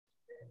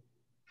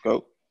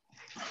Go.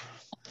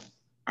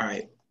 All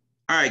right.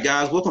 All right,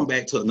 guys. Welcome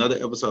back to another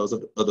episode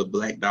of the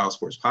Black Dawg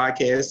Sports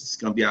Podcast. It's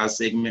going to be our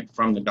segment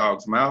from the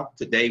dog's mouth.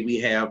 Today we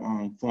have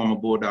former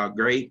Bulldog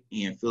great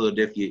and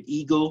Philadelphia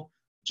Eagle,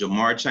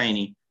 Jamar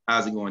Chaney.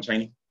 How's it going,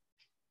 Chaney?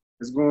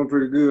 It's going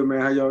pretty good,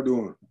 man. How y'all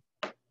doing?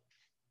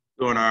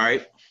 Doing all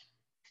right.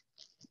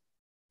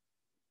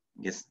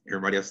 I guess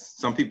everybody else,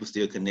 some people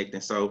still connecting.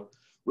 So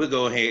we'll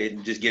go ahead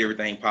and just get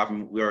everything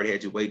popping. We already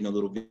had you waiting a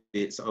little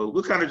bit. So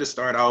we'll kind of just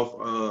start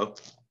off.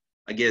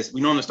 I guess we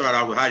normally start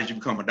off with how did you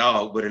become a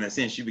dog, but in a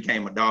sense, you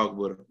became a dog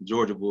with a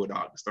Georgia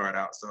Bulldog to start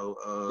out.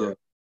 So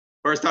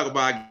First talk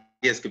about, I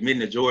guess,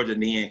 committing to Georgia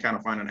and then kind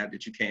of finding out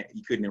that you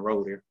couldn't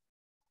enroll there.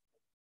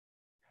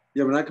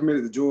 Yeah, when I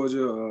committed to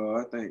Georgia,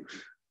 I think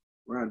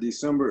around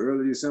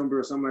early December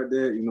or something like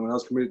that, you know, I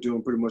was committed to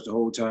them pretty much the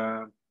whole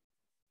time.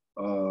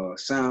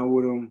 Signed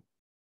with them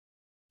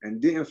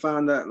and didn't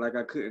find out like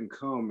I couldn't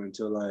come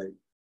until like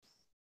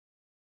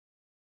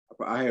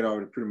I had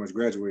already pretty much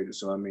graduated.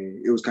 So, I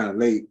mean, it was kind of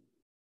late.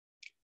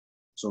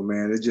 So,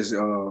 man, it's just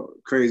a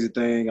crazy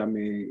thing. I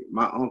mean,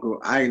 my uncle,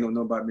 I ain't know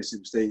nothing about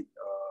Mississippi State.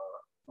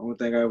 Only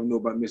thing I ever knew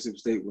about Mississippi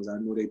State was I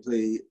knew they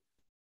played.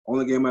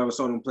 Only game I ever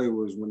saw them play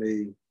was when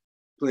they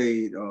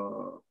played,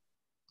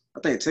 I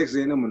think Texas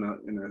A&M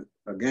in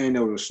a game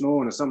that was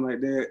snowing or something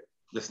like that.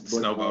 The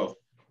snowball.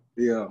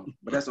 Yeah,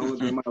 but that's the only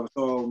game I ever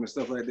saw them and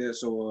stuff like that.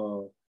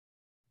 So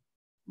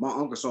my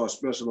uncle saw a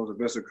special of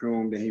the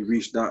Croom. Then he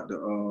reached out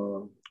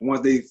to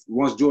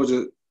once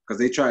Georgia, because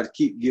they tried to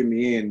keep getting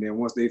me in. Then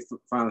once they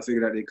finally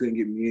figured out they couldn't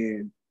get me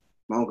in,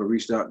 my uncle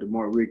reached out to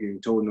Mark Rick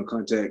and told him to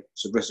contact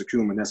Sylvester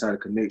Croom, and that's how the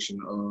connection.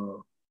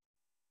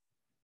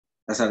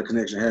 That's how the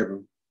connection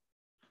happened.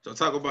 So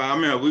talk about, I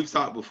mean, we've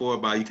talked before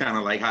about you kind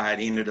of like how it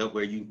ended up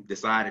where you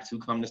decided to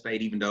come to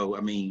State, even though,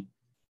 I mean,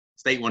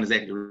 State wasn't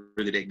exactly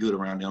really that good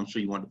around there. I'm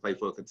sure you wanted to play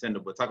for a contender,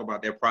 but talk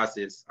about that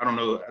process. I don't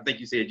know. I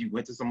think you said you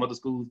went to some other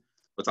schools,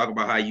 but talk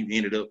about how you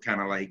ended up kind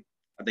of like,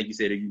 I think you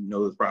said that you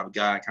know it's probably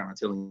God kind of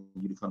telling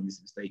you to come to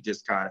Mississippi State,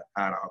 just how it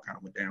all kind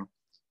of went down.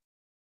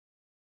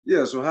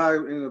 Yeah, so how I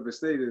ended up at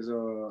State is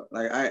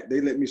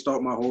they let me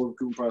start my whole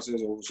recruiting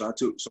process over. So I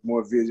took some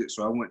more visits.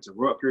 So I went to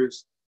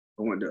Rutgers,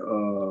 I went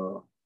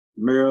to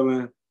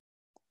Maryland,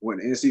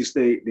 went to NC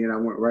State, then I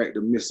went right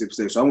to Mississippi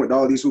State. So I went to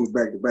all these schools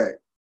back to back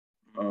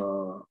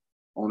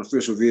on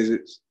official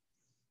visits.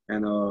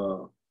 And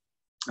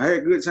I had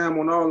a good time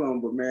on all of them,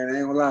 but man, I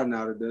ain't gonna lie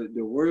now,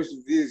 the worst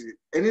visit,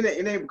 and it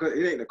ain't because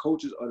it ain't the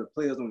coaches or the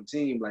players on the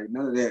team, like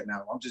none of that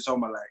now. I'm just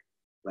talking about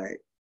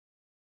like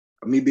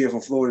me being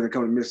from Florida and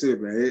coming to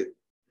Mississippi, man,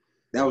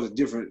 that was a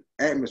different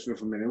atmosphere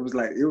for me. It was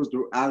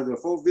out of the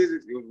 4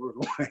 visits, it was worth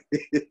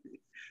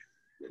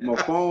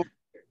one.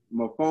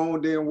 My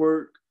phone didn't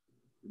work.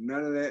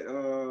 None of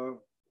that,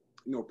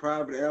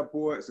 private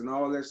airports and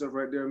all that stuff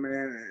right there,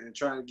 man, and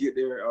trying to get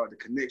there, the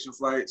connection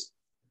flights.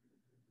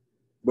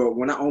 But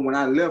when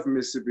I left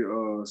Mississippi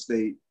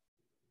State,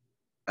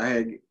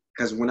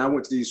 because when I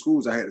went to these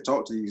schools, I had to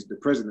talk to the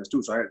presidents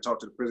too. So I had to talk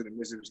to the president of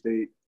Mississippi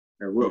State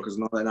and Rutgers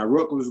and all that. Now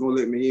Rutgers was gonna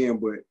let me in,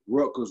 but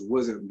Rutgers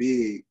wasn't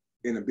big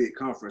in a big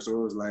conference, so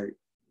it was like,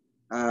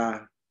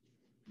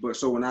 but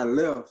so when I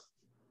left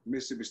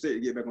Mississippi State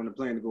to get back on the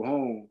plane to go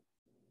home,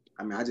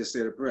 I mean, I just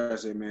said a prayer. I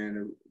said,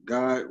 man,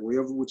 God,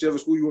 whichever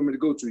school you want me to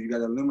go to, you got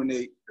to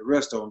eliminate the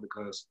rest of them,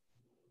 because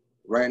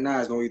right now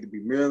it's going to either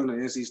be Maryland or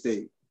NC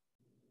State.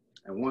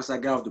 And once I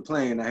got off the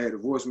plane, I had the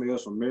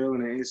voicemails from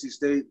Maryland and NC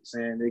State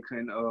saying they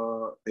couldn't,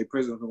 their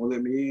president wasn't going to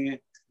let me in.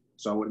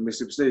 So I went to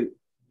Mississippi State.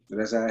 And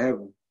that's how it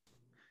happened.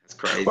 That's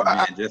crazy,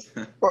 man.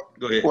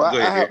 Go ahead. Well, go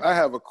ahead. I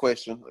have a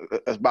question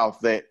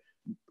about that.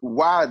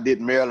 Why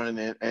did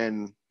Maryland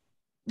and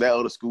that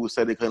other school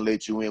say they couldn't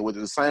let you in? Was it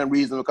the same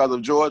reason because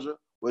of Georgia?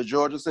 What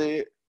Georgia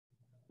said?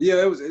 Yeah,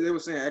 they were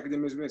saying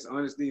academics against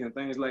honesty and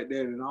things like that.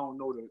 And I don't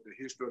know the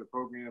history of the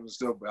programs and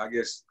stuff, but I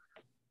guess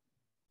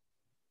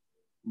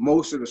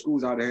most of the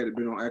schools out there had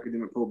been on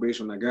academic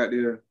probation when I got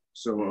there.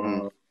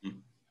 So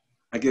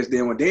I guess they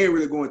didn't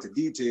really go into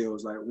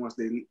details. Like once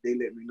they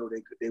let me know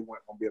they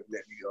weren't gonna be able to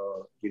let me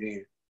get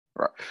in.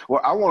 Right. Well,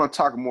 I want to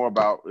talk more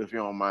about, if you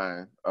don't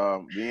mind,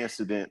 the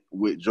incident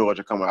with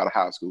Georgia coming out of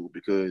high school,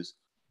 because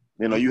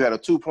you had a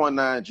 2.9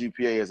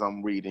 GPA as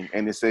I'm reading,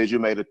 and it says you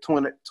made a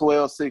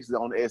 1260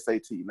 on the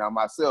SAT. Now,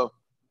 myself,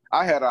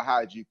 I had a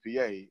high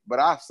GPA, but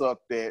I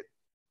sucked at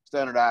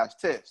standardized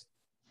tests.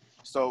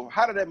 So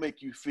how did that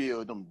make you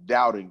feel, them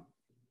doubting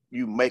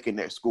you making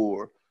that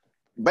score?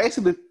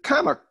 Basically,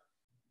 kind of,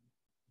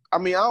 I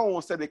mean, I don't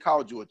want to say they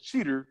called you a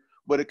cheater,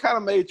 but it kind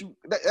of made you,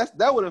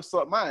 that would have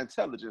sucked my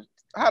intelligence.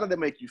 How did that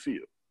make you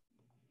feel?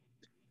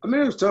 I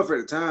mean, it was tough at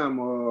the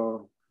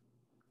time.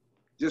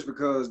 Just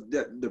because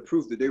the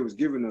proof that they was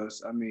giving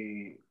us, I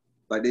mean,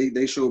 like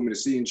they showed me the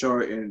seating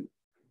chart and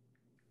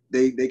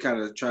they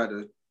kind of tried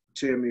to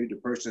tell me the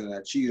person that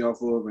I cheated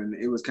off of, and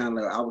it was kind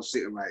of like I was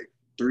sitting like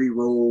 3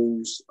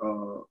 rows,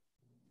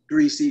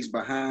 3 seats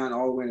behind,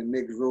 all the way in the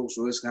next row.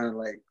 So it's kind of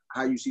like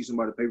how you see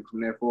somebody paper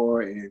from that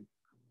far, and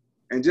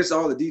just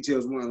all the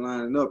details weren't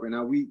lining up. And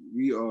now we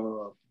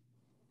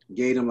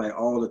gave them like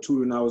all the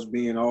tutoring I was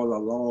being, all the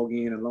log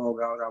in and log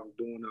out I was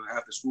doing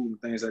after school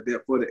and things like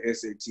that for the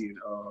SAT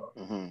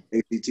and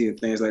ACT and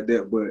things like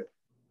that. But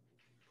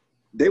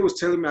they was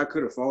telling me I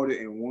could have fought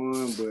it and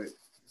won, but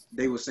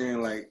they were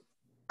saying like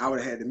I would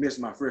have had to miss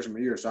my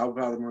freshman year, so I would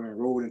probably want to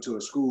enroll into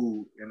a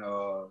school in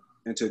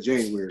until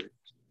January.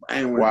 I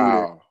didn't want to do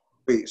that.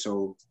 Wait,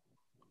 so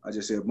I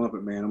just said, bump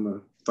it, man. I'm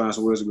gonna find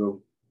somewhere to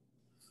go.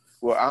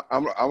 Well,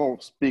 I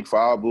won't speak for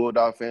our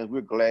Bulldog fans.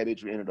 We're glad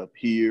that you ended up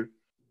here.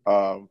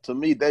 To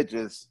me, that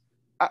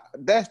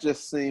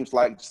just seems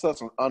like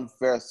such an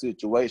unfair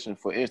situation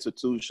for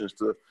institutions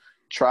to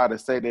try to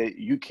say that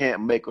you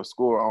can't make a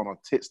score on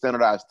a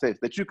standardized test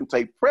that you can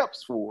take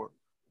preps for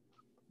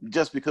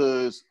just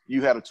because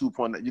you had a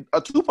 2.9.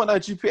 A 2.9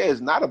 GPA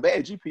is not a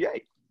bad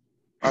GPA.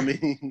 I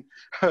mean,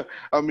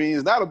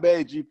 it's not a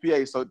bad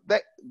GPA. So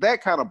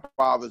that kind of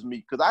bothers me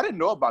because I didn't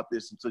know about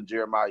this until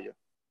Jeremiah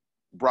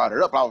brought it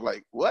up. I was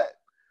like, what?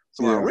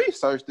 So when I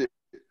researched it,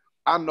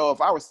 I know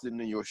if I was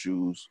sitting in your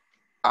shoes,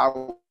 I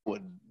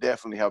would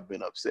definitely have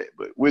been upset.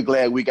 But we're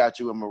glad we got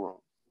you in the room.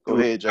 Go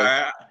ahead, Jay.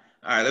 All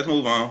right, let's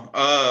move on.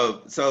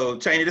 So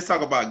Chaney, let's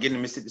talk about getting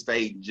to Mississippi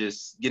State,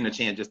 just getting a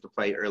chance just to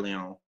play early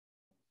on.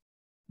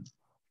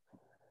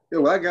 Yeah,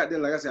 well, I got there,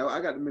 like I said,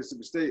 I got to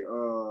Mississippi State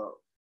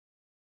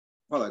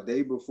probably a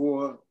day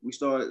before we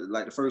started,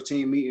 like the first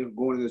team meeting,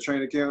 going to the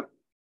training camp.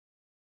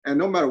 And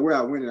no matter where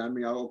I went,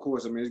 of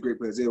course, it's great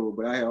players everywhere,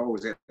 but I had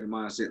always had the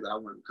mindset that I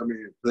wanted to come in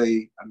and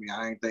play.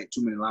 I ain't think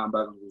too many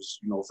linebackers was,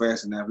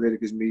 fast and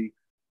athletic as me.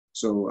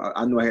 So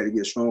I knew I had to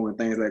get strong and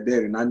things like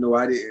that. And I know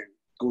I didn't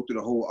go through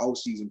the whole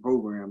off-season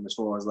program as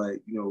far as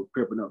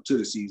prepping up to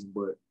the season.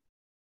 But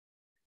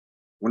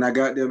when I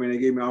got there, man, they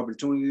gave me an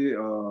opportunity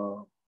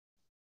to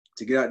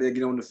get out there,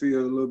 get on the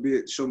field a little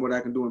bit, show me what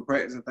I can do in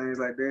practice and things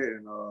like that.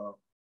 And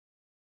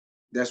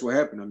that's what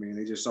happened.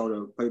 They just saw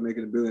the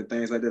playmaking ability and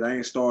things like that. I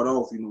ain't start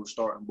off,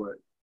 starting, but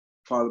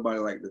probably by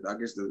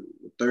the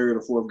third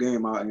or fourth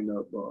game I ended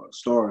up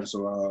starting.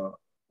 So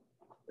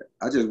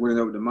I just went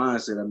up with the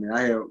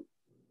mindset.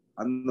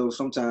 I know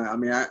sometimes,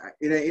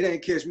 it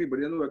ain't catch me, but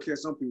it know it catch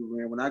some people,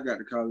 man. When I got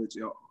to college,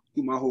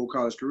 through my whole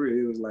college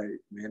career, it was like,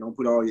 man, don't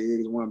put all your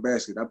eggs in one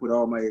basket. I put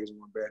all my eggs in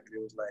one basket.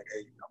 It was like,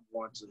 hey, I'm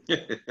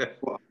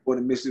going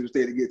to Mississippi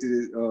State to get to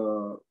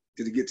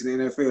the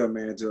NFL,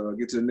 man, to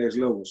get to the next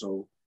level.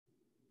 So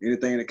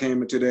anything that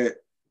came into that,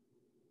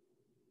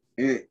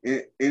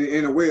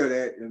 in a way of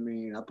that,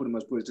 I pretty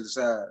much put it to the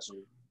side. So,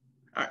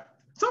 all right.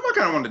 Something I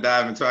kind of wanted to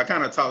dive into. I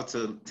kind of talked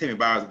to Timmy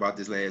Bowers about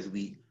this last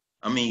week.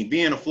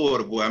 Being a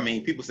Florida boy,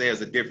 people say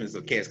there's a difference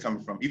of cats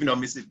coming from, even though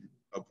Mississippi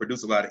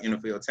produce a lot of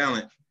NFL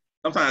talent,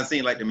 sometimes it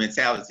seems like the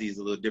mentality is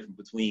a little different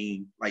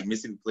between like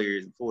Mississippi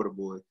players and Florida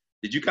boys.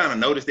 Did you kind of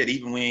notice that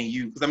even when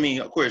because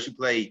of course you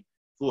played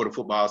Florida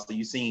football, so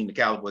you seen the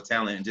caliber of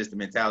talent and just the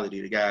mentality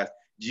of the guys.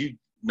 Did you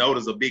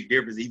notice a big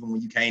difference even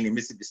when you came to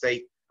Mississippi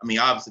State?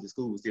 Obviously the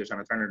school was still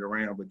trying to turn it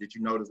around, but did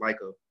you notice like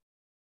a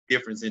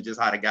difference in just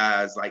how the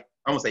guys, like,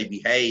 I won't say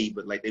behave,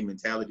 but like their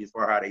mentality as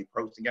far as how they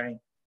approach the game?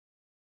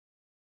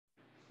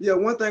 Yeah,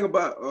 one thing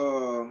about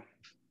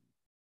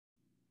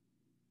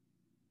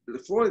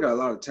Florida got a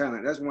lot of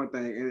talent. That's one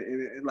thing,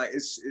 and like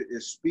it's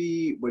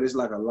speed, but it's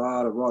like a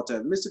lot of raw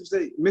talent.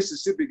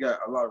 Mississippi got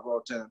a lot of raw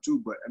talent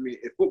too. But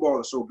if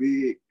football is so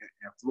big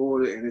in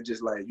Florida, and it's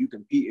just like you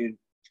competing,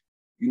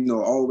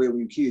 all the way when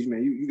you're kids,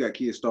 man, you got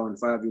kids starting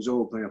 5 years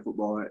old playing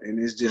football, and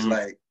it's just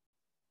like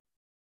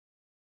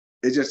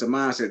it's just a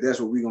mindset. That's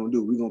what we're gonna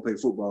do. We're gonna play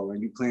football,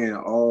 and you playing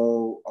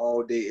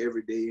all day,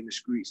 every day in the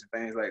streets and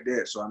things like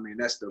that. So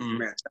that's the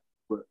mentality.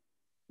 But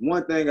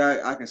one thing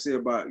I can say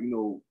about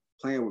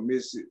playing with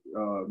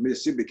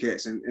Mississippi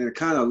cats and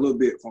kind of a little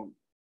bit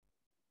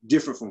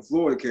different from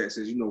Florida cats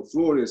is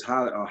Florida is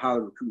a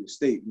highly recruited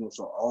state.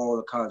 So all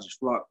the colleges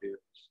flock there,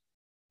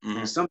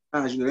 and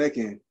sometimes that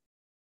can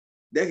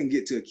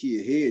get to a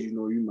kid's head.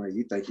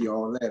 You think he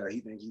all that, or he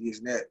think he this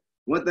and that.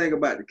 One thing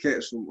about the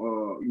cats from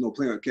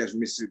playing with cats from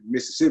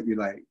Mississippi,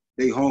 like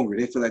they hungry,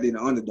 they feel like they're the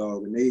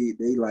underdog, and they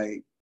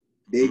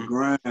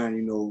grind,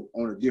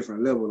 on a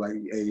different level. Like,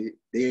 hey,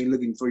 they ain't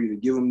looking for you to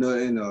give them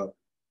nothing,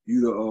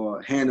 you to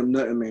hand them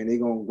nothing, man. They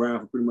gonna grind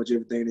for pretty much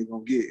everything they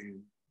gonna get,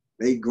 and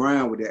they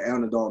grind with that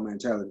underdog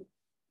mentality.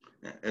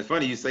 It's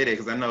funny you say that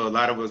because I know a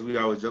lot of us, we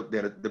always joke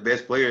that the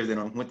best players that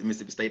went to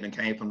Mississippi State and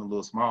came from the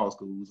little small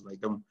schools. Like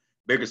them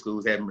bigger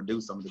schools haven't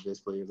produced some of the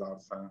best players all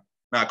the time.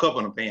 Now, a couple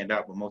of them panned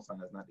out, but most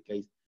times that's not the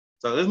case.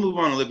 So let's move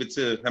on a little bit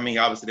to,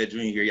 obviously that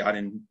junior year, y'all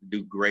didn't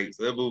do great.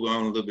 So let's move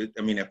on a little bit.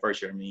 That first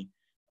year,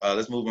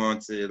 let's move on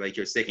to like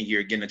your second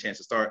year, getting a chance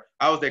to start.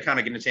 I was there kind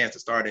of getting a chance to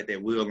start at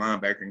that wheel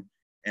linebacker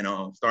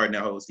and starting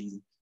that whole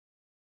season.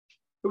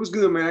 It was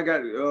good, man. I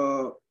got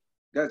a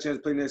chance to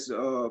play next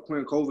to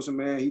Quinn Culverson,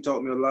 man. He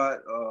taught me a lot.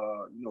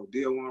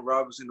 Dale Warren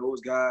Robinson, those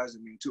guys,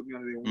 took me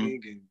under their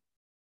wing, and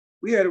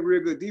we had a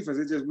real good defense.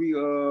 It's just we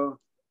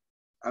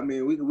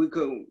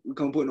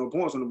couldn't put no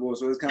points on the board,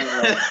 so it's kind of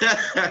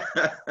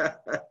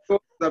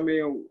like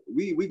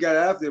we got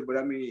after it, but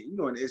in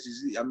the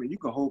SEC, you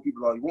can hold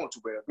people all you want to,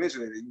 but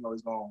eventually, it's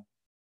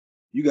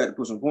you got to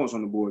put some points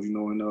on the board,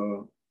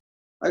 and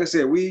like I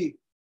said, we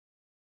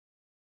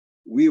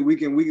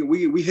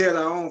held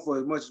our own for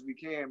as much as we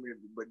can,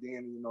 but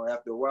then, you know,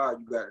 after a while,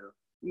 you got to,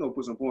 you know,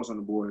 put some points on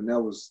the board, and that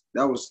was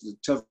the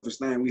toughest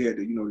thing we had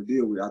to, you know, to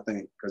deal with. I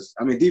think, because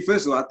I mean,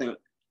 defensively, I think,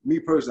 me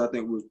personally, I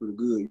think we was pretty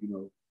good, you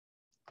know.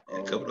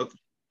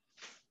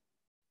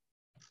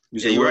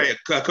 Yeah, you're right.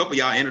 A couple of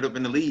y'all ended up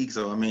in the league,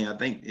 so I mean, I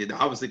think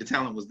obviously the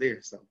talent was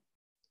there. So.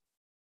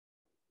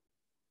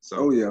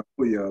 Oh yeah,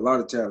 a lot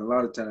of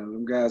talent.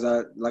 Them guys,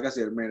 like I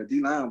said, man, the D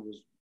line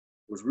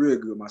was real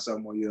good my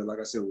sophomore year. Like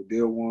I said, with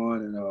Dale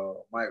and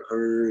Mike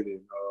Hurd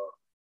and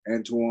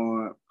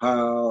Antoine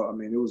Powell. I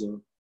mean, it was a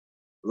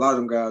lot of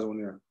them guys on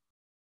there.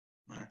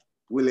 Right.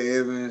 Willie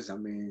Evans. I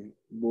mean,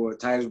 boy,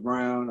 Titus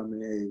Brown. I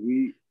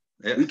mean,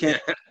 hey, we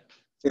can't.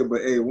 Yeah,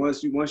 but hey,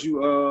 once you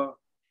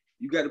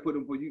got to put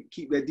them. You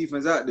keep that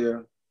defense out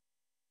there.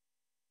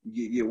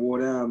 You get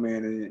wore down,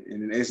 man. And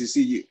in the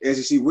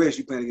SEC West,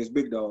 you playing against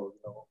big dogs.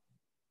 You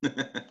know?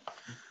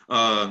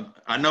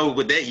 I know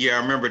with that year, I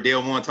remember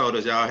Dale One told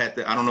us y'all had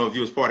to, I don't know if you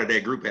was part of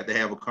that group, had to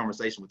have a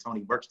conversation with Tony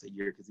Burks that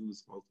year because he was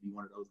supposed to be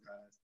one of those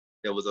guys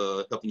that was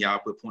helping y'all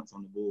put points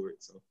on the board.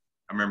 So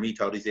I remember he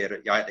told us y'all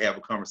had to have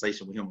a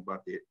conversation with him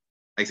about that.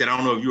 Like I said, I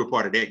don't know if you were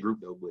part of that group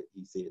though, but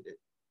he said that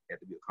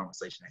had to be a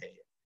conversation I had.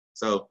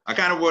 So I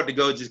kind of wanted to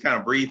go just kind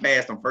of breathe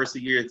past them first 2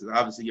 years because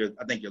obviously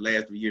I think your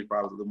last 3 years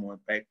probably was a little more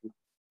impactful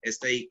at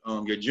State.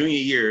 Your junior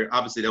year,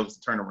 obviously that was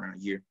the turnaround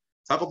year.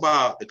 Talk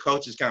about the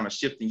coaches kind of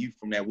shifting you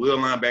from that will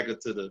linebacker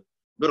to the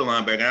middle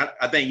linebacker.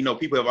 I think, you know,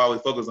 people have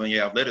always focused on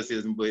your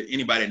athleticism, but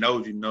anybody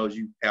knows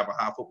you have a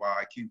high football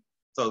IQ.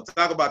 So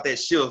talk about that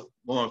shift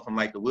going from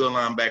like the will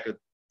linebacker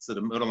to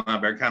the middle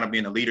linebacker, kind of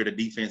being a leader of the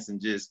defense and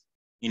just,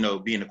 you know,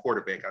 being the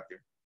quarterback out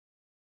there.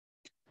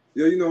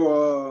 Yeah, you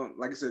know,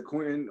 like I said,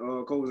 Quentin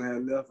Colson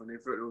had left, and they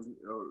felt it was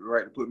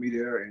right to put me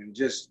there. And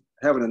just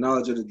having the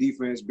knowledge of the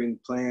defense, been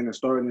playing and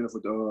starting in it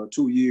for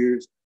 2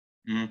 years,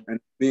 and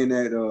being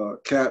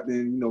that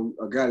captain, you know,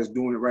 a guy that's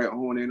doing it right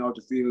on and off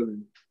the field,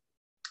 and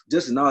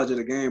just the knowledge of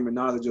the game and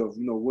knowledge of,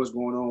 you know, what's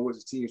going on, what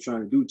the team's trying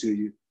to do to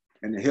you,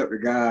 and to help the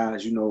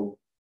guys, you know,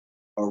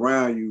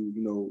 around you,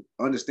 you know,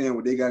 understand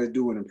what they got to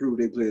do and improve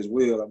their play as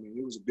well. I mean,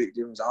 it was a big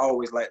difference. I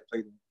always like to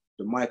play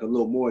the mic a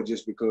little more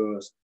just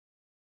because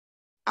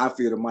I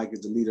feel the Mike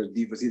is the leader of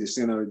the defense. He's the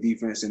center of the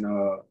defense, and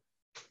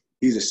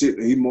he's a sit.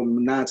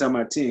 9 times out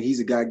of 10, he's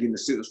a guy getting the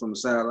signals from the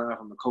sideline,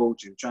 from the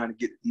coach, and trying to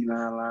get the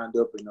D-line lined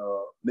up and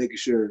making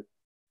sure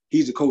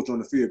he's the coach on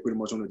the field, pretty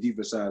much on the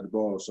defense side of the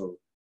ball. So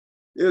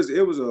it was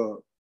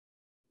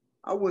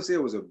I wouldn't say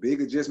it was a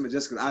big adjustment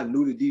just because I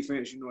knew the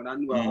defense, you know, and I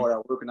knew how hard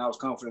I worked, and I was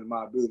confident in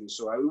my ability.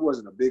 So it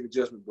wasn't a big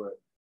adjustment, but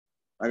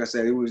like I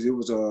said, it was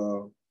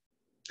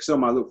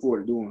something I look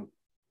forward to doing.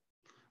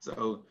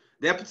 So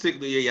that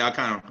particular year, y'all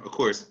kind of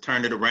course,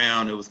 turned it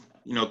around. It was,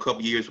 you know, a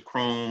couple years with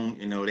Croom.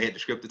 You know, they had to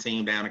strip the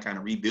team down and kind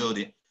of rebuild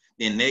it.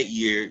 Then that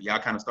year, y'all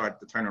kind of started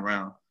to turn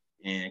around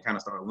and kind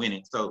of started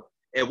winning. So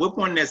at what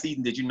point in that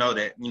season did you know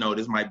that, you know,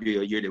 this might be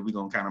a year that we're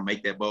going to kind of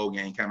make that bowl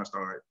game, kind of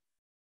start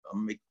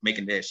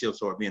making that shift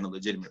toward being a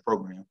legitimate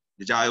program?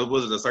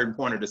 Was it a certain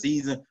point of the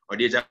season, or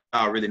did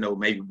y'all really know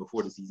maybe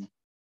before the season?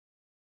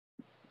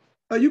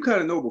 You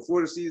kind of know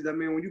before the season. I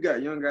mean, when you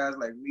got young guys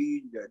like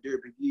me, you got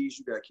Derek McGee,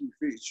 you got Keith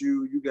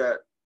Fitzhugh, you got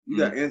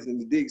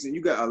Anthony Dixon, you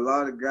got a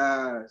lot of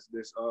guys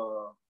that's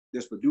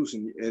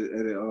producing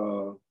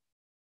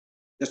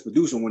that's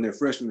producing when they're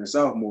freshmen and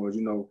sophomores.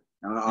 You know,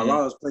 and a lot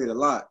of us played a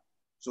lot.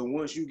 So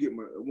once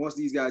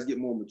these guys get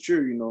more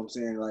mature, you know what I'm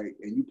saying, like,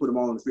 and you put them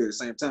all on the field at the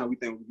same time, we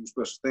think we do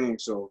special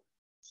things. So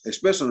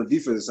especially on the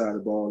defensive side of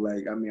the ball,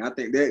 like, I mean, I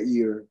think that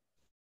year,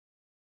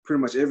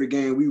 pretty much every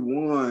game we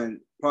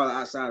won, probably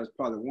outside of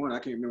probably one, I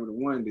can't remember the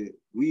one that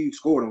we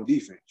scored on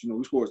defense. You know,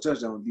 we scored a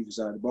touchdown on the defense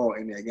side of the ball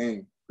in that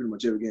game. Pretty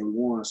much every game we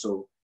won.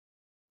 So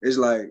it's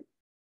like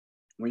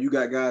when you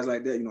got guys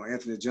like that, you know,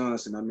 Anthony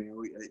Johnson, I mean,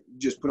 you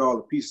just put all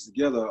the pieces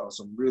together of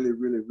some really,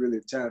 really, really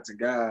talented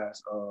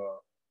guys,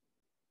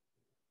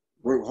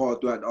 work hard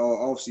throughout the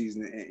all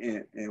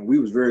offseason, and we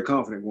was very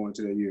confident going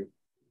into that year.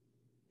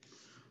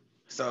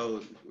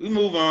 So we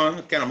move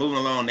on, kind of moving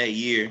along that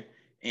year.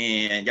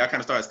 And y'all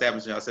kind of start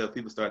establishing yourselves.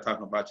 People start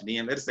talking about you.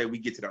 Then let's say we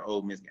get to the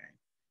Ole Miss game,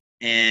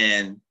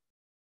 and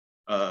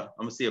I'm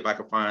gonna see if I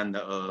can find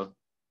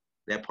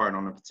that part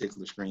on a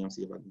particular screen.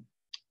 See if I can.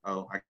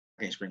 Oh, I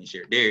can't screen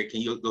share. Derek,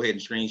 can you go ahead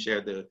and screen share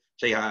the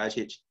Shay Hodge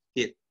hit?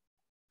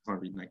 For some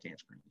reason I can't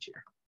screen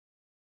share.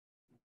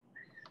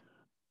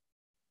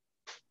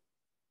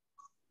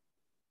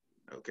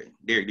 Okay,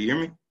 Derek, do you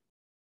hear me?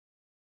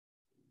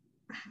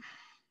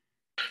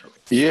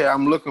 Okay. Yeah,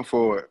 I'm looking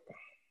for it.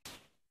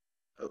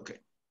 Okay.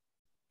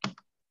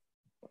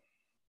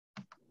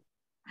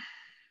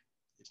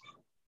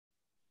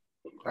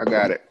 I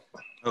got it.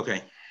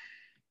 Okay.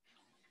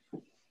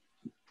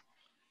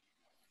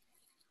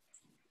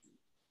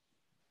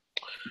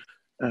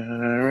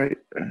 All right.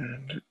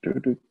 Okay.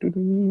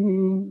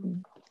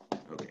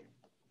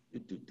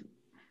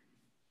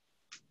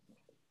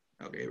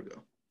 Okay, here we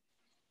go.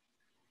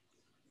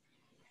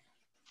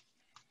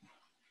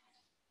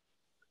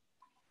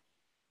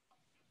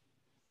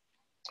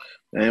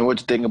 And what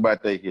you think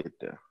about that hit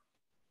there?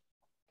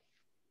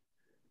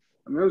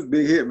 I mean, it was a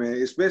big hit, man.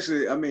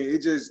 Especially, I mean,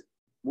 it just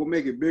what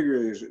make it bigger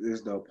is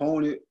the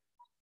opponent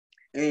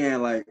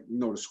and like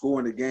the score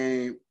in the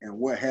game and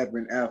what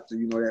happened after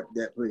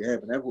that play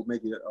happened. That would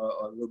make it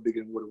a little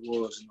bigger than what it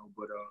was,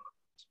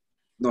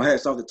 But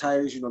hats off the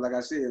Tigers. Like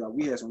I said, like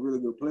we had some really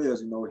good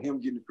players. Him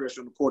getting the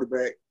pressure on the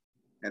quarterback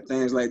and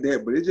things like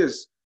that. But it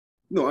just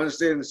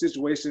understanding the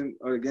situation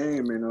of the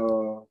game and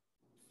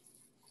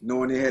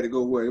knowing they had to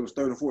go it was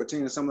 3rd and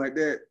 14 or something like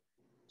that.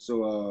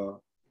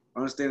 So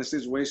understand the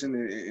situation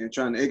and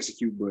trying to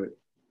execute. But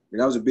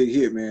that was a big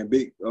hit, man.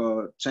 Big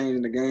change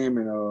in the game,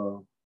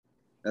 and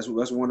that's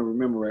one to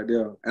remember right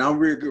there. And I'm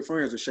really good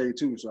friends with Shay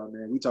too. So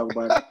we talk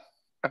about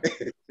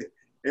it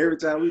every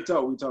time we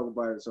talk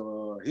about it.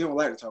 So he don't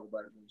like to talk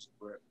about it,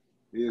 but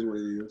it is what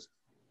it is.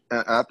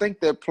 And I think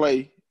that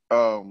play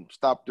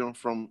stopped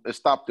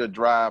their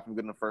drive from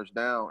getting the first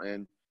down,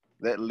 and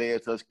that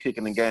led to us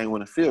kicking the game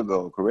with a field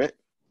goal. Correct?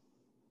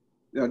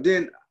 Yeah.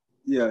 Then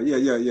you're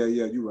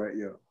right.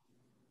 Yeah.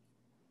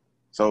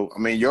 So I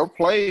mean, your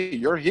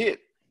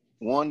hit,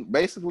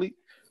 basically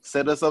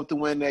set us up to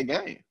win that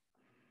game.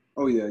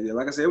 Oh yeah.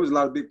 Like I said, it was a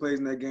lot of big plays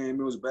in that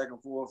game. It was back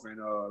and forth, and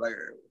like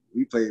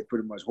we played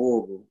pretty much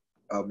horrible.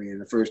 I mean,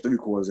 the first 3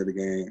 quarters of the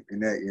game in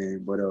that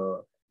game, but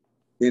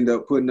ended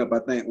up putting up, I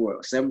think,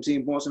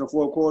 17 points in the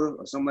 4th quarter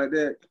or something like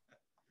that.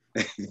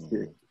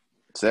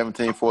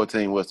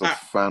 17-14 was the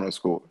final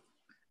score.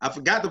 I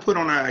forgot to put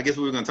on our, I guess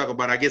we were going to talk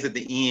about, I guess at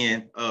the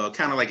end,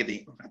 kind of like I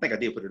think I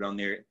did put it on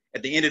there.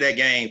 At the end of that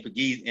game,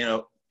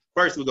 Pegues,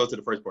 first we'll go to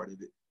the first part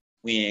of it.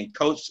 When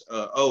Coach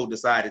O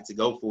decided to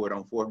go for it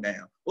on 4th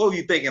down. What were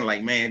you thinking?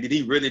 Like, man, did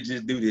he really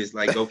just do this?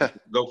 Like, go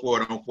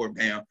for it on 4th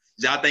down?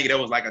 Did y'all think that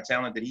was like a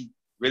challenge that he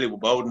really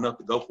was bold enough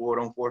to go for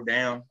it on 4th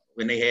down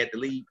when they had the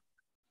lead?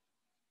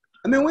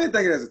 I mean, we didn't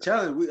think it as a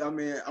challenge.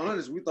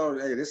 Honestly, we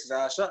thought, hey, this is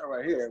our shot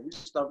right here. We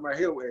should stop right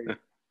here.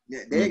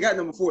 They ain't got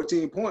number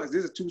 14 points.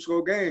 This is a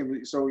 2-score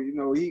game. So, he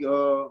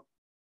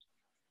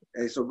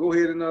hey, so go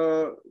ahead and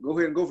go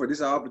for it. This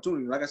is our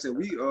opportunity. Like I said,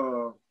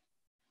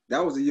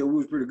 that was the year we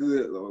was pretty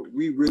good.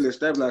 We really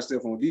established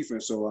ourselves on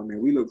defense. So,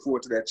 we look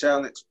forward to that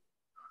challenge.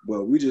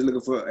 But we just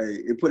looking for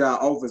it put our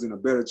offense in a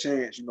better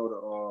chance,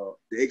 to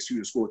execute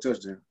and score a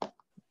touchdown.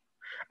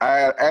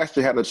 I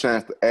actually had a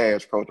chance to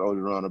ask Coach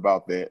Oderon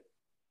about that.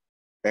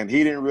 And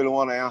he didn't really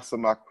want to answer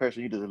my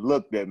question. He just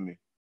looked at me.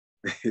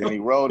 And he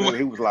rolled it.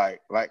 He was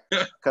like,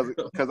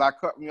 because I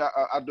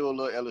do a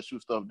little LSU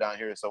stuff down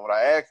here. So when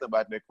I asked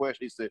about that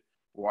question, he said,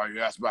 "Why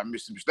you asked about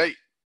Mississippi State?"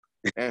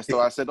 And so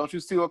I said, "Don't you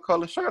see what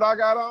color shirt I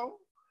got on?"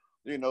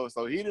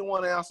 So he didn't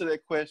want to answer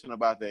that question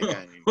about that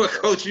game. Well,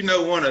 Coach,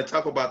 want to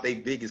talk about their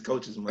biggest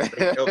coaches.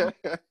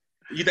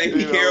 You think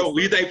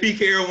Pete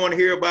Carroll want to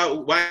hear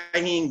about why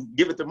he didn't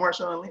give it to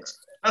Marshawn Lynch?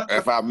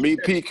 If I meet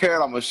Pete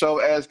Carroll, I'm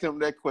gonna ask him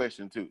that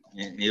question too.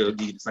 And he'll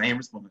give you the same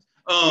response.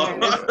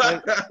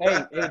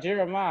 Hey,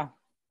 Jeremiah,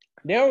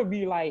 they would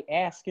be like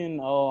asking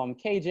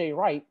KJ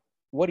Wright,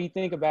 what do you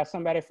think about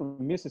somebody from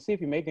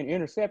Mississippi making an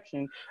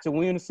interception to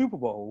win the Super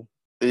Bowl?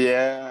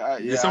 Yeah.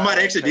 Did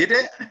somebody actually did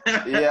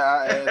that? Yeah,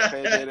 I asked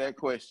KJ that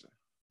question.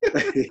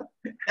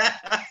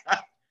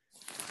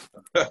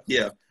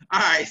 Yeah. All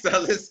right, so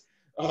let's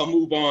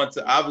move on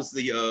to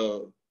obviously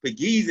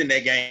Pegues in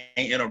that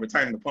game,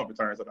 returning the punt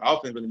return. So the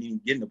offense really didn't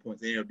even get the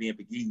points. It ended up being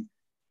Pegues.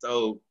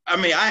 So,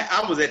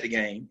 I was at the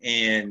game,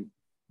 and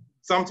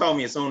some told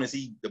me as soon as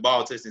the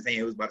ball touched his hand,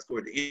 it was about to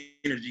score. The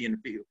energy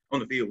on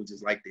the field was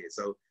just like that.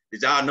 So,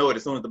 did y'all know it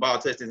as soon as the ball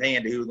touched his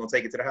hand that he was going to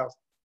take it to the house?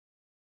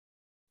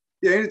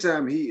 Yeah,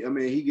 anytime he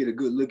get a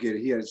good look at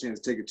it, he had a chance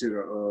to take it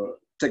to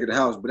the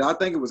house. But I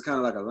think it was kind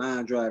of like a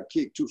line drive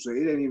kick too, so it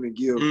didn't even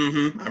give.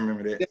 I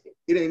remember that.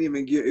 It didn't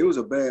even give. It was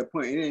a bad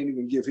point. It didn't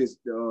even give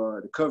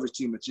the coverage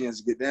team a chance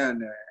to get down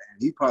there, and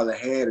he probably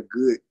had a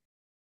good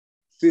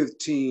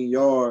 15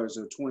 yards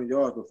or 20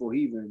 yards before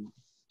he even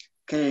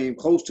came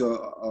close to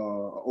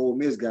Ole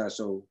Miss guy.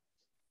 So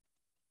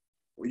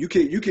you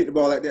kick the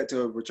ball like that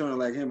to a returner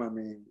like him,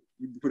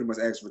 you pretty much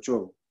ask for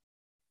trouble.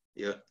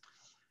 Yeah.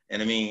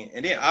 And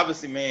then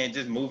obviously, man,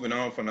 just moving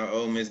on from the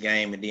Ole Miss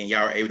game, and then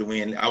y'all were able to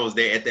win. I was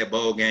there at that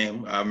bowl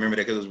game. I remember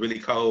that because it was really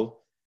cold.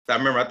 So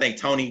I think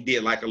Tony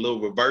did like a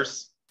little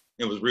reverse.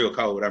 It was real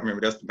cold. I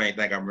remember that's the main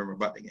thing I remember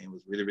about the game. It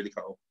was really, really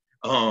cold.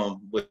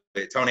 But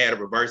Tony had a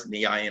reverse, and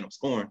then y'all ended up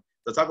scoring.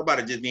 So talk about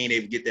it just being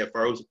able to get that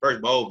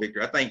first bowl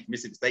victory. I think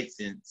Mississippi State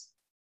since,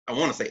 I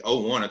want to say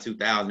 01 or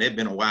 2000, it's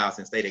been a while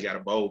since they got a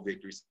bowl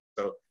victory.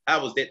 So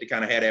how was that to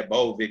kind of have that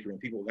bowl victory,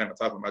 and people were kind of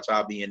talking about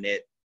y'all being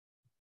that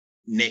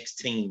next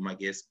team, I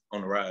guess,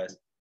 on the rise?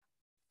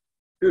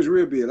 It was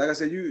real big. Like I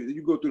said,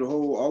 you go through the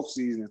whole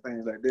offseason and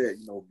things like that,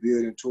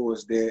 building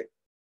towards that,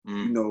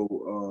 and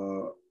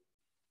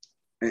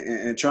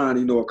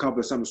trying to,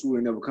 accomplish something school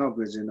never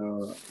accomplished.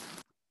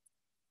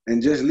 And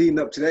just leading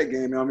up to that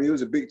game, it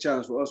was a big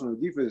challenge for us on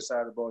the defensive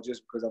side of the ball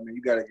just because,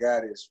 you got a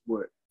guy that's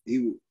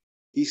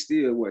he's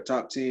still,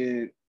 top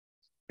 10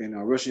 in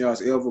rushing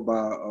yards ever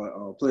by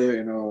a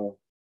player in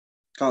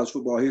college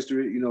football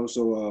history,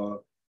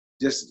 so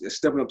just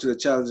stepping up to the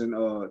challenge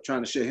and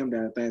trying to shut him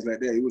down and things like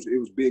that. It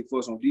was big for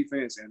us on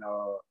defense, and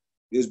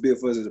it was big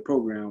for us as a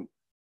program.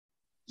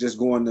 Just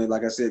going to,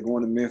 like I said,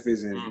 going to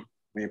Memphis, and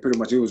man,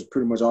 it was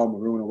pretty much all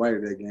maroon and white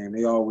at that game.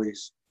 They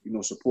always,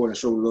 support and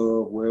show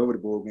love wherever the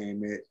bowl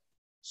game at.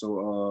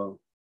 So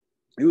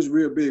it was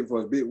real big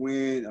for us, big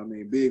win. I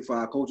mean, big for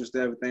our coaching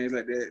staff and things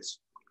like that.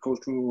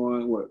 Coach Croom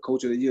won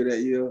Coach of the Year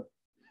that year.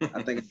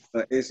 I think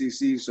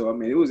SEC. So I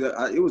mean,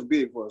 it was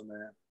big for us,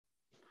 man.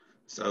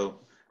 So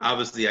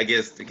obviously, I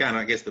guess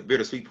the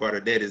bittersweet part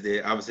of that is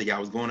that obviously y'all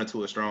was going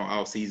into a strong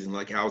off season,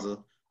 like I was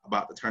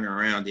about to turn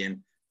around, and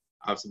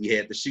obviously we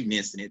had the shooting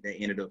incident that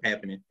ended up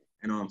happening.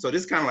 And so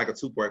this is kind of like a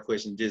two-part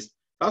question. Just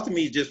talk to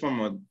me just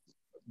from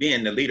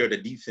being the leader of the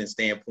defense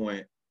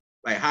standpoint,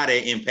 like how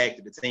that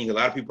impacted the team. A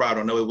lot of people probably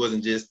don't know it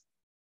wasn't just,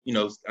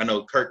 I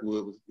know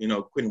Kirkwood was,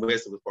 Quentin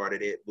Wesley was part of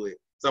that, but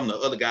some of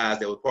the other guys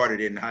that were part of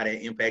it and how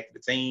that impacted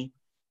the team.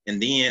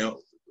 And then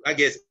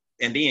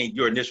then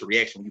your initial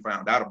reaction when you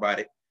found out about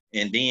it.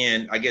 And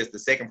then I guess the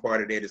second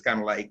part of that is kind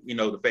of like,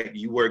 the fact that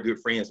you were good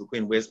friends with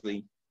Quentin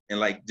Wesley and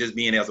like just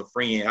being as a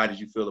friend, how did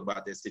you feel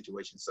about that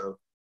situation? So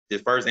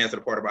just first answer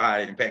the part about how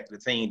it impacted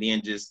the team,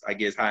 then just, I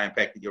guess, how it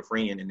impacted your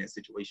friend in that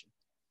situation.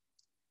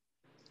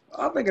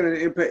 I think it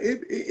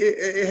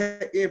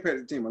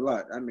impacted the team a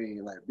lot. I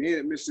mean, like being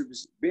at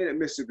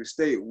Mississippi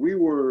State, we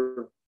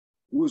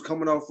was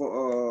coming off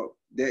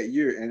that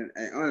year, and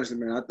honestly,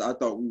 man, I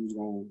thought we was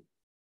going.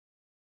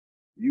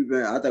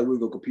 I thought we were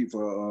gonna compete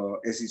for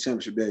SEC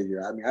championship that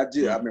year. I mean,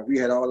 we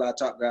had all our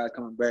top guys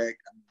coming back.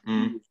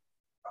 We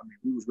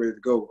was ready to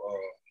go.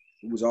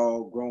 We was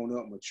all grown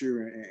up,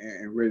 mature,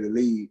 and ready to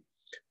lead.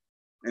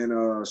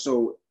 And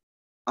so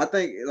I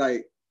think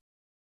like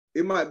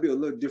it might be a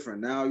little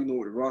different now, with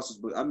the rosters.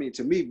 But I mean,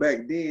 to me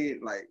back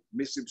then, like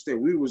Mississippi State,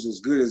 we was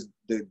as good as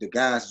the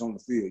guys on the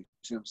field. You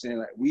see what I'm saying?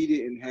 Like we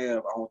didn't have,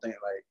 I don't think,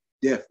 like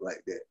depth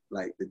like that.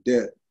 Like the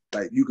depth,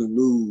 like you can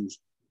lose,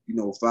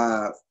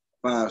 five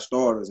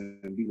starters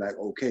and be like,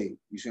 okay.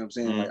 You see what I'm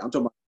saying? Like I'm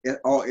talking about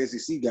all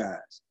SEC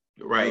guys.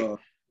 Right.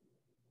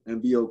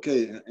 And be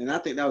okay. And I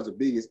think that was the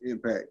biggest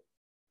impact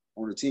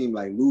on the team,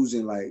 like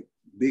losing like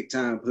big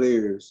time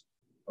players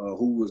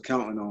who was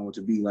counting on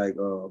to be like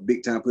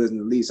big time players in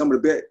the league. Some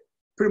of the best,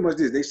 pretty much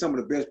this, they some of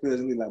the best players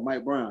in the league, like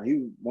Mike Brown.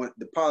 He was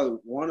probably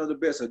one of the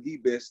best or the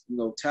best,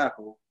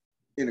 tackle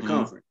in the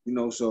conference.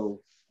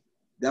 So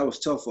that was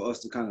tough for us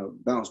to kind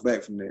of bounce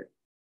back from that.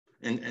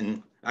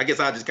 And I guess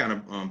I just kind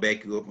of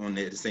back you up on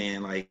that,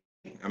 saying like,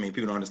 I mean,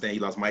 people don't understand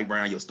you lost Mike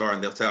Brown, your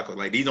starting left tackle.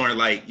 Like these aren't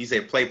like you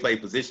said play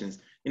positions.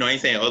 I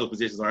ain't saying other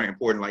positions aren't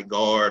important like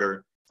guard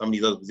or some of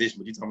these other positions,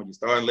 but you're talking about your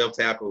starting left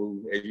tackle,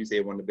 who, as you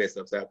said, one of the best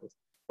left tackles.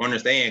 I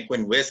understand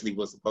Quentin Wesley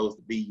was supposed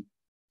to be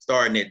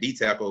starting at D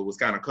tackle, was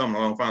kind of coming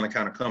along, finally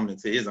kind of coming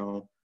into his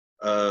own.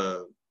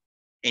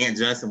 Ant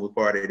Johnson was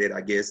part of that,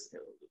 I guess.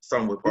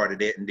 Some were part of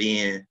that. And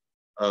then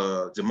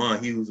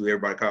Jamon Hughes, who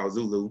everybody calls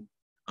Zulu.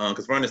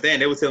 Because from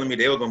understand, they were telling me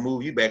they were going to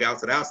move you back out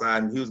to the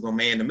outside and he was going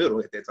to man the middle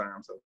at that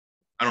time. So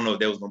I don't know if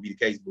that was going to be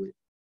the case, but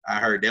I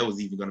heard that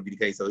was even going to be the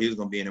case. So he was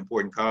going to be an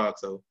important cog.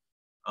 So,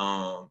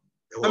 either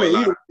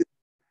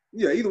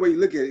way you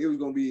look at it, it was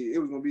gonna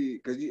be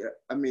because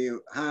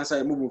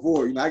hindsight moving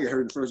forward, I get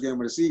hurt in the first game of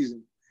the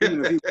season.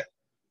 Even if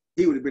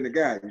he would have been the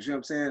guy, you see what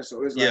I'm saying?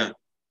 So it's like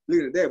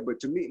looking at that. But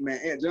to me, man,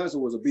 Ant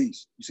Johnson was a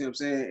beast. You see what I'm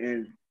saying?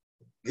 And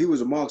he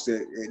was amongst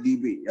at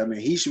DB. I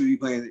mean, he should be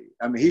playing.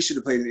 I mean, he should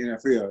have played in the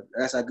NFL.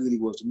 That's how good he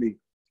was to me.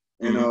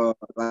 And no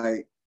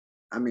lie,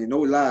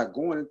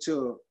 going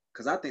into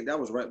because I think that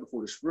was right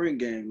before the spring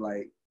game.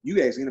 Like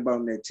you ask anybody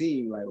on that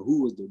team, like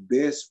who was the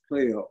best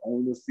player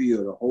on the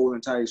field the whole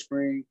entire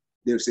spring,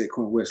 they'll say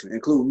Quentin Wesley,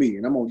 including me.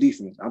 And I'm on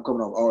defense. I'm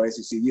coming off all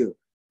SEC year.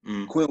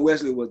 Quentin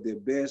Wesley was the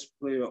best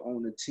player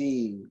on the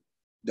team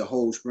the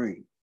whole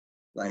spring.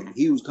 Like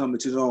he was coming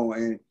to his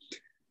own,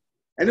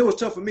 and it was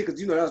tough for me because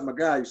that was my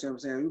guy. You see what I'm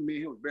saying? Me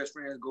and him was best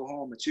friends, go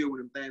home and chill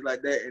with him, things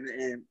like that.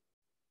 And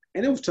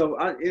it was tough.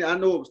 I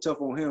know it was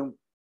tough on him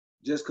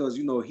just because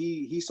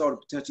he saw the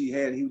potential he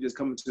had. And he was just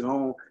coming to the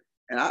home,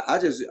 and I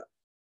just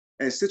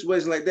in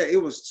situations like that,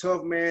 it was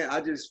tough, man.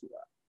 I just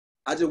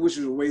wish there was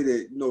a way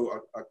that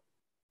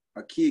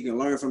a kid can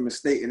learn from a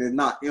mistake and it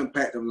not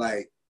impact them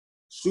like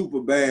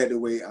super bad the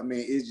way. I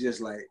mean, it's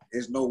just like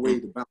there's no way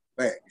to bounce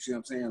back. You see what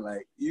I'm saying?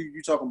 Like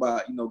you talking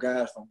about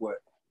guys from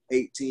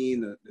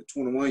 18 to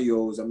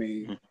 21-year-olds. I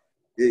mean,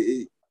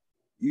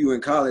 you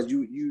in college,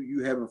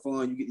 you having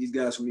fun. You get these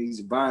guys from these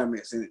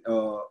environments and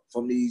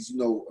from these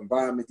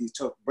environments, these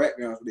tough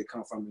backgrounds where they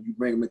come from, and you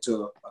bring them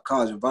into a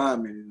college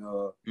environment,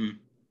 and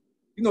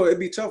it'd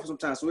be tough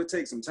sometimes. So it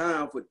takes some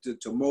time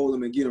to mold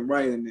them and get them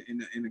right and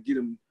get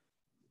them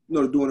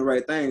doing the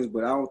right things.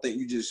 But I don't think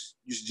you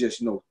should just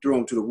throw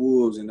them to the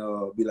wolves and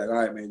be like, all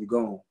right, man, you're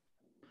gone.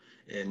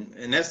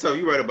 And that's tough.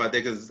 You're right about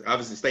that because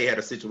obviously State had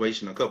a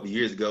situation a couple of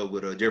years ago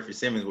with Jeffrey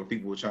Simmons where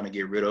people were trying to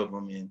get rid of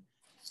him and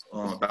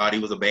thought he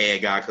was a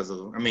bad guy because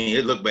of,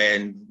 it looked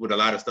bad with a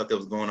lot of stuff that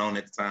was going on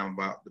at the time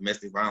about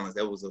domestic violence.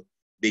 That was a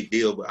big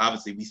deal. But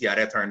obviously we see how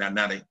that turned out.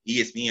 Now that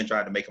ESPN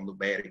tried to make him look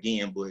bad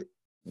again, but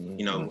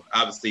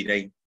obviously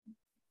they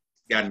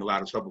got in a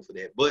lot of trouble for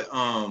that. But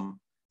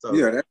so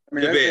yeah,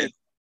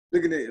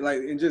 looking at like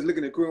and just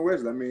looking at Croom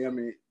Wesley, I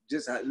mean,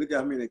 just look at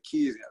how many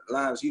kids'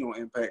 lives he don't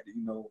impact.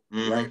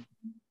 Right?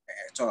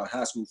 Talk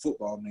high school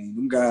football, man.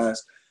 Them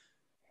guys,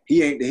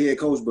 he ain't the head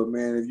coach, but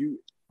man,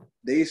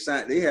 they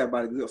have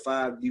about a good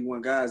 5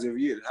 D1 guys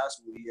every year at high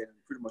school. He had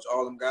pretty much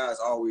all them guys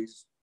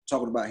always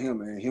talking about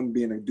him and him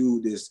being a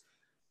dude that's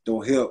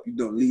don't help, you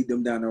don't lead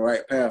them down the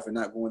right path and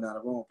not going down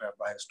the wrong path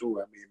by his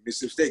story. I mean,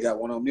 Mississippi State got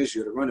one on this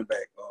year, the running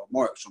back,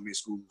 Marks from his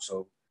school.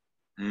 So,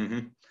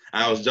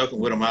 I was joking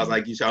with him. I was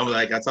like,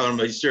 I told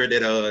him, are you sure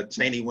that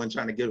Chaney wasn't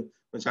trying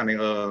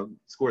to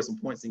score some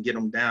points and get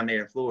him down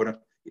there in Florida?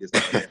 He just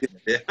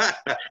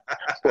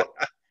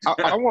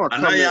I want to.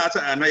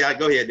 I know y'all.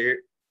 Go ahead, Derek.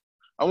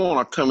 I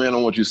want to come in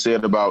on what you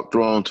said about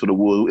throwing to the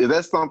wood. Is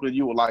that something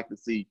you would like to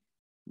see,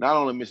 not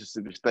only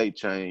Mississippi State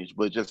change,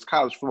 but just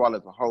college football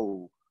as a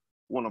whole?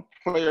 When a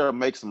player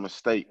makes a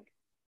mistake,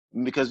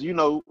 because during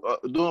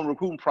the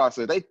recruiting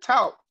process, they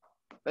tout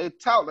that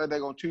they're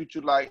gonna treat you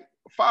like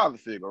a father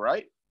figure,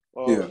 right?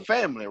 Or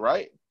family,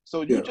 right?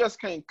 So you just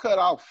can't cut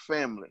off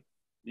family,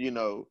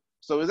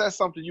 So is that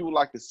something you would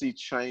like to see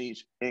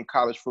change in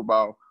college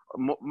football?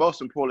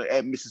 Most importantly,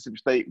 at Mississippi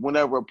State,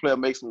 whenever a player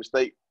makes a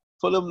mistake,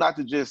 for them not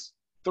to just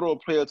throw a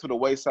player to the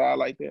wayside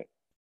like that.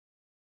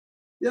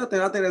 Yeah, I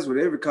think that's with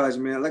every college,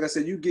 man. Like I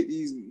said, you get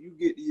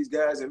these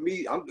guys, and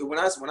me. When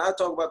I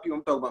talk about people,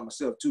 I'm talking about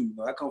myself too.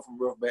 I come from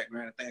a rough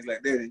background and things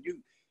like that, and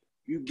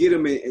you get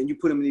them in, and you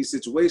put them in these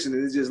situations,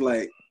 and it's just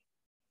like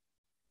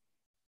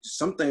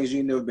some things you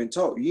ain't never been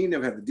taught. You ain't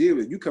never have to deal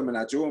with. You coming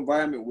out your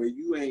environment where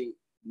you ain't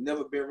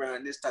never been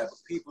around this type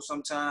of people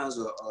sometimes,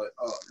 or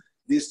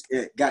this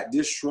got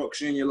this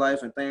structure in your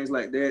life and things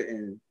like that.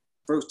 And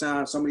first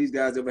time some of these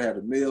guys ever had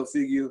a male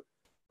figure.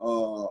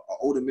 An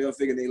older male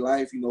figure in their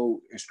life,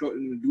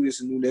 instructing them to do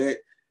this and do that.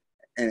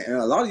 And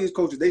a lot of these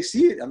coaches, they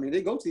see it. I mean,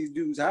 they go to these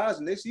dudes' houses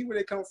and they see where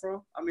they come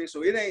from. I mean,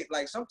 so it ain't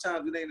like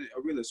sometimes it ain't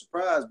a really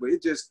surprise, but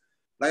it just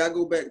like I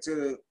go back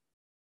to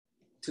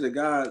the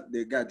guy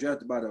that got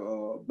drafted by the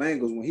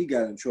Bengals when he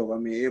got in trouble. I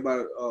mean,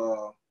 everybody,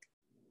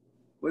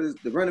 what is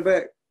the running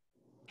back?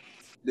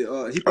 He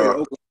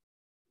played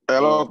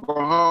at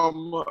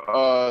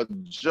Oklahoma.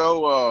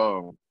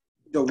 Joe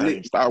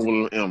Mixon. Start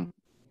with M.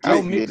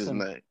 Joe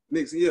Mixon.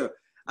 Mixon, yeah.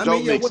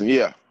 Joe Mixon,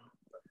 yeah.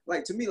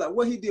 Like, to me, like,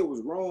 what he did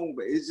was wrong,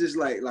 but it's just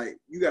like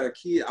you got a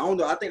kid. I don't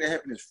know. I think that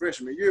happened his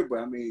freshman year, but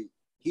I mean,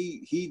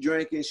 he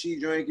drinking, she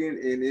drinking,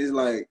 and it's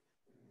like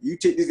you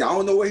take this guy. I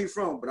don't know where he's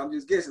from, but I'm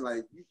just guessing.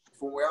 Like,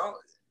 from where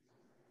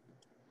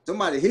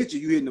somebody hit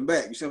you hitting them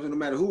back. You see what I'm saying?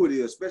 No matter who it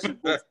is, especially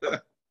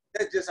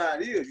that's just how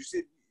it is. You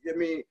see, I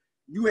mean,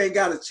 you ain't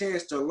got a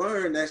chance to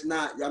learn. That's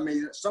not. I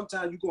mean,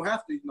 sometimes you're gonna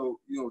have to,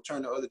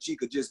 turn the other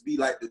cheek or just be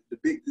like the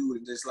big dude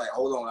and just like,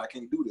 hold on, I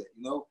can't do that,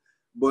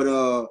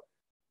 But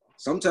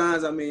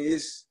sometimes, I mean,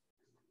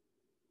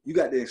 you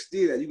got to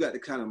instill that. You got to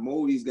kind of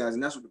mold these guys,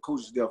 and that's what the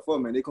coaches are there for,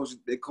 man. They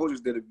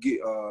coaches that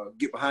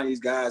get behind these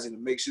guys and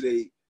to make sure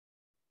they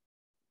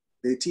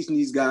teaching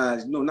these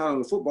guys, not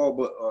only football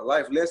but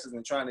life lessons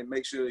and trying to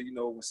make sure,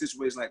 when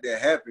situations like that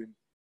happen,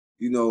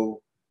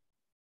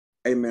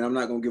 hey man, I'm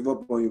not gonna give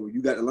up on you.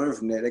 You got to learn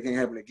from that. That can't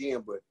happen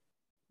again, but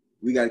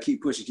we got to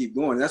keep pushing, keep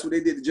going. And that's what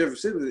they did to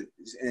Jefferson.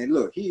 And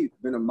look, he's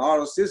been a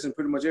model citizen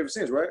pretty much ever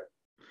since, right?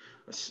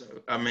 So,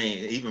 I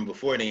mean, even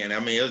before then, I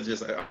mean, it was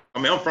just,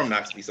 I'm from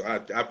Knoxville, so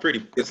I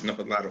pretty much know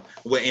a lot of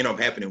what ended up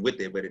happening with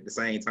it. But at the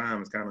same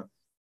time, it's kind of,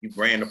 you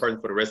brand the person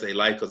for the rest of their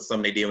life because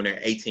something they did when they're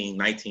 18,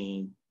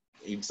 19,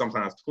 even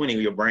sometimes 20,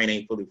 your brain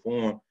ain't fully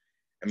formed.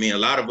 I mean, a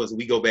lot of us,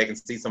 we go back and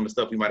see some of the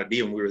stuff we might have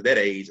did when we were that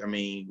age. I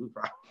mean, we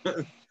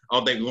probably, I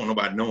don't think we want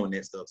nobody knowing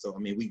that stuff. So, I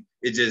mean,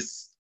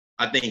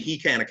 I think he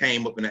kind of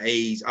came up in the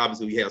age,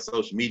 obviously we have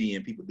social media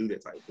and people do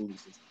that type of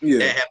foolishness.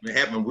 Yeah. That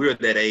happened when we were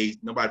that age.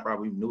 Nobody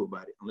probably even knew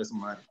about it unless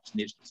somebody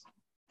snitched or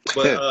something.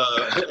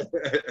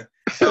 But,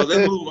 so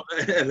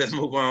let's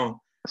move on.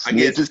 I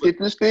guess just get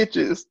the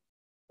stitches.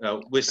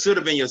 Which should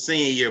have been your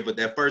senior year, but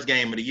that first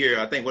game of the year,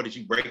 I think, what did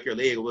you break your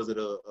leg, or was it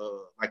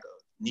like a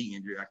knee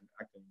injury?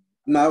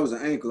 No, it was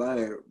an ankle. I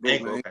had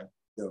ankle. Okay.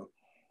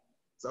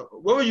 So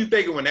what were you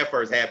thinking when that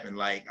first happened?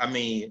 Like, I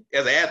mean,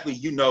 as an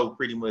athlete,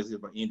 pretty much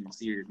if an injury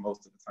serious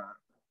most of the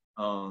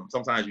time.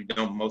 Sometimes you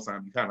don't, most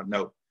times you kind of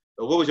know.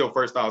 So what was your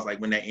first thoughts like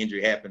when that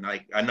injury happened?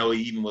 Like, I know it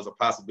even was a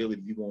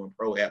possibility you going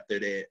pro after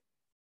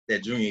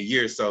that junior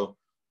year. So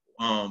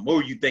what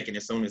were you thinking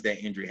as soon as that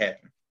injury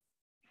happened?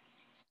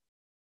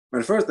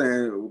 The first thing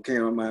that came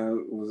to my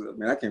mind was,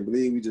 man, I can't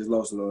believe we just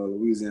lost to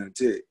Louisiana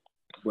Tech.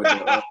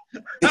 But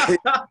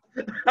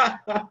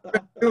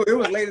it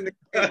was late in the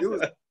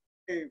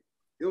game.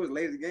 It was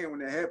late in the game when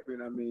that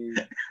happened. I mean,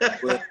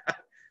 but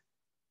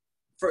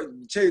for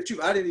to tell you the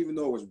truth, I didn't even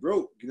know it was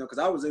broke, because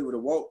I was able to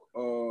walk. I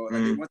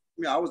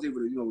was able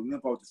to,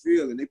 limp off the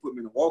field, and they put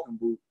me in a walking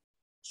boot.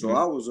 So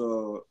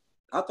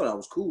I thought I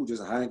was cool,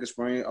 just a high ankle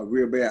sprain, a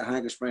real bad high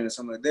ankle sprain or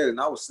something like that. And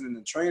I was sitting in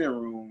the training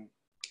room.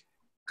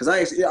 Because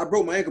I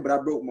broke my ankle, but I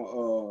broke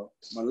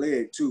my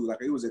leg too. Like,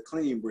 it was a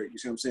clean break. You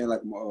see what I'm saying?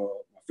 Like my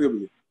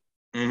fibula.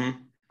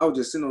 Mm-hmm. I was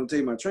just sitting on the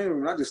table in my training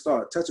room, and I just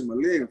started touching my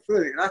leg and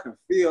feeling it, and I can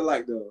feel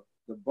like the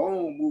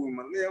bone moving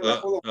my leg. I'm like,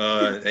 hold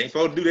on. They ain't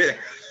supposed to do that.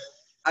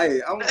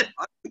 Hey, I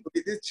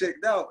get this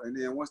checked out, and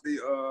then once they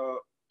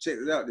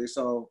checked it out, they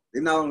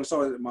not only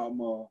saw that my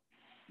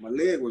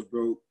leg was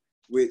broke,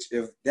 which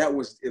if that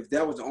was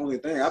the only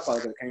thing, I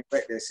probably could have came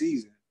back that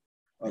season.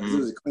 Because it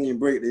was a clean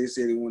break. They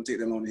said they wouldn't take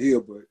that long to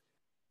heal, but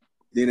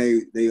then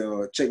they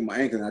checked my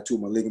ankle, and I tore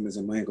my ligaments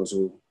in my ankle,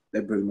 so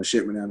that pretty much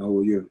shut me down the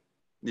whole year.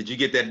 Did you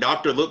get that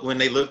doctor look when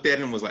they looked at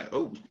him and was like,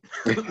 oh?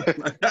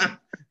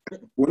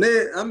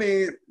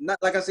 Not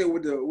like I said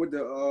with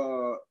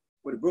the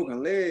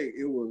broken leg,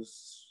 it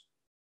was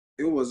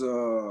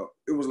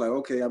like,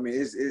 okay, I mean,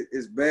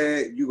 it's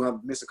bad. You gonna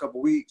have to miss a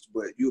couple weeks,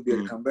 but you'll be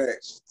able to come back.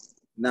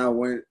 Now,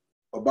 when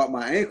about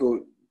my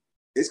ankle,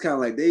 it's kind of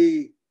like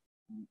they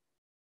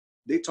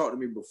talked to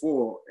me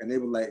before, and they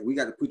were like, we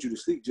got to put you to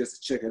sleep just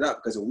to check it out,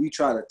 because if we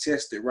try to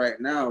test it right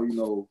now,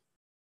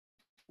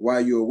 while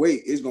you're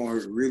awake, it's gonna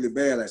hurt really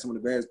bad, like some of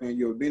the baddest pain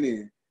you ever been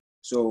in.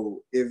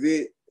 So if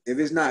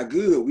it's not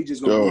good, we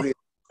just gonna go ahead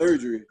and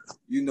surgery,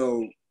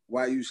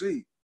 while you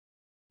sleep.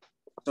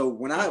 So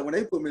when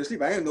they put me to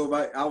sleep, I didn't know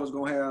if I was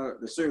gonna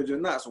have the surgery or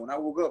not. So when I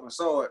woke up and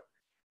saw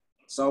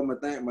my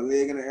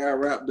leg in the air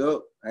wrapped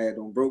up, I had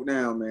them broke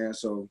down, man.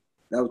 So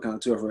that was kind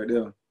of tough right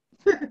there.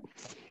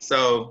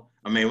 So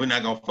I mean, we're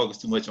not gonna focus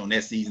too much on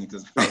that season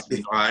because you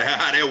know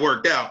how that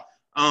worked out.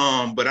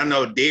 But I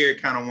know Derek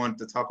kind of wanted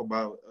to talk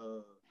about.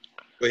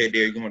 Go ahead,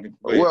 Derek. You want to?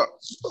 Go ahead.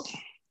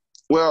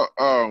 Well,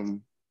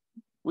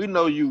 we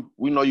know you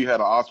had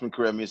an awesome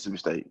career at Mississippi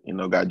State.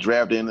 Got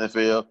drafted in the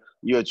NFL.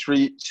 You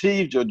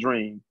achieved your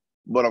dream,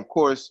 but of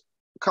course,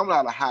 coming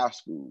out of high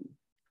school,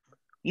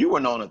 you were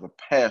known as a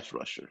pass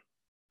rusher.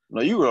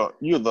 You're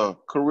the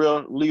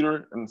career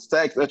leader in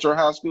sacks at your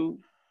high school.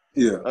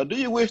 Yeah. Do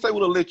you wish they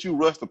would have let you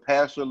rush the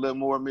passer a little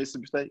more at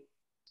Mississippi State?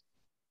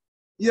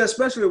 Yeah,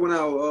 especially when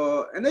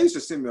and they used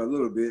to send me a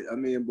little bit. I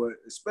mean, but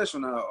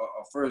especially when I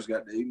first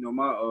got there,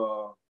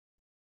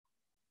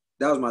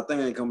 that was my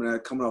thing coming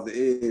off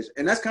the edge,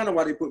 and that's kind of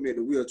why they put me at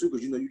the wheel too,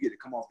 because you get to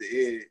come off the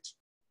edge,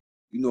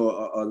 a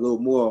little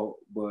more.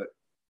 But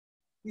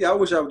yeah, I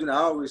wish I would. I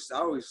always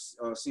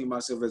seen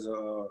myself as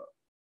a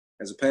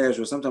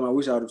passer. Sometimes I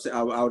wish I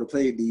would have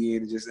played D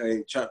end and just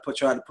try to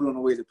put on the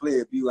way to play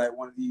it. Be like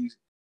one of these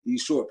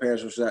short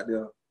passers out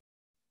there,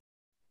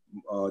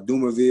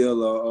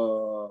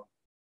 Dumerville,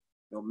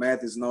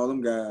 Mathis and all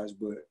them guys.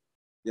 But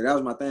yeah, that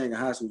was my thing in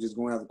high school, just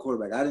going after the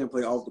quarterback. I didn't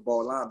play off the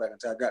ball linebacker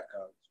until I got to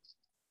college.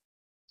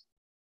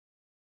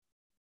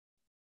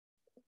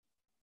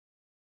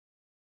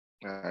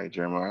 All right,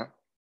 Jeremiah.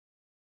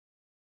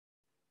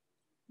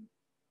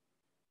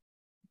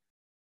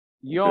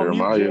 You're on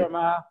mute,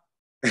 Jeremiah.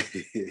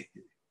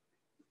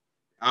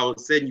 I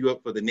was setting you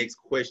up for the next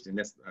question. I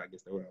guess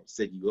that's what I was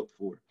setting you up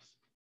for.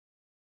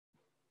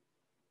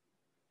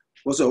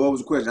 What's up? What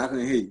was the question? I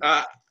couldn't hear you.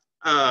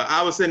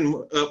 I was setting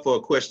up for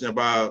a question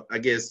about, I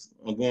guess,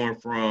 going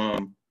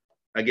from,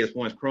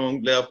 once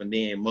Croom left and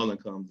then Mullen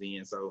comes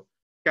in. So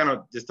kind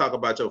of just talk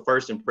about your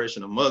first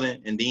impression of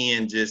Mullen, and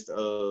then just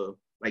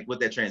like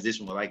what that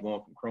transition was like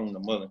going from Croom to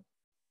Mullen.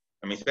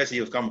 I mean, especially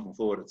he was coming from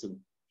Florida too.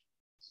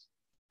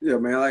 Yeah,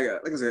 man.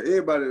 Like I said,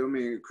 everybody. I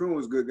mean, Croom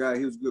was a good guy.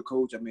 He was a good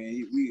coach. I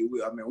mean,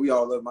 we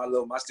all love him. I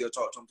love him. I still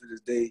talk to him to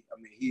this day.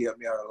 I mean, he helped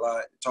me out a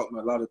lot. Taught me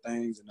a lot of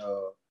things, and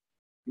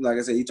like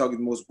I said, he taught me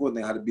the most important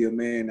thing: how to be a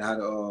man, and how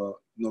to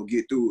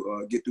get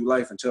through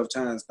life and tough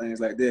times, things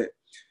like that.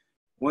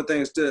 One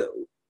thing still,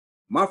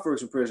 my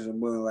first impression of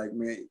Mullen, like,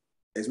 man,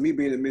 as me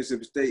being at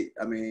Mississippi State,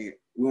 I mean,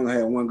 we only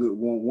had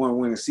one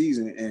winning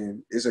season,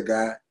 and it's a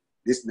guy.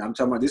 I'm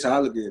talking about this. How I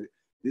look at it.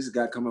 This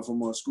guy coming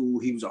from a school.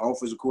 He was an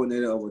offensive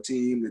coordinator of a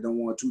team that don't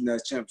won 2 national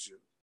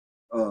championships.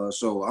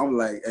 So I'm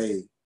like,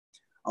 hey,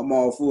 I'm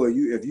all for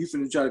you. If you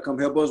finna try to come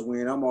help us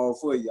win, I'm all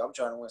for you. I'm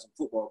trying to win some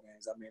football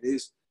games. I mean,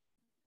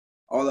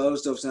 all the other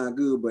stuff sound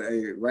good, but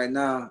hey, right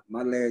now,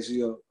 my last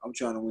year, I'm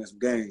trying to win some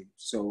games.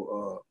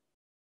 So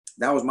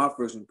that was my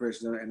first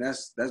impression, and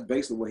that's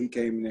basically what he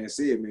came in there and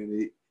said,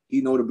 man.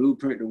 He know the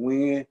blueprint to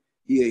win.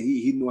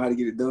 He know how to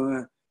get it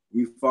done.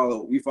 We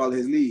follow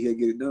his lead. He'll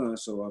get it done.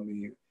 So I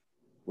mean,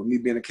 with me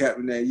being a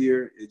captain that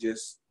year, it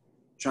just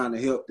trying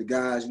to help the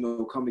guys,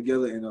 come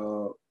together and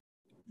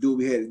do what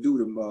we had to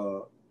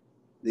do.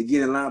 They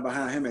get in line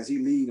behind him as he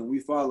lead, and we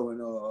follow, and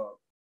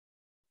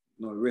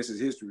the rest is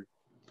history.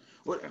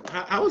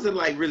 How was it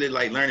like really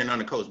like learning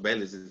under Coach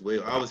Bayless as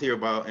well? I was here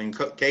about, and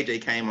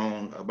KJ came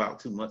on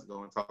about 2 months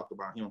ago and talked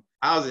about him.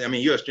 How's it? I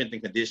mean, you're a strength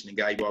and conditioning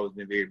guy. You've always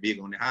been very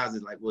big on it. How's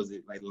it like? Was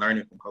it like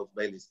learning from Coach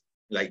Bayless,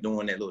 like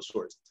doing that little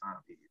short time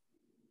period?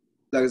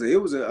 Like I said, it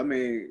was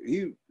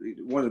he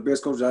one of the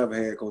best coaches I ever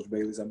had, Coach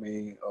Bayless. I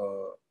mean,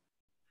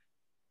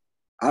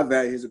 I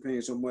value his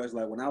opinion so much.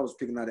 Like when I was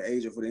picking out an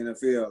agent for the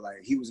NFL,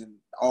 like he was in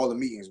all the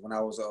meetings when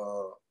I was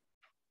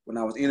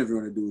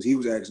interviewing the dudes. He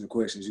was asking the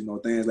questions,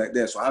 things like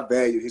that. So I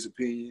value his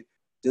opinion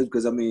just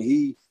because, I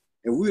mean,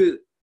 if we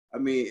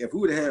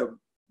would have had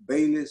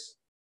Bayless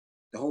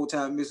the whole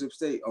time Mississippi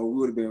State, we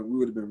would have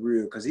been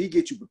real, because he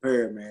get you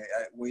prepared, man.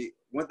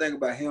 One thing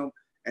about him,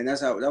 And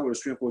that's what a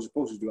strength coach is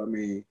supposed to do. I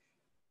mean,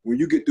 when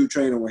you get through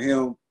training with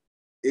him,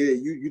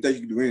 you think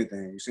you can do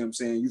anything. You see what I'm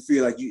saying? You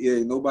feel like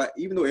nobody,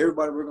 even though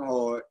everybody working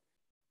hard,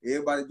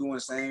 everybody doing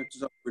the same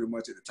stuff pretty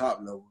much at the top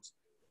levels,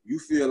 you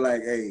feel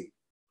like, hey,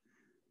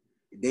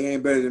 they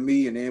ain't better than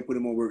me and they ain't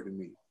putting more work than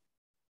me.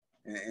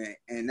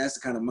 And that's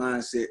the kind of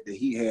mindset that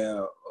he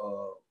have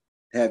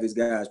his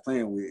guys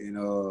playing with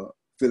and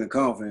feeling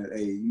confident,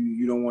 hey,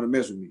 you don't want to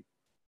mess with me.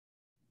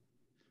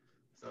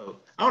 So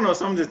I don't know,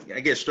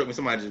 I guess struck me,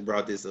 somebody just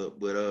brought this up,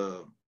 but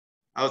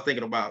I was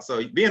thinking about,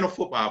 so being a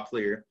football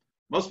player,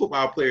 most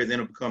football players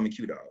end up becoming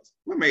Q-Dogs.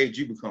 What made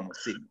you become a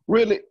Sigma?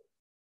 Really?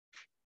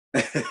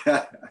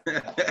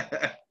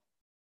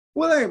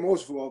 Well, that ain't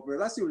most football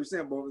players. I see what you're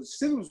saying, but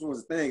Sigmas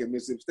was a thing at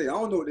Mississippi State. I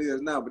don't know what it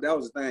is now, but that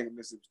was a thing at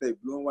Mississippi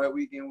State. Blue and white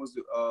weekend was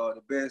the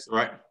best.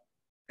 Right.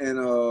 And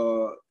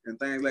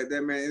things like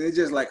that, man. And it's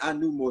just like I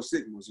knew more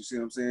Sigmas, you see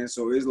what I'm saying?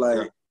 So it's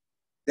like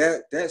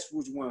that's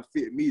which one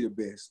fit me the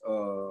best.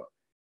 So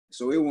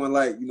it wasn't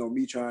like,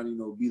 me trying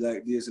to, be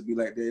like this or be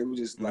like that. It was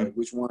just like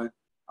which one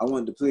I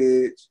wanted to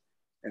pledge.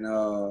 And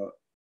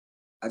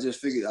I just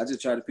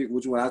tried to pick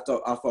which one I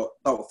thought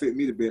would fit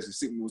me the best, and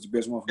Sigma was the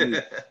best one for me.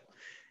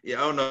 Yeah,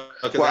 I don't know.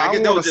 Well, I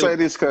want to say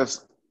this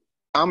because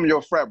I'm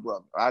your frat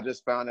brother. I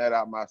just found that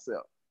out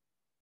myself.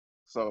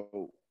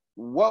 So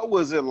what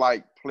was it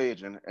like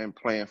pledging and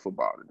playing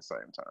football at the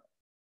same time?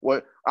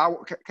 What I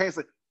can't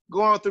say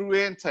going through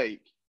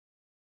intake,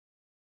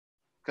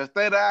 because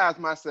Theta I is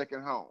my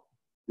second home.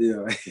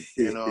 Yeah.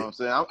 You know what I'm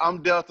saying?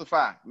 I'm Delta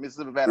Phi,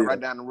 Mississippi Valley, right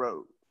down the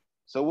road.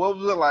 So what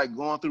was it like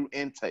going through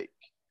intake?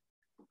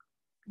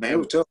 Man, it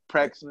was tough.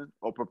 Practicing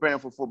or preparing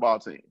for football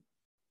team?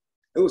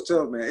 It was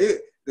tough, man.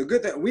 The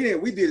good thing we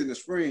did it in the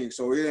spring,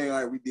 so it ain't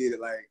like we did it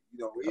like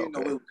we didn't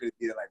know we could have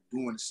did it like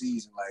during the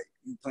season, like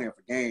you playing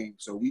for games.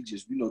 So we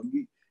just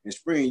we in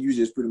spring you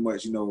just pretty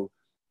much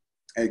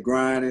at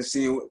grinding,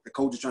 seeing what the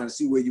coach is trying to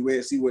see where you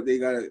at, see what they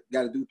gotta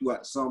do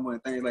throughout the summer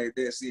and things like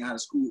that, seeing how the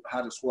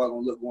squad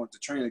gonna look going to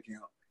training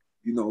camp,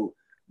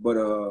 But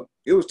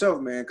it was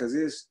tough, man,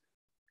 because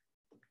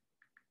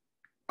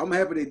I'm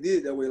happy they did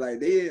it that way.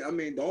 Like the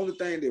only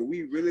thing that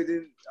we really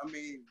didn't,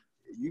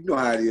 you know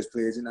how it is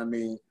pledging.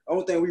 The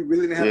only thing we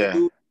really didn't have to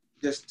do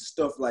just the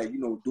stuff like,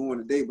 during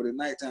the day, but at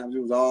night times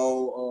it was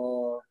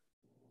all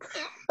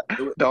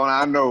Don't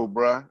I know,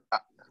 bro?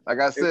 Like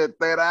I said,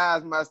 Theta I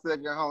is my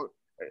second home.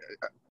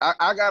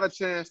 I got a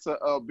chance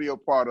to be a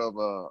part of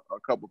a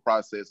couple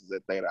processes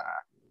at Theta I.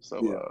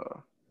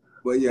 So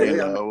but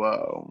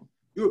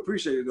you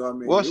appreciate it though.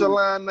 What's your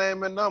line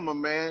name and number,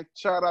 man?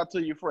 Shout out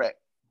to your frat.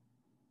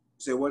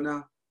 Say what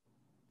now?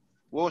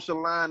 What's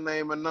your line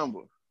name and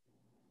number?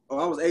 Oh,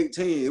 I was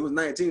 18. It was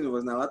 19 of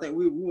us now. I think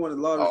we wanted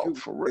a lot of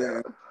people. For real.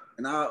 Yeah.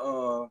 And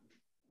our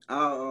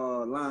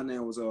line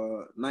name was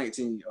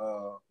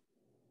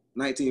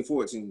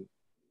 1914.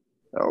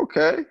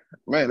 Okay.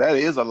 Man, that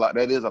is a lot.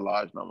 That is a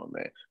large number,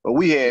 man. But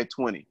we had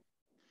 20.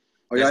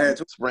 Oh, y'all had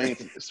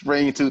 20?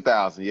 Spring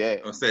 2000, yeah.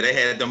 So they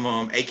had them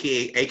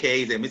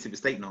AKAs at Mississippi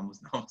State numbers.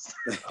 I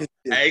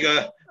ain't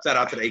gonna shout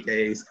out to the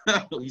AKAs.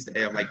 We used to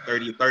have like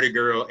 30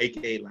 girl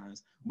AKA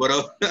lines. But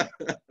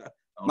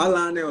my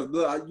line name was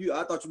Blood.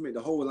 I thought you meant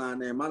the whole line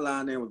name. My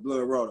line name was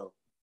Blood Raw though.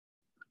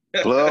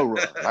 Blood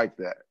Raw, like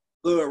that.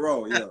 Blood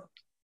Raw, yeah.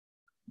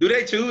 Do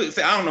they choose?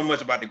 I don't know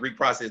much about the Greek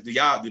process. Do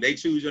they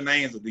choose your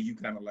names, or do you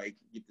kind of like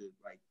get to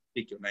like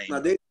pick your name? No,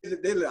 I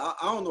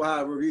don't know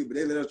how it works, but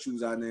they let us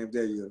choose our names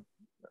that year.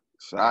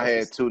 So I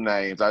had two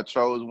names. I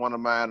chose one of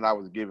mine, and I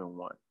was given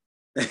one.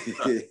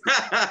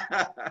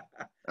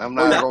 I'm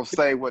not gonna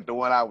say what the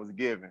one I was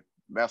given.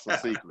 That's a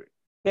secret.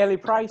 Kelly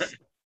Price.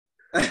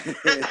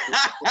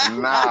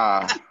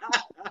 Nah.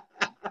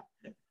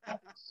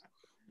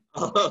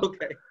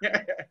 Okay.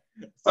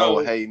 So,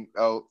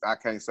 I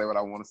can't say what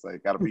I want to say.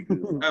 Gotta be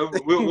good.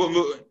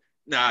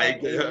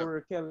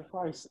 Kelly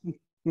Price.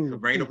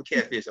 Bring it up a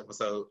catfish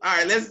episode. All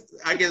right, let's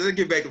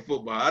get back to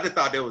football. I just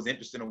thought that was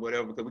interesting or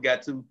whatever because we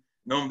got two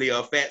normally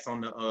Fats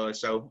on the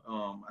show.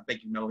 I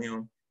think you know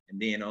him,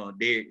 and then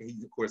Derek,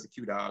 he's of course a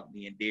Q-Dog.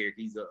 Then Derek,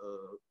 he's a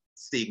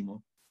Sigma.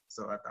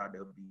 So I thought that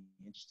would be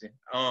interesting.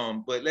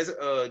 But let's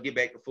get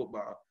back to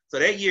football. So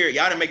that year,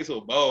 y'all didn't make it to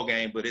a bowl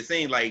game, but it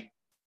seemed like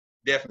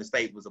definitely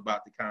State was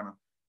about to kind of,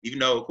 even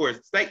though of course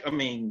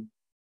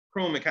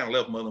Croom had kind of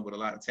left Mullen with a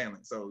lot of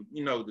talent. So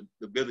the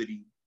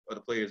ability of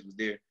the players was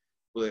there.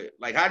 But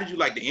like, how did you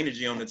like the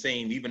energy on the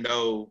team? Even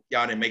though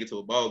y'all didn't make it to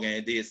a bowl game,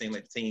 it did seem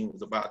like the team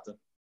was about to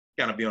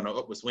kind of be on the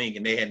upward swing,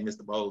 and they hadn't missed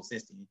the bowl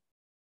since then.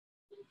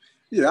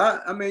 Yeah,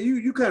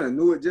 you kind of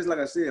knew it, just like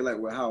I said, like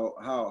with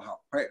how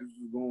practice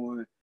was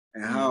going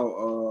and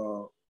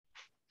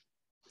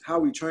how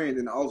we trained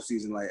in the off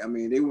season. Like,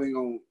 they weren't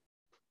gonna,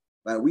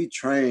 like, we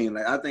trained.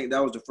 Like, I think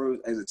that was the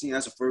first, as a team,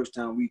 that's the first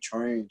time we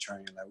trained.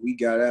 Like, we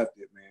got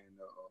after it, man.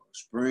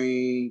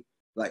 Spring,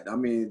 like,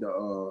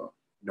 the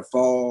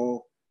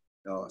fall,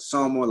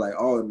 summer, like,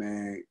 all of it,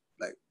 man.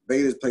 Like,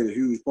 Vegas played a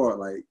huge part.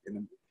 Like,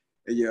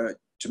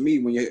 to me,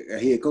 when you're a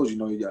head coach,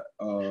 your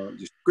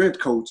strength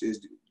coach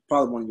is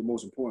probably one of your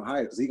most important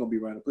hires because he's gonna be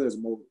around the players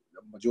the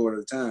majority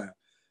of the time.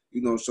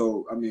 You know,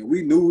 so I mean,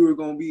 we knew we were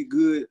gonna be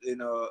good,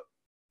 and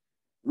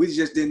we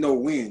just didn't know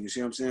when. You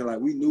see what I'm saying? Like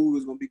we knew it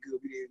was gonna be good.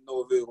 We didn't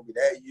know if it was gonna be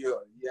that year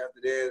or the year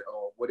after that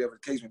or whatever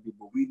the case may be.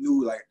 But we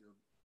knew like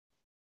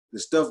the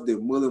stuff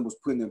that Mullen was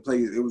putting in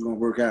place, it was gonna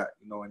work out.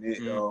 You know, and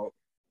it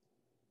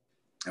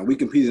and we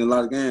competed in a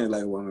lot of games.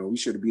 Like, well, man, we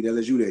should have beat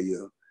LSU that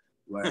year.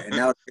 Right? And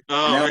now,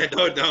 man,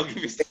 don't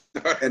get me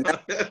started.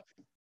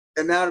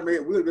 And now we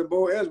would have been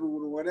bored as we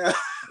would have won out.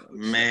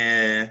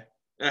 Man.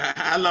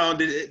 How long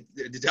did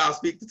y'all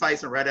speak to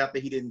Tyson right after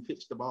he didn't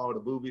pitch the ball to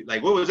Boobie?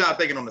 Like, what was y'all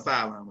thinking on the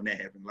sideline when that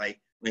happened? Like,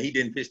 when he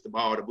didn't pitch the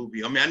ball to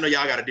Boobie? I mean, I know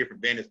y'all got a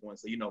different vantage point,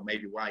 so you know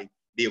maybe why he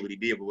did what he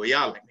did. But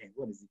y'all like, man,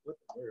 what the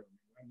world?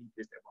 Why did he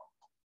pitch that ball?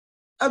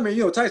 I mean,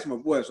 you know, Tyson my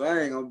boy, so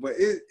I ain't gonna. But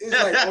it's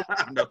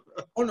like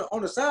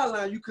on the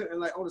sideline, you couldn't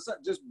like on the side.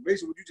 Just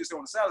basically what you just said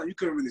on the sideline, you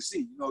couldn't really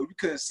see. You know, you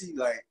couldn't see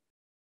like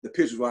the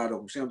pitch was wide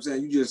open. See what I'm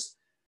saying? You just.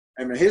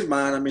 I mean, his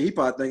mind, I mean, he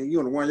probably thinking, you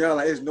on the 1 yard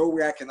line, there's no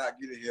way I cannot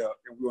get it here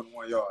and we're on the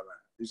 1 yard line.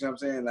 You see what I'm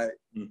saying? Like,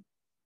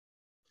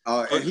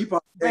 and he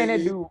probably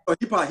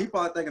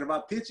thinking, if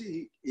I pitch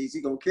it, is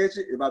he going to catch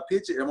it? If I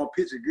pitch it, I'm going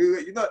to pitch it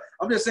good. You know,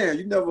 I'm just saying,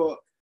 you never know.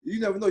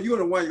 You're on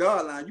the 1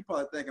 yard line, you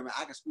probably thinking, man,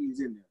 I can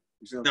squeeze in there.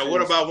 You see what I'm saying?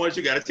 What about once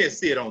you got a chance to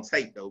see it on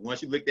tape, though?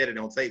 Once you looked at it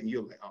on tape, and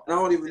you're like, oh. I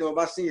don't even know if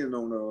I seen it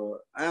on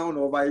I don't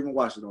know if I even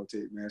watched it on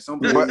tape, man.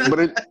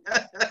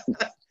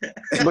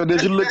 But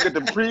did you look at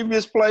the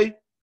previous play?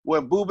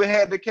 When Boobie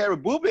had to carry,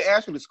 Boobie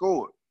actually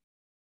scored.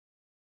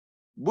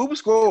 Boobie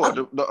scored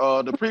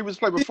the previous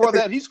play. Before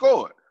that, he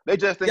scored. They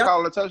just didn't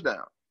call it a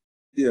touchdown.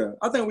 Yeah,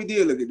 I think we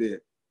did look at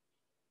that.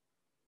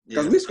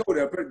 Because we scored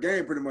that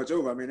game pretty much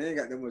over. I mean, they ain't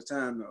got that much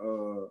time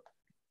to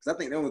because I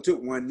think they only took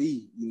one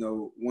knee, you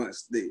know,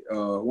 once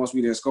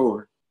we didn't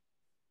score.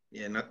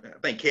 Yeah, and I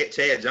think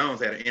Chad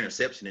Jones had an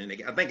interception in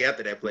it. I think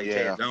after that play,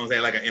 Chad Jones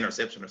had like an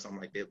interception or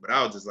something like that. But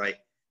I was just like,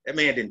 that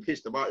man didn't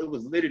pitch the ball. It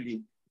was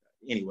literally.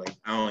 Anyway,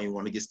 I don't even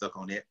want to get stuck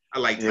on that. I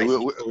like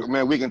Tyson.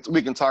 Man, we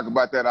can talk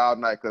about that all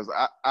night because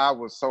I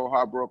was so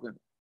heartbroken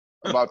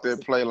about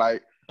that play.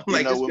 Like, I'm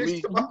like, with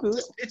me,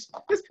 just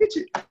pitch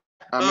it.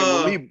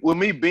 I mean, with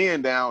me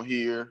being down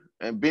here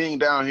in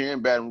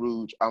Baton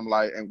Rouge, I'm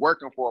like, and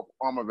working for a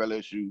farm of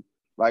LSU,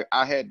 like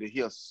I had to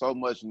hear so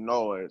much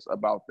noise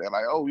about that.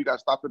 Like, oh, you got to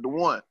stop at the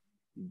 1,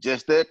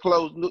 just that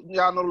close. Look,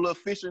 y'all know the little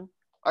fishing.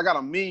 I got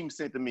a meme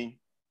sent to me.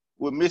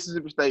 With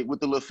Mississippi State, with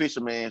the little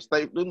fisherman,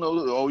 State, you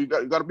know, oh, you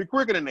got to be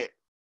quicker than that.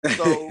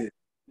 So,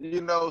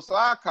 you know, so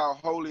I call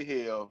holy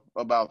hell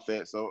about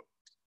that. So,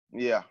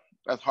 yeah,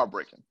 that's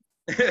heartbreaking.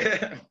 All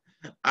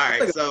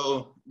right,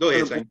 so go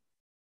ahead, Shane.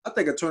 I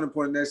think a turning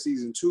point in that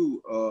season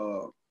too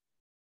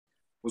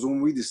was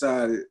when we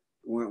decided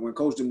when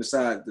Coach Jim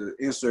decided to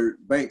insert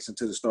Banks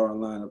into the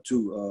starting lineup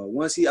too.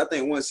 Once he got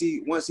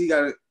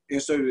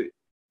inserted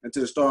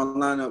into the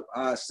starting lineup,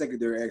 our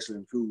secondary actually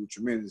improved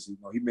tremendously. You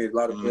know, he made a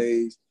lot of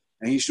plays.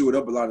 And he showed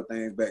up a lot of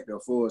things back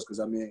there for us because,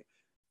 I mean,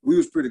 we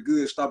was pretty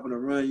good stopping the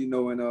run, you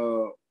know, and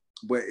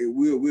but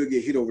we'll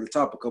get hit over the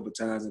top a couple of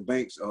times. And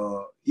Banks,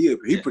 he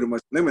pretty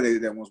much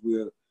eliminated that once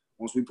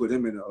we put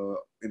him in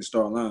the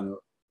starting lineup.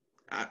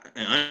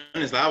 And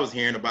honestly, I was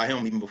hearing about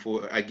him even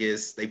before, I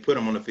guess, they put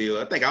him on the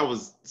field. I think I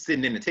was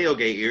sitting in the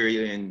tailgate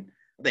area, and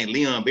I think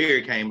Leon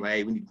Berry came like,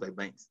 hey, we need to play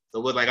Banks. So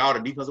it was like all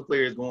the defensive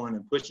players going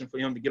and pushing for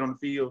him to get on the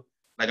field.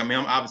 Like, I mean,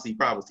 obviously he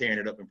probably was tearing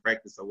it up in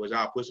practice. So was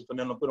y'all pushing for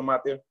them to put him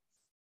out there?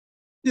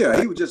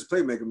 Yeah, he was just a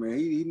playmaker, man.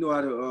 He knew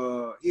how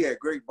to. He had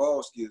great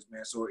ball skills,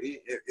 man. So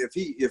if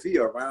he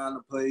around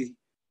the play,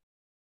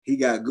 he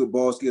got good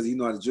ball skills. He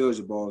know how to judge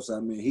the ball. So I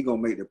mean, he gonna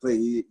make the play.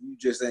 You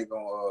just ain't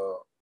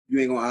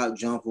gonna out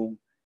jump him.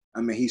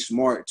 I mean, he's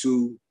smart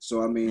too.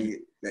 So I mean,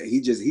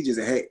 he just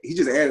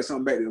added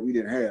something back that we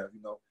didn't have,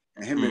 you know.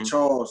 And him and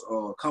Charles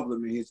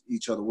complement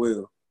each other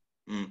well.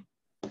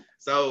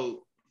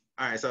 So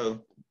all right,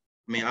 so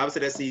I mean,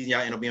 obviously that season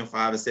y'all end up being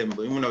 5-7,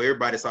 but even though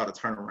everybody saw the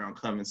turnaround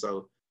coming,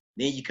 so.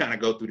 Then you kind of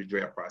go through the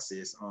draft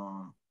process.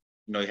 You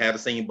know, you have the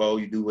Senior Bowl,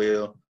 you do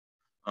well.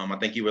 I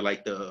think you were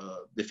like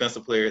the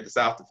defensive player, the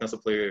South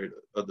defensive player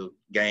of the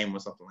game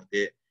or something like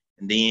that.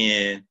 And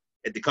then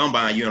at the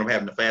combine, you end up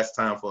having the fastest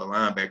time for a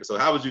linebacker. So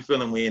how was you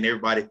feeling when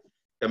everybody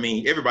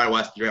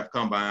watched the draft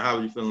combine? How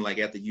was you feeling like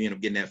after you end up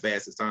getting that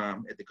fastest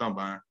time at the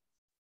combine?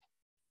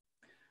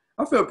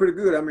 I felt pretty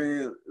good. I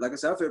mean, like I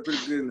said, I felt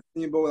pretty good in the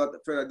Senior Bowl. I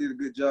felt I did a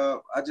good job.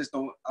 I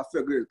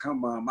felt good at the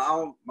combine.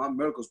 My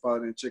medicals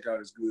probably didn't check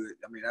out as good.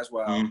 I mean, that's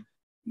why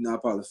I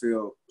probably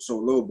feel so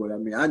low. But I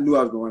mean, I knew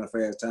I was going to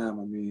run a fast time.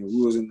 I mean,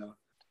 we was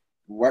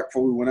right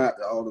before we went out,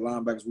 all the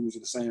linebackers, we was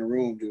in the same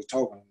room just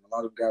talking. A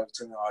lot of guys were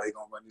telling me, oh, they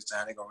gonna run this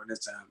time, they gonna run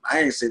this time. I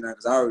ain't saying that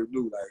because I already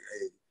knew,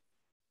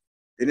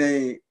 like,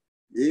 hey,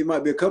 it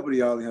might be a couple of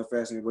y'all in here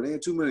faster than me, but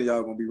ain't too many of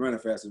y'all gonna be running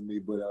faster than me.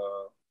 But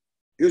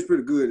it was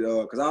pretty good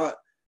because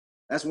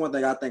that's one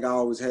thing I think I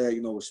always had,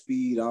 you know, with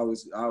speed. I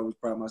always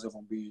pride myself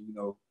on being, you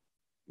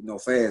know,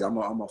 fast. I'm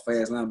a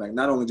fast linebacker.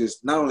 Not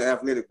only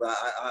athletic, but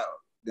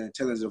the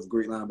intelligence of a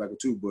great linebacker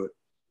too. But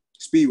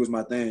speed was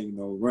my thing, you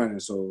know, running.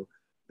 So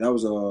that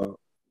was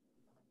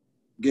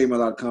gave me a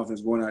lot of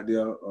confidence going out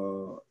there.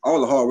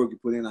 All the hard work you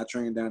put in, I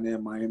trained down there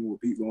in Miami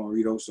with Pete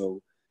Lorito,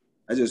 so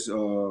I just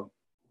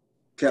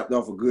capped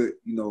off a good,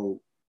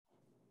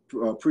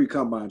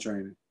 pre-combine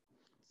training.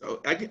 So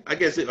I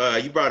guess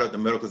you brought up the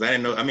middle because I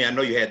didn't know. I mean, I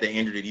know you had that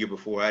injury the year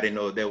before. I didn't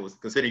know if that was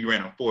considering you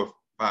ran a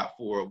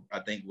 4.54, I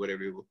think,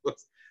 whatever it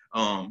was.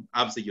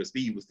 Obviously, your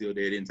speed was still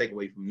there. It didn't take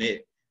away from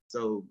that.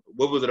 So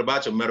what was it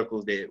about your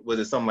medicals was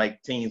it something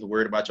like teams were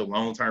worried about your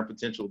long-term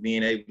potential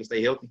being able to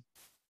stay healthy?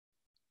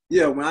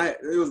 Yeah,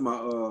 it was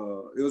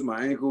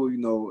my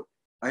ankle,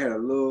 I had a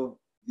little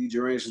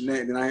degeneration in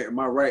that. Then I had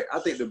my right. I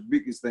think the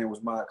biggest thing was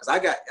because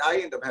I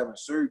ended up having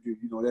surgery,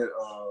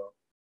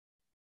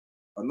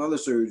 another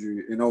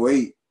surgery in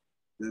 2008.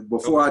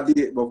 Before I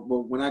did, but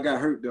when I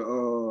got hurt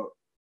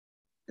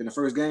in the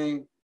first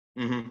game,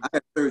 mm-hmm. I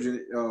had surgery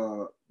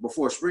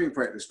before spring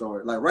practice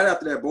started. Like right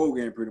after that bowl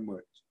game, pretty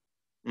much.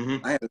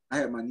 Mm-hmm. I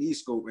had my knee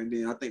scope, and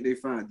then I think they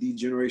found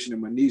degeneration in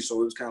my knee,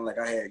 so it was kind of like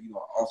I had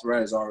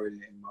arthritis already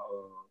in my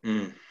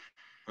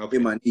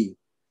in my knee.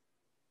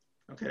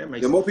 Okay, that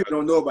makes sense. More people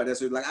don't know about that.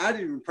 So like I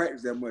didn't even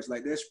practice that much.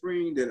 Like that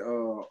spring that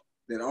all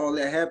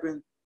that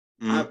happened,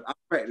 mm-hmm. I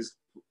practiced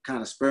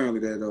kind of sparingly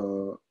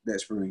that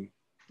spring.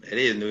 It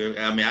is new.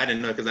 I mean, I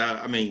didn't know because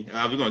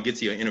we're gonna get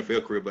to your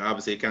NFL career, but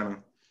obviously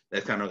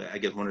that's kind of I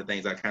guess one of the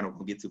things I kind of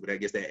want to get to, but I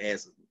guess that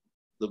adds a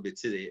little bit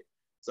to that.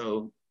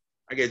 So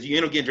I guess you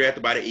end up getting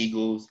drafted by the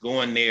Eagles,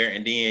 going there,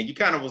 and then you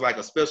kind of was like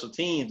a special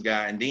teams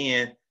guy, and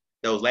then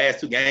those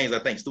last two games, I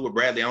think Stuart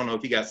Bradley, I don't know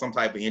if he got some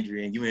type of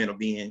injury, and you end up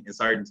being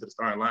inserted into the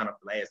starting lineup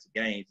the last two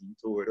games, and you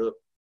tore it up.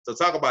 So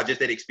talk about just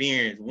that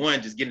experience,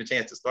 one, just getting a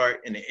chance to start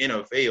in the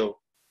NFL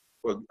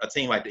for a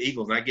team like the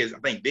Eagles, and I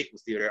think Vic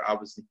was still there,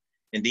 obviously,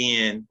 and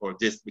then, or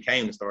just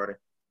became the starter,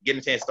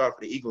 getting a chance to start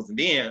for the Eagles, and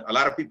then a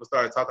lot of people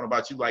started talking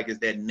about you like it's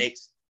that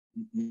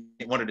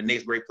one of the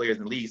next great players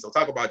in the league. So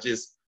talk about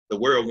just the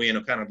whirlwind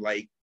of kind of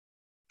like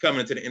coming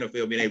into the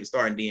NFL, being able to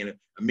start, and then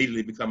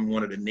immediately becoming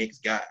one of the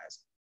next guys.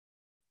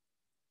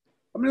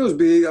 I mean, it was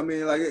big. I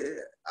mean, like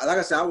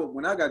I said,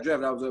 when I got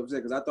drafted, I was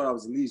upset because I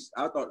thought the least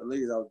I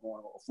was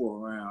going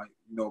 4th round.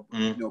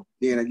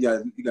 Then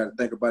you got to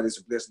think about it. It's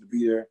a blessing to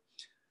be there.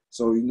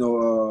 So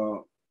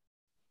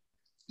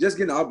just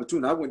getting the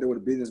opportunity, I went there with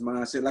a business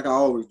mindset, like I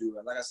always do.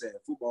 Like I said,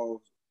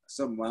 football is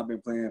something I've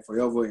been playing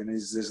forever, and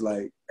it's just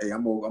like, hey,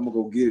 I'm gonna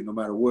go get it no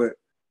matter what.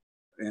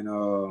 And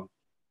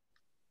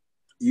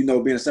being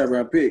a 7th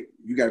round pick,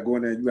 you got to go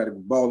in there, you got to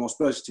ball on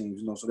special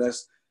teams. So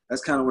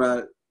that's kind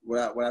of what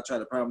I try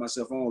to pride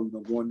myself on.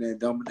 Going there and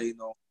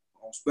dominating on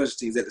special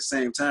teams at the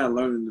same time,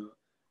 learning the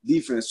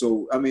defense.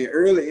 So I mean,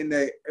 early in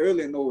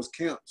those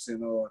camps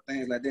and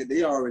things like that,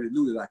 they already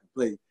knew that I could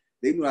play.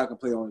 They knew I could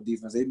play on the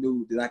defense. They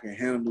knew that I can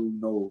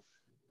handle,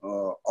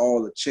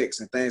 all the checks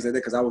and things like that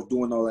because I was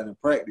doing all that in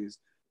practice.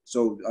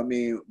 So, I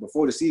mean,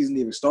 before the season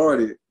even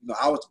started,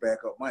 I was the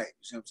backup Mike. You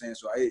see what I'm saying?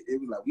 So,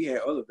 it was like we had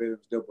other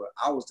veterans there, but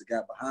I was the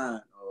guy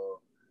behind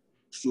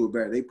Stuart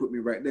Barrett. They put me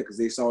right there because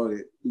they saw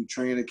that through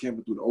training camp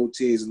and through the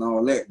OTs and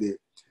all that,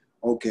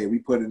 okay, we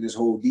put in this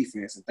whole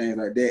defense and things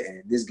like that,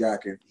 and this guy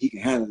can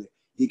handle it.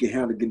 He can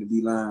handle getting the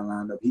D-line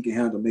lined up. He can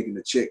handle making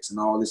the checks and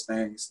all these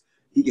things.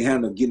 He can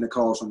handle getting the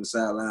calls from the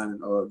sideline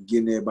and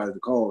getting everybody the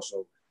call.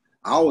 So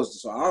I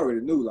already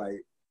knew,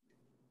 like,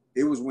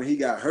 it was when he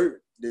got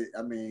hurt that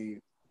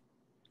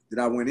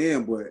I went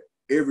in. But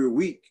every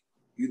week,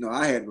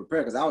 I had to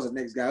prepare because I was the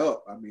next guy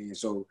up. I mean,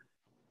 so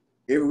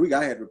every week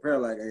I had to prepare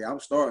like, hey, I'm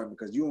starting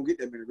because you don't get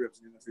that many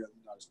reps in the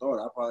NFL. To start,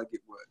 I probably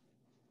get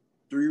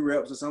 3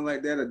 reps or something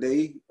like that a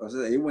day.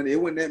 It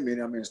wasn't that many.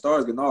 I mean,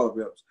 stars getting all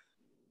the reps.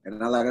 And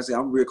like I said,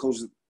 I'm real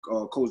close to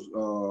Coach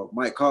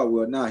Mike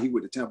Caldwell now. He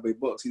with the Tampa Bay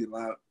Bucks. He's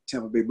the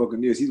Tampa Bay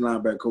Buccaneers. He's the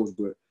linebacker coach.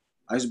 But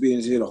I used to be in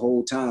here the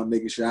whole time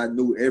making sure I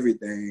knew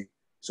everything.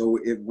 So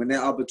when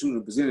that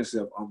opportunity presented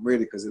itself, I'm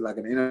ready because it's like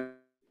an internet.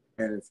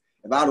 And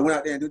if I would have went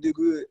out there and do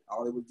good,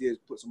 all they would do is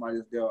put somebody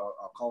else there or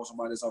call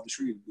somebody else off the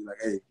street and be like,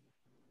 hey,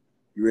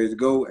 you ready to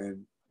go?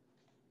 And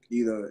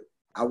either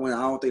I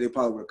don't think they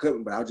probably would have cut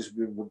me, but I'll just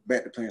be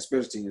back to playing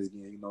special teams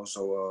again,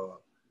 So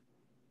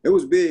it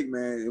was big,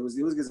 man. It was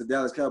against the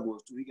Dallas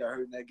Cowboys too. He got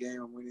hurt in that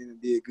game and went in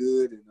and did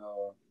good. And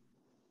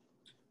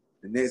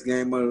the next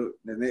game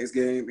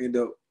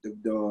ended up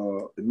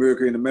the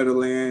Miracle in the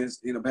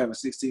Meadowlands ended up having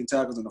 16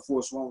 tackles in the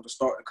 4th one to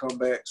start the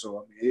comeback. So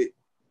I mean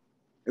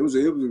it was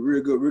a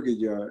real good rookie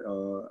year.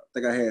 I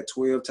think I had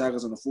 12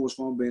 tackles in the 4th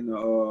one, being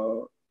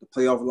the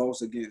playoff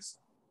loss against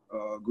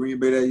Green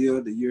Bay that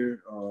year, the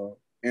year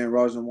Aaron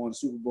Rodgers won the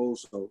Super Bowl.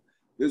 So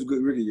it was a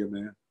good rookie year,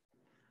 man.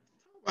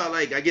 Well,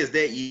 like, I guess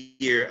that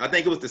year, I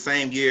think it was the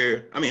same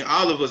year. I mean,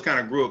 all of us kind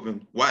of grew up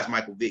and watched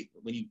Michael Vick.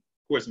 When he,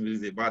 of course,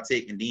 was at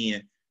Vitek, and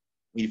then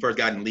when he first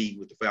got in the league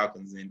with the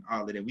Falcons and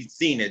all of that, we've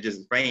seen that just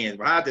as fans.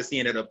 But I just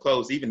seeing that up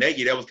close. Even that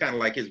year, that was kind of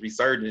like his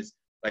resurgence.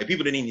 Like,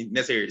 people didn't even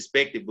necessarily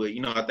expect it, but,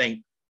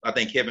 I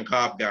think Kevin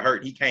Kolb got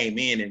hurt. He came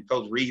in, and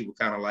Coach Reed was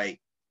kind of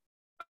like,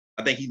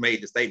 I think he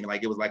made the statement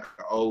like it was like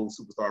an old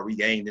superstar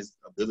regained his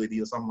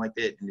ability or something like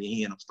that, and then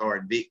he ended up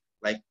starting Vic,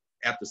 like,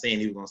 after saying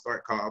he was going to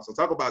start Kolb. So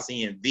talk about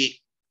seeing Vic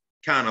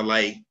kind of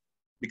like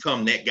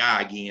become that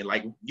guy again.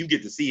 Like you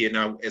get to see it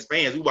now as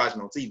fans. We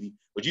watching on TV,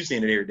 but you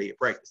seeing it every day at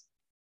practice.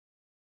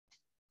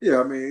 Yeah,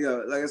 I mean,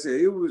 yeah, like I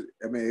said, it was.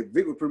 I mean,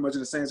 Vic was pretty much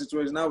in the same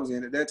situation I was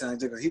in at that time,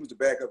 because he was the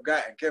backup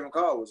guy, and Kevin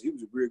Carr was a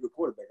really good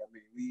quarterback.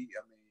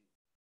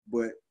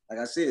 But like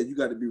I said, you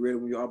got to be ready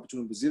when your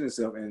opportunity presents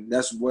itself, and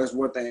that's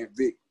one thing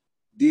Vic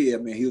did. I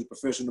mean, he was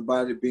professional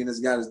about it, being this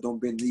guy that's don't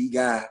been the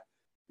guy, had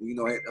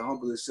to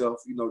humble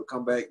himself, to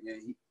come back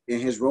and in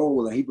his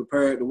role, and he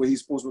prepared the way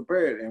he's supposed to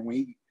prepare it. And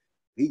when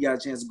he got a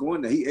chance to go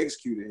in there, he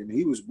executed, and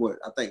he was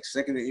I think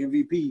second in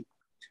MVP.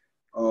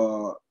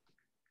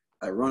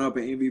 I run up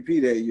an MVP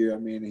that year. I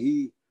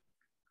mean,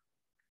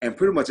 and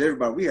pretty much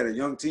everybody, we had a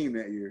young team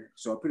that year.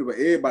 So pretty much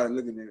everybody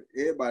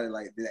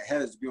like that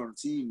had to be on the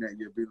team that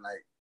year, being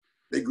like,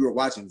 they grew up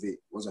watching Vic,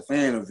 was a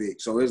fan of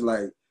Vic. So it's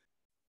like,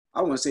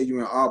 I wouldn't say you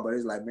in awe, but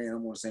it's like, man,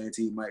 I'm on the same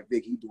team, Mike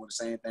Vic. He doing the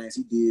same things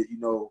he did,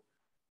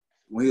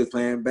 when he was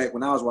playing back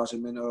when I was watching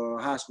him in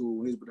high school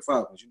when he was with the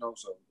Falcons,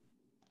 So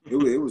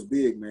it was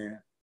big,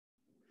 man.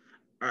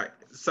 All right,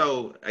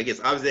 so I guess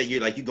obviously that year,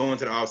 like you go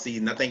into the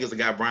offseason, I think it was a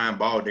guy, Brian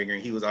Baldinger,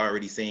 and he was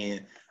already saying,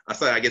 I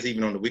saw, I guess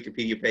even on the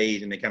Wikipedia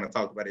page, and they kind of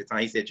talked about it at the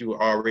time, he said you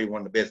were already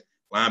one of the best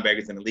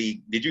linebackers in the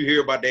league. Did you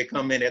hear about that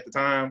comment at the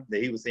time,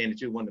 that he was saying that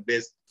you were one of the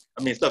best?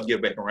 I mean, stuff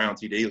get back around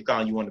to you, that he was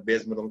calling you one of the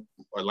best middle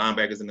or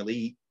linebackers in the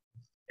league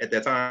at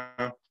that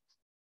time?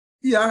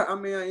 Yeah,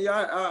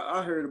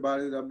 I heard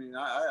about it. I mean,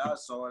 I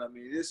saw it. I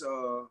mean, it's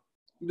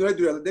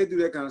they do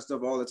that kind of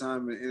stuff all the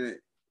time in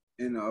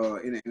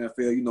the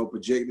NFL,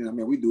 projecting. I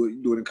mean, we do it.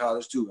 You do it in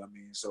college too. I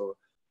mean, so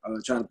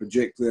trying to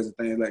project players and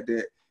things like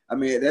that. I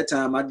mean, at that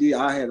time, I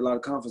had a lot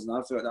of confidence, and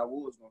I felt I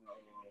was going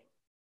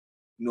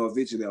to,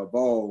 eventually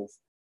evolve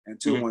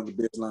into one of the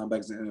best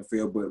linebackers in the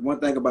NFL. But one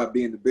thing about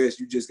being the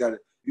best, you got to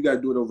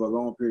do it over a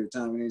long period of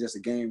time. It ain't just a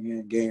game here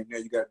and game there.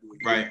 You got to do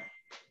it. Right.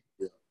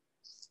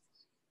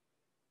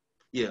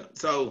 Yeah.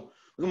 So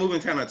we're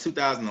moving kind of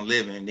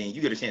 2011, and then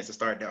you get a chance to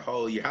start that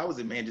whole year. How was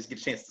it, man? Just get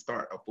a chance to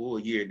start a full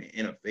year in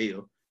the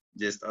NFL.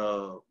 Just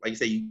like you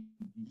say, you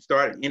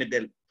started in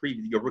that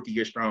your rookie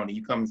year strong, and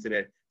you come into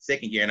that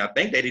second year, and I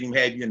think they didn't even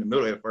have you in the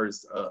middle at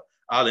first.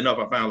 All enough,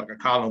 I found like a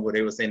column where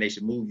they were saying they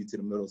should move you to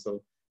the middle.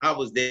 So how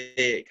was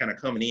that kind of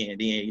coming in?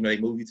 And then they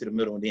move you to the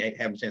middle, and then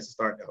having a chance to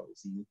start the whole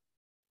season.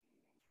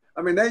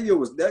 I mean, that year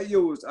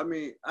was. I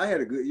mean, I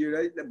had a good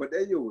year, but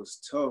that year was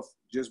tough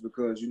just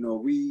because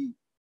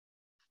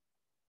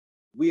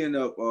we end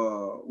up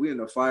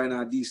fighting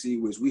our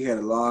DC, which we had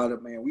a lot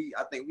of, man.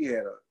 I think we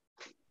had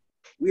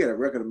a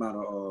record amount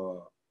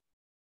of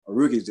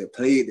rookies that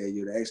played that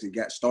year that actually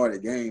got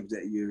started games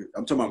that year.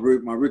 I'm talking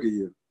about my rookie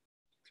year.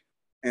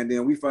 And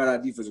then we fired our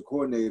defensive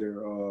coordinator,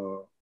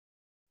 who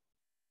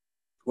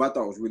I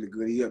thought was really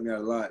good. He helped me out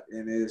a lot.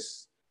 And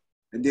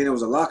then it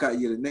was a lockout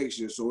year the next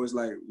year. So it's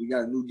like we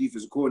got a new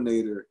defensive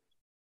coordinator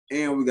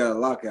and we got a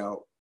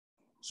lockout.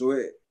 So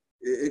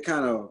it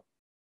kind of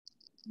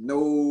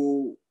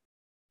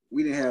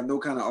we didn't have no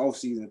kind of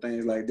offseason and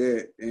things like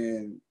that.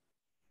 And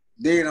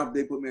then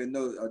they put me in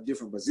a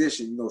different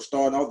position,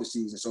 starting off the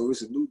season. So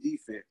it's a new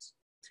defense.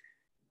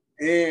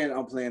 And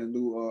I'm playing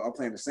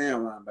the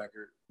Sam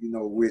linebacker,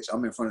 which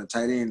I'm in front of the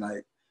tight end.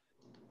 Like,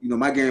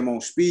 my game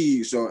on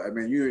speed. So, I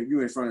mean,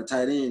 you're in front of the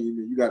tight end.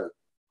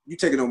 You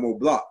taking on more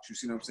blocks. You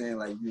see what I'm saying?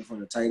 Like, you're in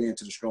front of the tight end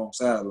to the strong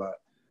side a lot.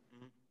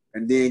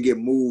 And then get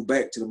moved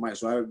back to the mic.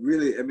 So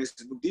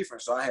it's a new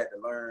defense. So I had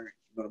to learn,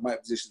 the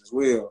mic position as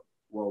well.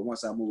 Well,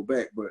 once I moved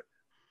back. But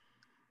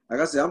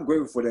like I said, I'm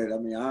grateful for that. I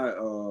mean,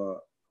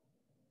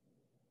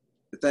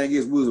 the thing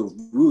is, we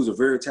was a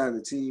very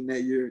talented team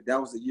that year. That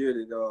was the year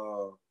that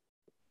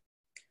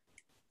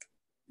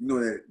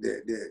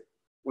that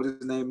what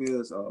his name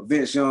is,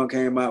 Vince Young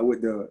came out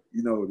with the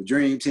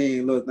dream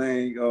team little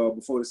thing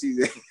before the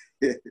season.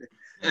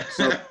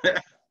 So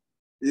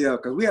yeah,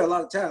 because we had a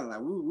lot of talent. Like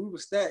we were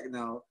stacked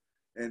now,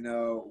 and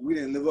we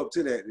didn't live up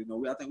to that.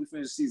 I think we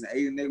finished the season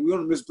 8-8. We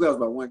only missed playoffs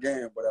by one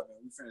game, but I mean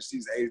we finished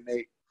the season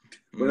 8-8.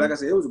 But like I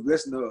said, it was a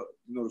blessing to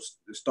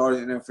start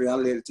in the NFL. I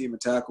led the team in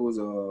tackles.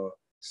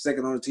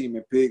 Second on the team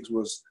in picks,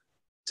 was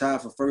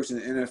tied for first in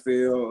the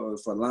NFL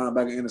for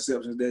linebacker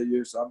interceptions that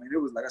year. So I mean, it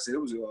was, like I said, it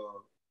was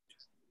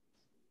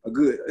a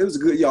good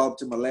year up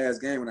to my last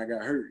game when I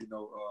got hurt.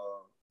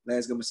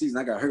 Last game of the season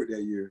I got hurt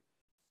that year.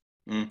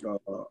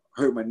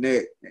 Hurt my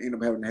neck. I ended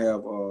up having to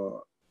have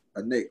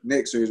a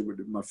neck surgery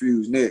with my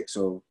fused neck.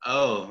 So.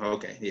 Oh,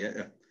 okay,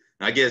 yeah.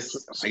 I guess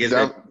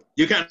that,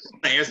 you kind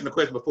of answered the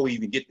question before we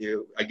even get there.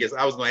 I guess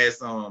I was gonna ask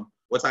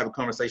what type of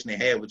conversation they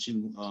had with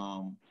you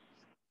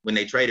when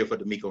they traded for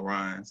D'Amico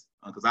Ryans,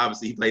 because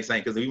obviously he played the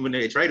same. Because when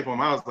they traded for him,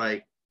 I was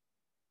like,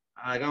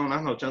 I don't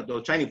know,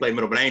 Chaney played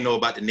middle, but I didn't know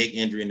about the neck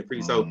injury in the pre.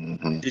 So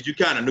did you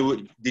kind of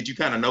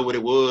know what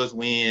it was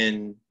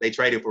when they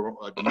traded for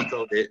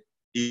D'Amico, that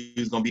he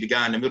was gonna be the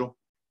guy in the middle?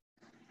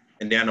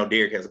 And then I know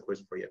Derek has a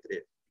question for you after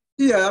that.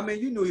 Yeah, I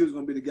mean, you knew he was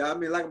gonna be the guy. I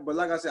mean,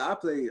 like I said, I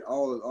played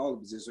all the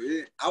positions. So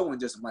I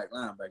wasn't just a Mike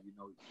linebacker,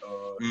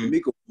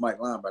 D'Amico was Mike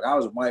linebacker. I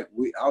was a Mike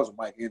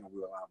and a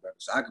wheel linebacker,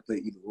 so I could play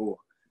either or.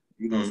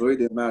 So it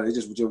didn't matter. It's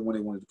just whichever one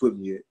they wanted to put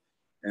me at.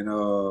 And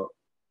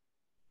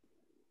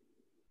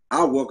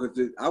I welcomed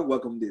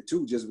it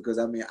too, just because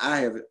I mean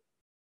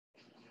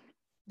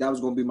that was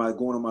gonna be my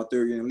going on my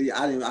third year in the league.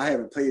 I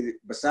haven't played it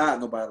beside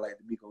nobody like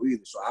D'Amico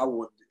either, so I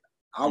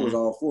was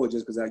all for it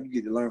just because you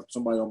get to learn from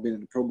somebody who's been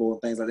in the Pro Bowl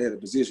and things like that, the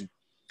position.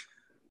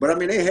 But I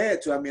mean, they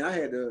had to.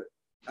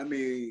 I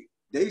mean,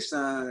 they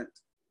signed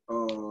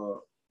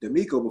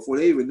D'Amico before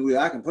they even knew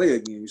that I can play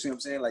again. You see what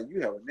I'm saying? Like, you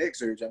have a neck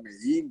surgery. I mean,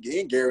 he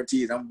ain't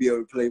guaranteed I'm gonna be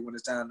able to play when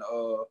it's time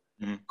to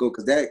go,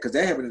 because that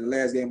happened in the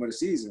last game of the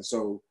season.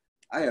 So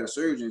I had a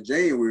surgery in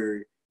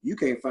January. You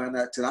can't find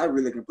out till I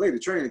really can play the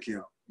training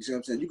camp. You see what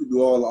I'm saying? You can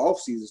do all the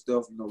off-season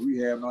stuff,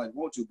 rehab and all you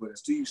want to, but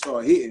until you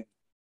start hitting,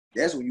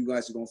 that's when you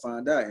guys are gonna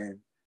find out, and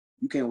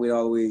you can't wait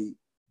all the way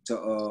to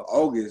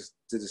August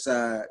to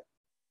decide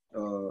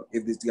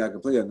if this guy can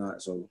play or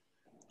not. So,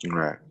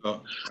 right.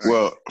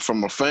 Well,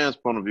 from a fan's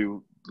point of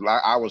view,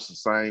 like I was the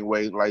same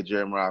way like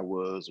Jeremiah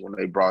was when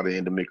they brought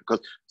in D'Amico.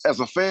 Because as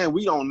a fan,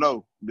 we don't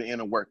know the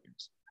inner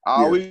workings.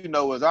 All we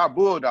know is our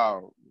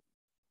Bulldog,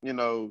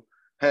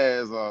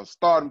 has a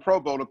starting Pro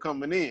Bowler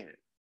coming in.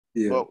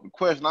 Yeah. But the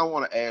question I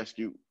want to ask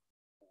you,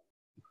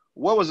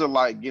 what was it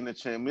like getting a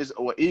chance?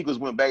 Eagles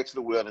went back to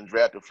the well and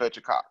drafted Fletcher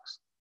Cox.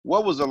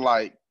 What was it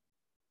like,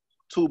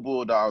 two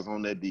Bulldogs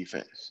on that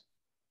defense?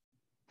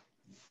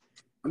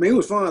 I mean, it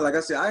was fun. Like I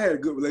said, I had a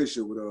good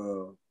relationship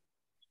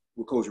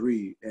with Coach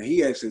Reed, and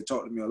he actually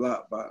talked to me a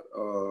lot about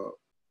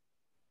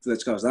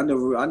Fletcher Cox. I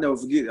never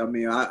forget. I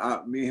mean,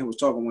 me and him was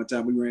talking one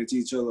time. We ran into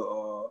each other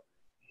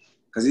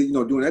because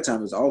during that time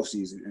it was off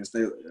season,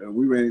 and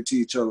we ran into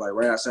each other like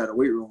right outside the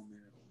weight room.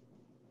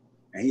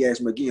 And he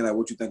asked me again, like,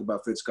 what you think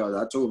about Fletcher Cox?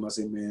 I told him, I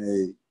said, man,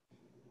 hey,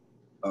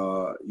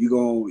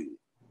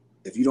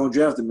 if you don't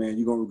draft him, man,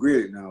 you're gonna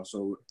regret it now.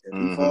 So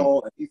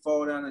if he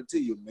fall down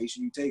into you, make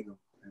sure you take him.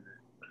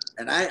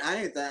 And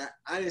I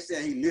didn't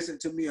say he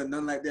listened to me or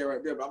nothing like that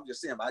right there, but I'm just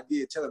saying, I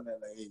did tell him that,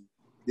 like, hey,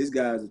 this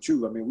guy is the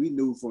truth. I mean, we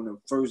knew from the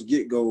first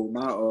get-go,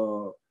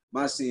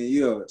 my senior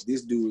year,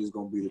 this dude is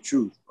gonna be the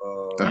truth.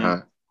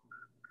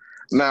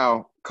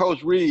 Now,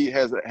 Coach Reed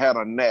has had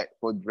a knack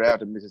for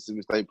drafting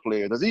Mississippi State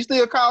players. Does he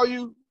still call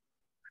you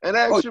and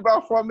ask you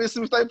about former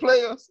Mississippi State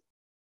players?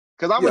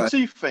 Because I'm a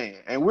Chief fan,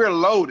 and we're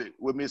loaded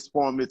with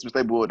former Mississippi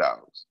State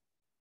Bulldogs.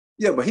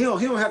 Yeah, but he don't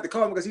have to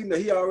call me because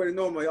he already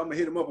know me. I'm gonna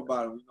hit him up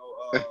about him.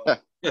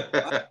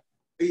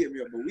 He hit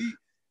me up,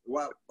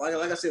 but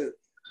like I said,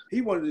 he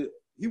one of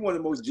the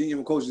most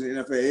genuine coaches in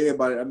the NFL.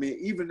 Everybody, I mean,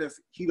 even if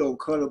he don't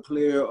cut a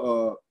player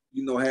or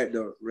had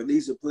to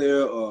release a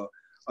player or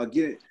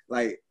get it,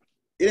 like,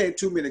 it ain't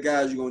too many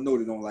guys you're gonna know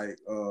that don't like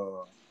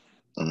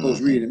Coach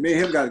Reed. And me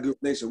and him got a good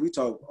relationship. We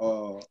talk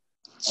all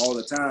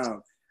the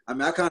time. I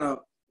mean, I kind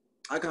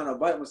of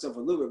bite myself a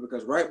little bit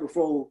because right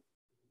before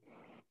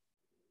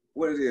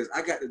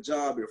I got the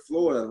job in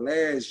Florida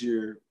last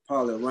year,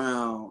 probably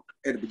around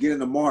at the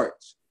beginning of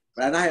March.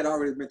 But I had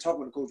already been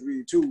talking to Coach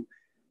Reed too,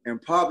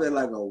 and probably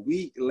like a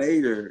week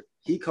later,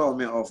 he called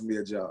me and offered me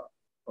a job.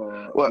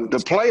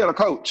 The player or the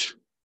coach?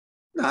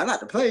 Nah, not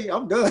to play.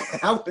 I'm done.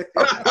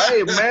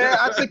 Hey, man,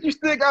 I think you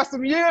still got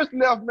some years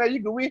left, man.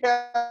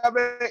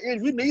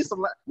 We need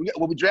some.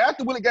 We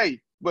drafted Willie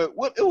Gay, but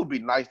it would be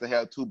nice to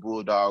have two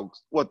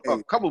Bulldogs.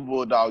 A couple of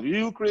Bulldogs.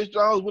 You, Chris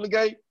Jones, Willie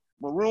Gay,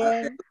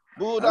 Maroon,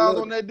 Bulldogs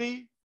on that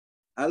D.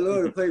 I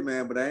love to play,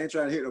 man, but I ain't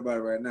trying to hit nobody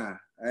right now.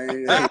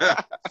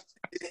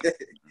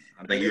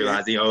 I think you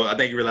realize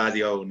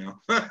he old now.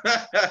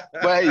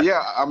 But hey,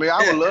 yeah, I mean,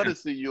 I would love to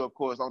see you, of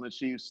course, on the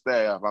Chiefs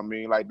staff. I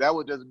mean, like, that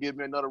would just give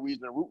me another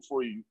reason to root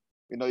for you,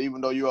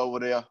 even though you're over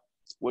there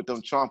with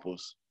them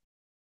chompers.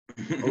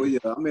 Oh, yeah.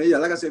 I mean, yeah,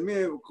 like I said,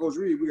 me and Coach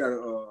Reed, we got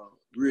a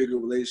real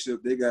good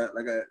relationship. They got,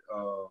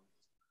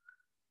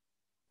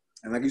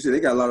 and like you said, they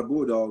got a lot of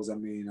Bulldogs. I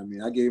mean,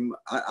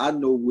 I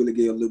know Willie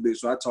Gay a little bit,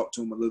 so I talked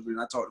to him a little bit,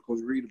 and I talked to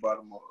Coach Reed about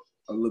him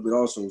a little bit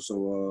also.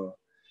 So,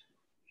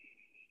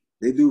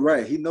 they do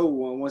right. He know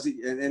once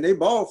and they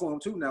ball for him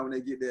too now when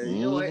they get there.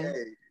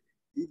 Hey,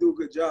 he do a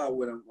good job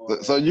with him.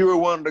 So you were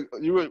one of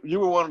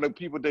the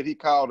people that he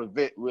called a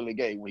vet really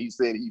gay when he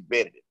said he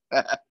vetted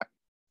it.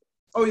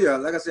 Oh yeah,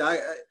 like I said,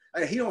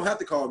 I he don't have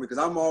to call me because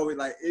I'm always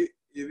like, if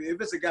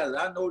it's a guy that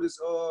I know that's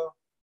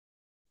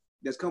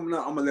coming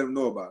out, I'm gonna let him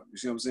know about it. You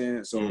see what I'm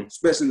saying? So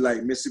especially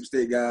like Mississippi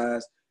State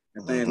guys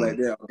and things like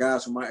that,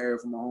 guys from my area,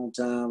 from my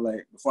hometown.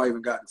 Like before I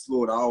even got to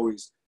Florida, I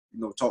always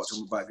talk to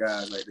them about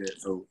guys like that.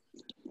 So.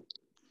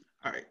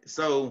 All right,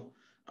 so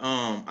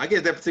I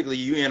guess that particularly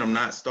you and him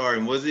not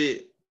starting, was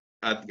it?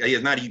 I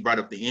guess now that you brought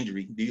up the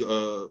injury, do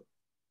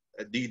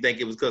you think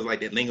it was because like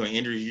that lingering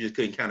injuries you just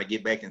couldn't kind of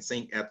get back in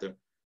sync after?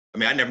 I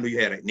mean, I never knew you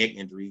had a neck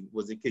injury.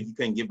 Was it because you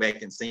couldn't get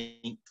back in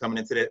sync coming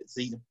into that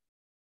season?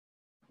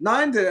 No,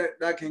 I didn't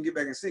that I can't get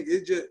back in sync.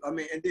 It just, I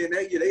mean, and then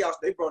that year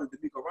they brought in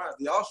D'Amico Ryans.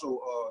 They also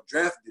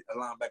drafted a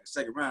linebacker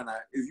second round. Now,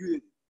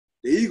 the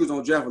Eagles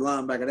don't draft a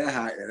linebacker that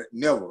high,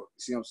 never.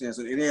 See what I'm saying?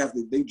 So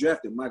they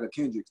drafted Michael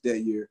Kendricks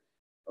that year.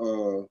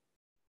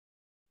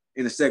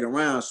 In the second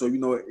round, so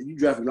you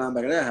draft a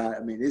linebacker that high. I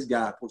mean, this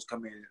guy supposed to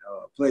come in and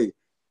play,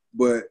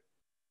 but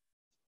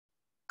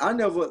I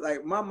never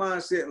my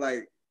mindset.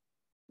 Like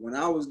when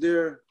I was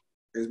there,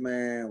 is,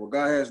 man, what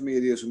God has for me,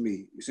 it is for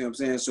me. You see what I'm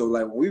saying? So,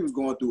 like, when we was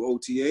going through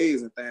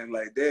OTAs and things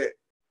like that,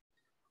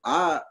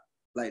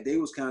 they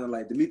was kind of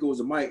like, D'Amico was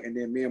the Mike, and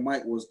then me and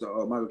Mike was the,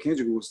 Michael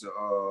Kendrick was the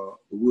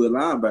wood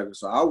linebacker.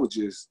 So I was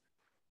just,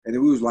 and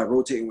then we was like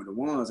rotating with the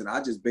ones, and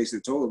I just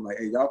basically told him, like,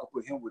 hey, y'all can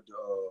put him with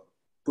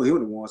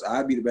the ones.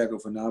 I'll be the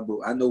backup for now, but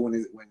I know when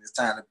it's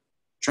time to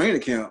train the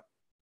camp,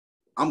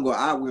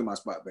 I win my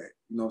spot back.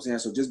 You know what I'm saying?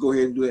 So just go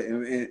ahead and do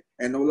it.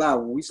 And no lie,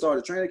 when we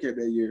started training camp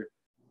that year,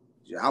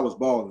 I was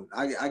balling.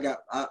 I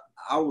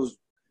was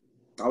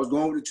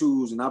going with the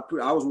twos, and I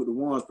was with the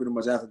ones pretty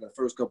much after the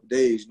first couple of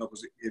days. You know,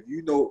 because if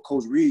you know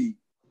Coach Reed,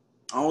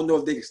 I don't know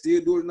if they can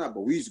still do it or not,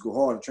 but we used to go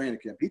hard in training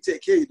camp. He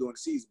take care of you during the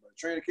season, but in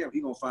training camp,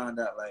 he gonna find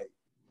out like,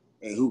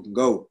 hey, who can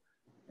go.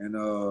 And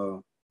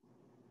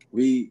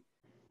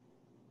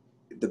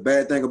the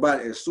bad thing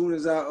about it, as soon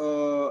as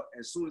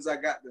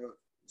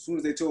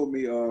they told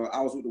me I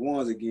was with the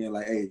ones again,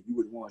 like, hey, you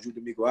with the ones, you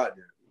D'Amico out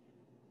there.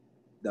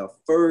 The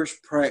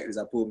first practice,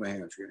 I pulled my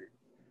hamstring.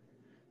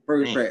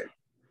 First practice.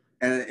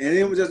 And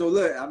it was just no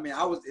look. I mean,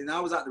 I was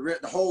out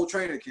the whole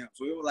training camp.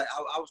 So it was like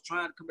I was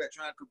trying to come back.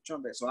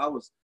 So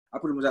I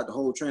pretty much out the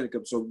whole training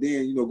camp. So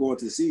then, you know, going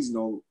to the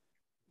season,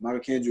 Michael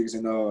Kendricks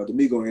and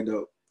D'Amico ended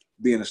up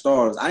being the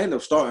starters. I ended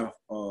up starting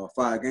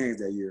 5 games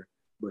that year,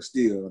 but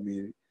still, I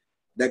mean,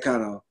 that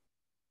kind of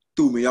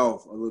threw me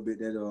off a little bit,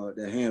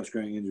 that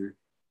hamstring injury.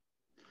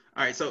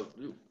 All right, so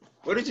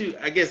what did you,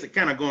 I guess,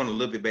 kind of going a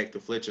little bit back to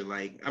Fletcher,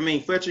 I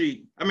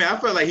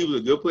felt like he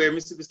was a good player at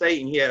Mississippi State,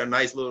 and he had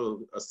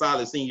a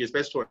solid senior,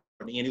 especially toward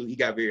the end. He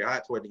got very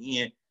hot toward the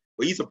end.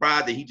 But you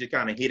surprised that he just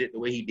kind of hit it the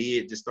way he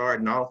did, just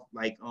starting off,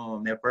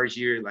 that first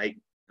year.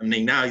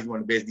 Now he's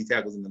one of the best D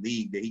tackles in the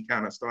league, that he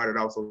kind of started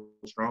off so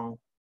strong,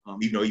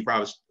 even though he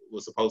probably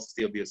was supposed to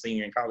still be a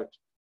senior in college.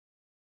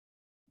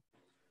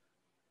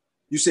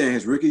 You saying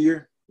his rookie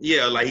year?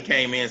 Yeah, he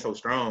came in so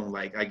strong.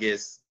 I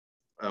guess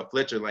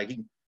Fletcher,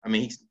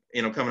 he's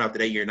coming out to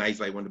that year, now he's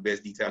one of the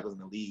best D tackles in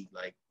the league.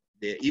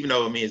 Even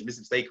though his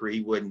Mississippi State career,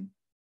 he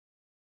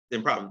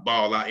didn't probably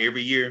ball out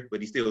every year,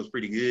 but he still was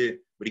pretty good.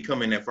 But he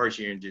come in that first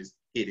year and just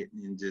hit it,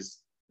 and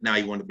just now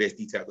he's one of the best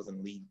D tackles in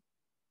the league.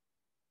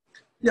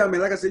 Yeah,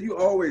 like I said, you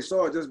always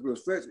saw it just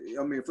because Fletcher.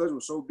 Fletcher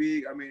was so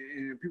big.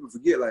 And people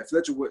forget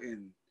Fletcher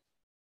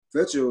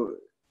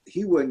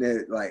he wasn't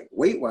that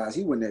weight wise,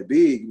 he wasn't that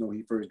big, when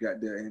he first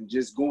got there, and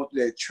just going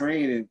through that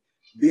training,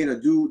 being a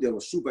dude that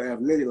was super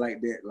athletic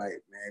like that,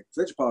 man,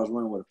 Fletcher probably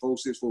was running a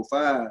 4.6,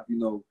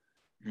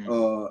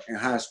 4.5, in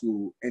high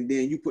school, and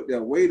then you put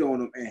that weight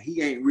on him, and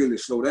he ain't really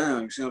slow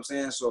down. You see what I'm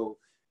saying? So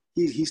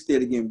he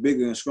started getting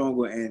bigger and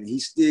stronger, and he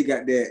still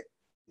got that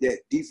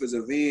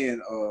defensive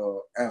end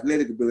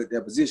athletic ability at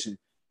that position.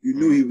 You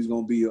knew he was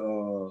gonna be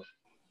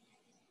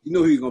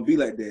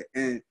like that.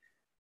 And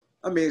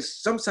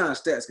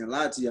sometimes stats can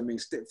lie to you.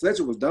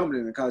 Fletcher was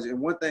dominant in college,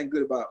 and one thing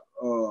good about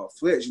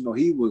Fletcher,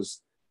 he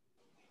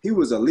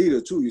was a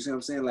leader too. You see what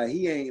I'm saying?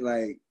 He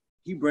ain't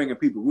he bringing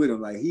people with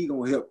him. He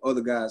gonna help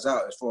other guys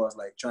out as far as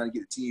trying to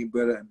get the team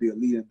better and be a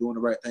leader and doing the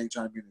right thing,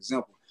 trying to be an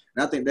example.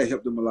 And I think that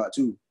helped him a lot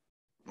too.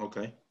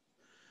 Okay.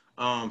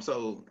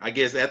 So I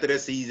guess after that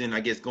season,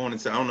 going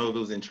into, I don't know if it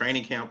was in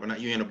training camp or not,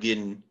 you end up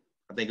getting,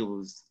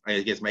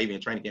 maybe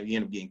in training camp, you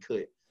end up getting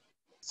cut.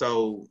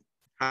 So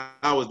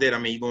how was that?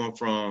 You going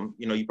from,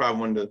 you probably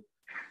wanted to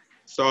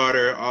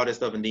starter, all that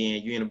stuff, and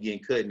then you end up getting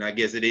cut. And I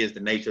guess it is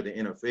the nature of the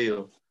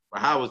NFL.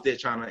 But how was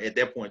that at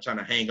that point trying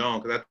to hang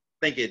on? Because I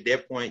think at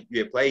that point you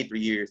had played 3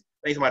 years.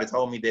 I think somebody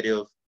told me that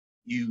if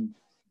you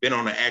been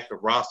on an active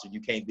roster, you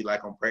can't be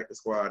on practice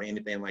squad or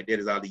anything like that.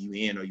 It's either you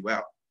in or you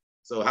out.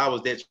 So how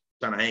was that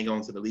trying to hang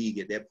on to the league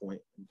at that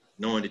point,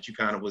 knowing that you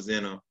kind of was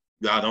you're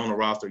either on a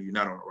roster or you're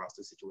not on a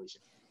roster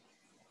situation?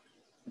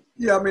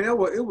 Yeah,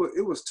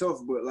 it was tough,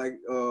 but I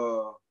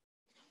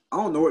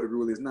don't know what the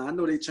rule is now. I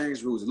know they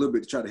changed rules a little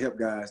bit to try to help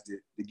guys to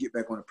get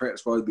back on the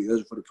practice squad, to be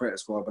eligible for the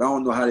practice squad. But I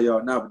don't know how they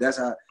are now. But that's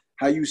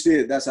how you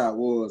said. That's how it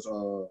was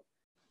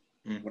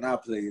when I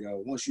played.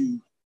 Once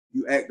you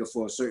active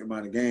for a certain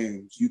amount of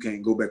games, you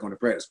can't go back on the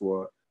practice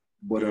squad.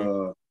 But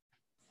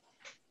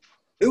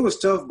it was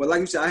tough. But like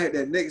you said, I had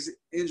that neck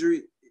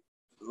injury.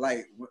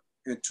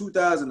 In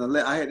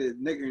 2011, I had that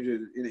neck injury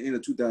in the end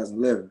of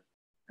 2011.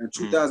 In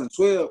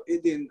 2012,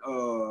 it didn't.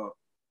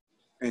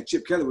 And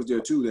Chip Kelly was there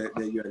too that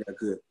year. I got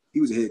cut.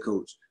 He was a head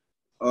coach.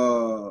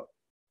 So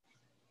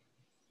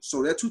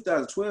that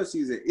 2012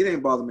 season, it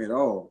ain't bothered me at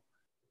all.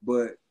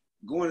 But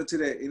going into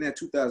that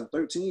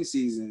 2013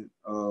 season,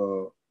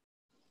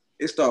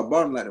 it started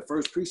bothering the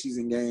first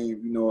preseason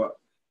game.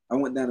 I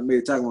went down to made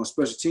a tackle on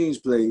special teams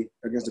play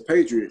against the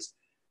Patriots,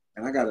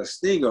 and I got a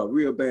stinger, a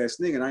real bad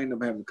stinger, and I ended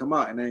up having to come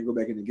out, and I didn't go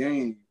back in the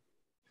game.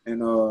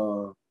 And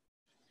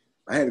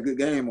I had a good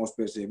game on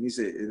special teams. He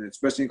said, and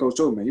special team coach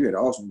told me, man, you had an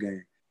awesome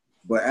game.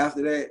 But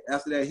after that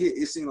hit,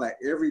 it seemed like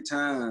every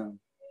time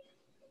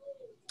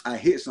I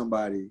hit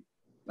somebody,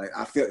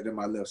 I felt it in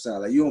my left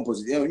side. You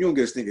don't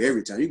get a stinger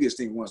every time. You get a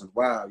stinger once in a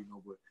while,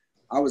 but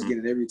I was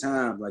getting it every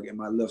time, in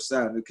my left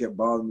side, and it kept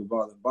bothering me.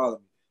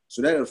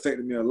 So that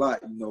affected me a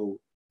lot,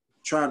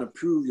 trying to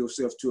prove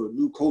yourself to a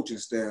new coaching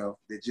staff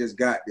that just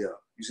got there.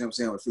 You see what I'm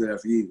saying, with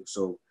Philadelphia Eagles.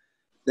 So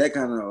that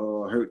kind of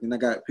hurt. And I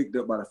got picked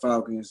up by the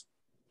Falcons,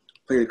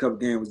 played a couple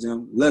games with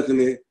them.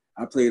 Luckily,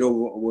 I played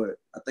over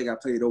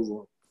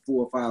 4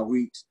 or 5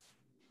 weeks.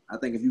 I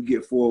think if you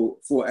get four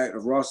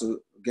active roster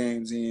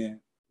games in,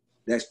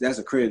 that's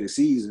a credited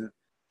season.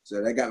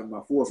 So that got me my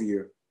 4th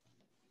year.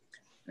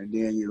 And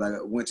then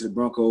went to the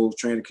Broncos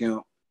training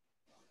camp.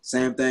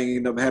 Same thing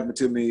ended up happening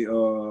to me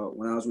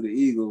when I was with the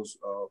Eagles,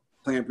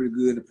 playing pretty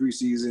good in the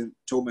preseason.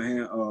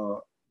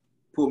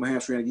 Pulled my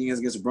hamstring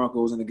against the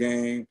Broncos in the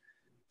game,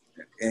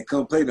 and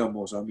couldn't play no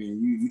more. So I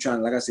mean, you trying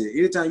to, like I said,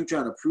 anytime you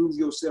trying to prove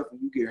yourself and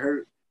you get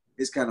hurt,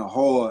 it's kind of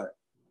hard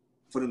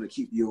for them to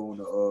keep you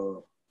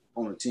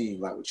on the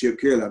team. Like with Chip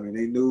Kelly, I mean,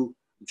 they knew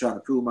I'm trying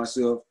to prove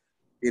myself,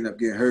 end up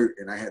getting hurt,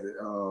 and I had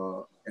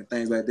to and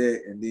things like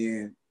that. And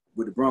then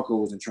with the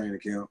Broncos in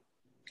training camp,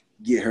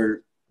 get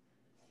hurt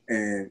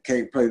and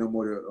can't play no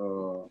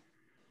more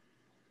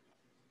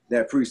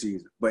that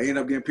preseason. But ended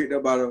up getting picked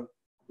up by the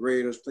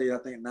Raiders, played I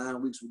think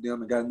 9 weeks with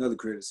them and got another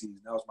credit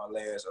season. That was my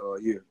last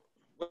year.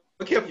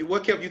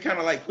 What kept you kind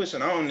of like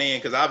pushing on then?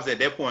 Because obviously at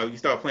that point you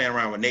start playing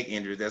around with neck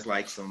injuries. That's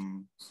like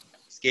some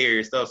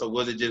scary stuff. So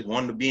was it just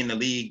wanting to be in the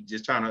league,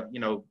 just trying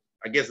to,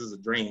 I guess it's a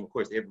dream, of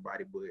course, to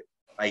everybody, but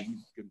like,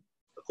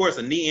 of course,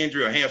 a knee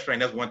injury or hamstring,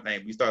 that's one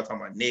thing. We start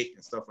talking about neck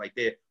and stuff like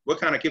that.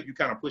 What kind of kept you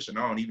kind of pushing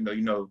on, even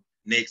though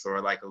necks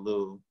are like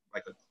I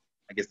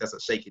guess that's a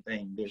shaky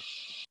thing there.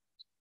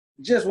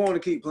 Just wanting to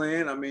keep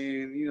playing. I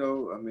mean,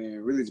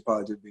 really it's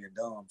probably just being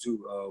dumb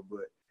too.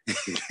 But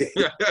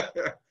yeah,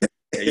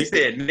 you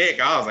said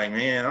neck. I was like,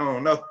 man, I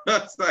don't know.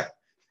 But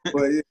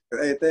yeah,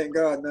 hey, thank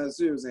God nothing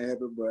serious ain't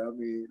happened. But I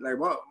mean, like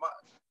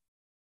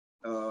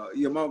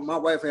my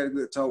wife had a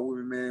good talk with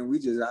me, man. We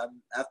just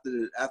after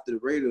the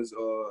Raiders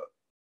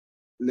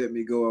let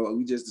me go,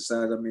 we just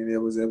decided. I mean,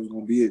 that was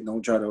gonna be it.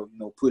 Don't try to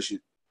push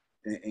it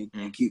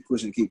and keep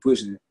pushing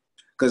it.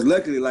 Because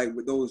luckily, like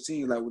with those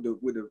teams, like with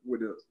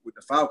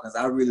the Falcons,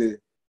 I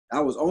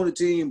was on the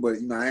team, but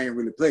I ain't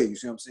really play. You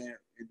see what I'm saying?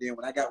 And then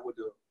when I got with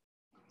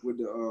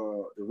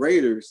the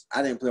Raiders,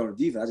 I didn't play on the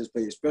defense. I just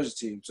played special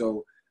team.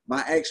 So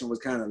my action was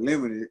kind of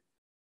limited.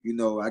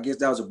 I guess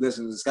that was a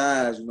blessing in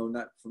disguise.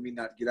 Not for me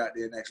not to get out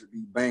there and actually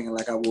be banging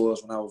like I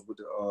was when I was with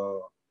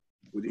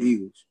the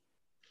Eagles.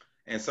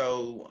 And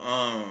so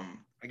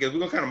I guess we're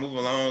gonna kind of move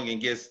along and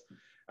guess.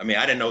 I mean,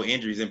 I didn't know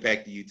injuries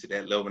impacted you to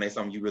that level, and that's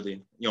something you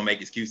really,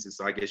 make excuses.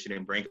 So I guess you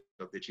didn't bring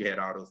up that you had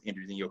all those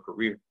injuries in your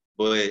career.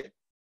 But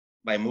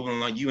like moving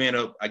along, you end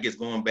up, I guess,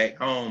 going back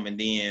home and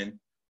then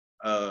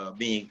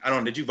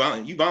did you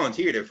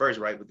volunteered at first,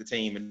 right, with the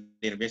team, and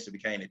then eventually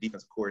became a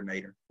defensive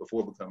coordinator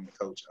before becoming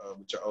a coach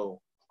with your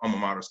old alma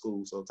mater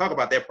school. So talk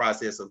about that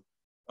process of,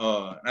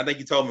 I think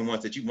you told me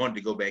once that you wanted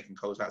to go back and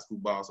coach high school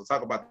ball. So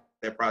talk about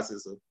that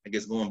process of, I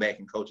guess, going back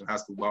and coaching high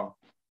school ball.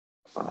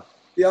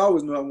 Yeah, I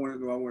always knew I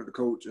wanted to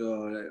coach.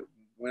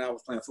 When I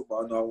was playing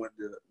football, I knew I wanted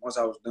to. Once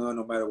I was done,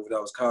 no matter whether I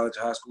was college,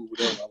 high school,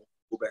 whatever, I wanted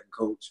to go back and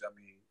coach. I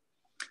mean,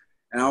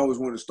 and I always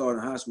wanted to start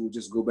in high school,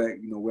 just go back,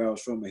 where I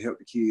was from and help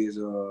the kids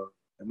in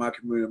my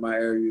community, in my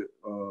area.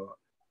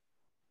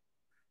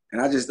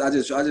 And I just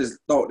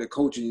thought that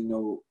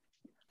coaching,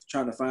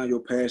 trying to find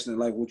your passion and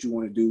like what you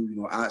want to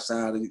do,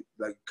 outside of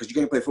because you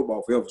can't play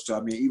football forever. So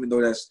I mean, even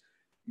though that's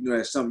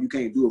something you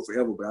can't do it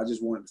forever, but I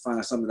just wanted to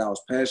find something that I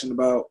was passionate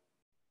about.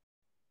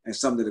 And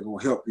something that's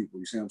gonna help people.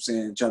 You see what I'm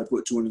saying? Try to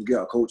put two of them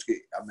together. Coach,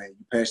 I'm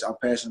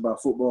passionate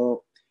about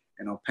football,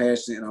 and I'm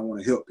passionate, and I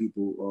want to help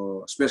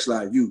people, especially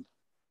our youth.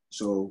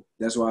 So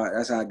that's why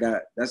I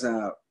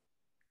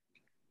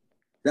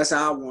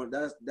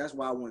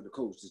wanted to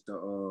coach, just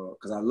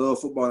because I love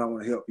football and I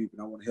want to help people,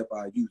 and I want to help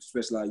our youth,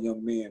 especially our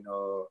young men.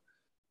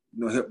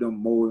 Help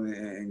them mold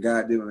and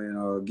guide them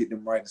and get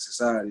them right in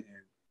society.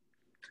 And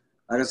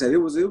like I said,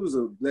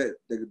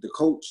 the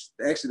coach,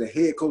 actually the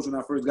head coach when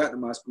I first got to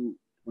my school.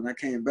 When I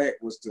came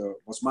back was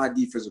my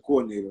defensive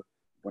coordinator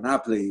when I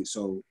played.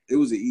 So it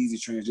was an easy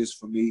transition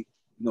for me,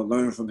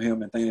 learning from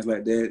him and things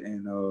like that.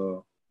 And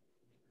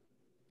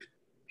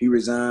he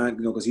resigned,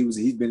 because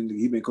he's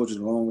been coaching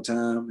a long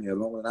time,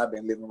 longer than I've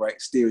been living right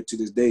still to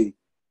this day.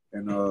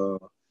 And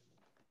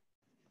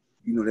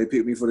they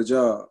picked me for the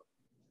job.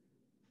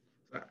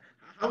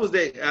 How was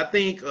that? I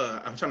think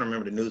I'm trying to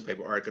remember the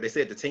newspaper article. They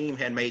said the team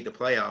had made the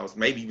playoffs,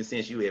 maybe even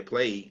since you had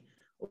played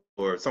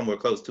or somewhere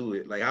close to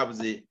it. Like, how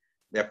was it?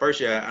 That first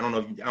year, I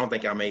don't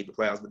think I made the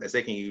playoffs, but that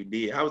second year you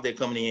did. How was that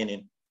coming in,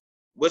 and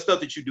what stuff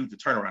did you do to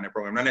turn around that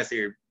program? Not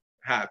necessarily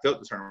how I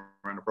felt to turn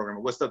around the program,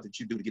 but what stuff did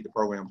you do to get the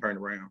program turned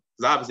around?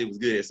 Because obviously it was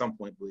good at some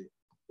point, but there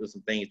were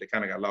some things that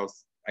kind of got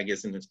lost, I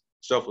guess, in the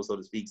shuffle, so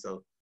to speak.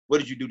 So what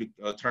did you do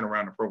to turn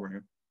around the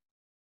program?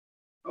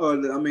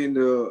 I mean,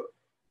 the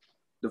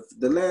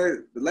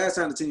last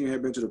time the team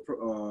had been to the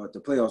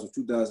playoffs was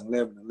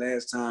 2011. The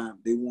last time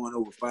they won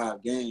over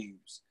 5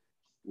 games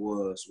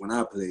was when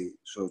I played,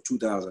 so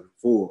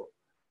 2004.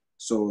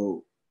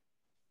 So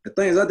the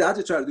things I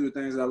just try to do the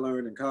things I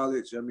learned in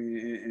college, and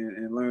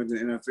learned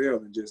in the NFL,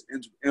 and just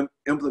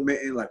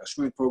implementing like a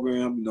strength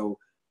program.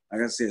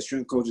 like I said,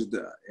 strength coaches,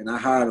 and I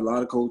hired a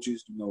lot of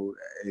coaches. In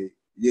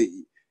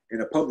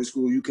a public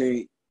school, you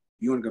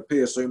only can pay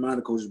a certain amount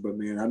of coaches, but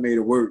man, I made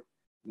it work.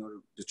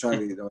 To try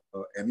to,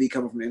 and me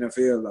coming from the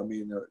NFL, I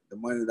mean, the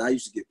money that I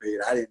used to get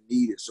paid, I didn't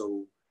need it,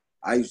 so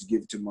I used to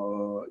give it to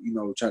my,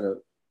 try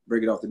to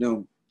break it off to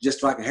them, just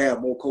so I can have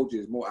more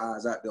coaches, more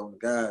eyes out there on the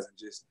guys, and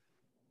just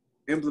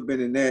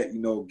implementing that,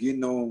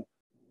 getting on,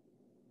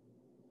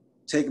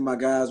 taking my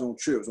guys on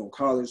trips, on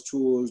college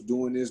tours,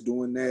 doing this,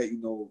 doing that,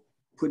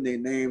 putting their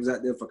names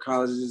out there for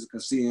colleges to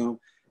see them,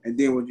 and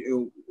then when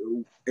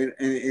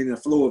in the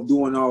flow of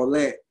doing all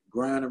that,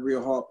 grinding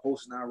real hard,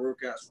 posting our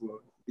workouts for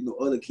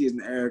other kids in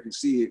the area can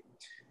see it,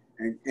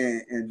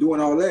 and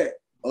doing all that,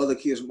 other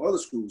kids from other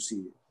schools see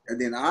it, and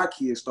then our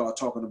kids start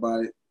talking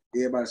about it.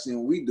 Everybody seeing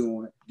what we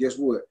doing. Guess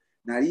what?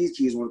 Now these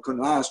kids want to come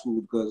to our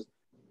school because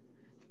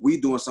we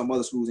doing some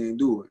other schools ain't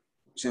doing.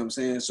 You see what I'm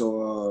saying?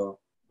 So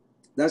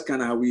that's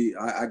kind of how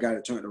I got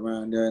it turned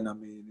around there, and I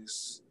mean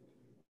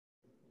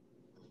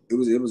it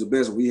was the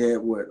best. We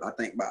had I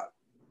think about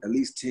at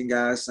least 10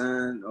 guys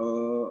signed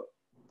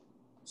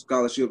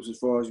scholarships as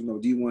far as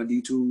D1,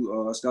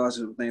 D2 scholarships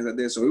and things like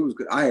that. So it was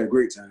good. I had a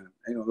great time.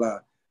 Ain't no lie.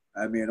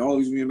 I mean, the only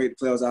reason we didn't make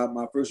the playoffs out of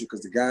my first year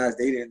because the guys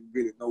they didn't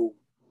really know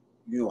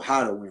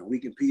how to win. We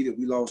competed.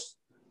 We lost.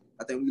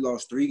 I think we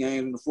lost 3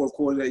 games in the fourth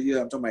quarter that year.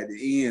 I'm talking about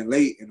the end,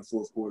 late in the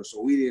fourth quarter.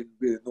 So we didn't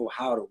really know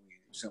how to win.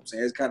 You see what I'm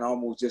saying? It's kind of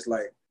almost just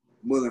like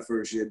Mullen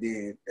first year.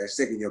 Then that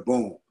second year,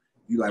 boom,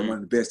 you like one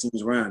of the best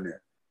teams around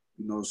there.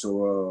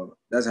 So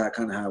that's how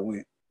it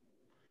went.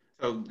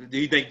 So do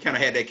you think you kind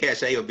of had that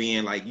cachet of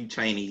being like you,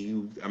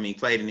 Chaney,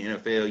 played in the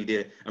NFL, you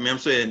did. I'm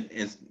sure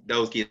in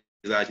those kids'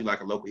 eyes, you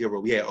like a local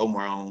hero. We had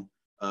Omar on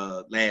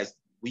last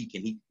week,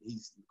 and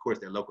he's, of course,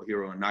 their local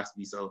hero in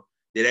Knoxville. So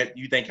did that,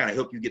 you think, kind of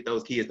help you get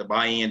those kids to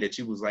buy in that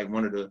you was like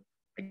one of the,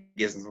 I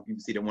guess some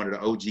people see that one of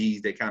the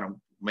OGs that kind of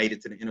made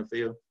it to the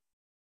NFL?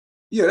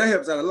 Yeah, that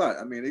helps out a lot.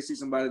 I mean, they see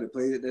somebody that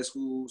played at that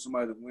school,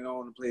 somebody that went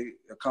on to play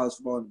college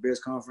football in the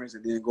best conference,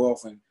 and then go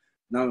off and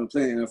not only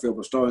play in the NFL,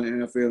 but start in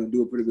the NFL and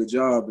do a pretty good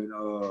job. And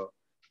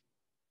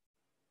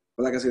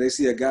but like I said, they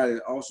see a guy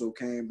that also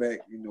came back,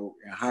 and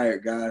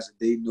hired guys that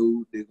they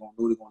knew they're gonna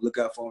look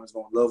out for him, is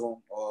gonna love him,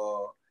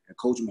 and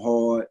coach him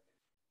hard.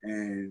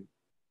 And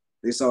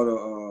they saw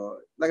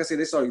like I said,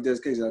 they saw the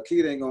dedication.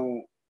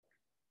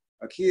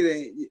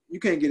 You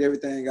can't get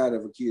everything out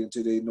of a kid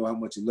until they know how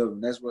much you love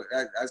them. That's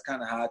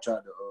kind of how I try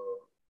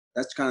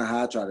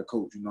to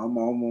coach. I'm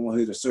on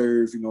here to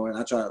serve, and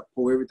I try to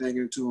pour everything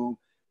into them.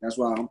 That's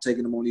why I'm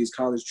taking them on these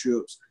college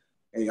trips.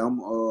 Hey,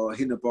 I'm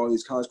hitting up all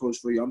these college coaches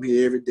for you. I'm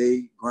here every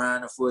day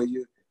grinding for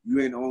you.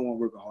 You ain't the only one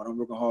working hard. I'm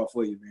working hard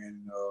for you, man.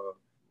 And,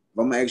 if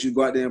I'm gonna ask you to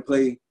go out there and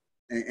play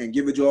and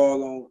give it your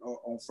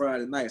all on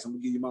Friday nights, I'm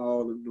gonna give you my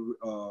all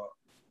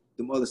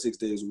them other 6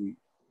 days a week.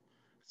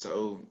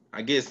 So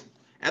I guess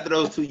after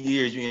those 2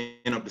 years, you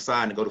end up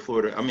deciding to go to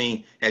Florida.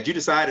 Had you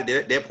decided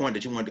at that point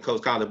that you wanted to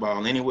coach college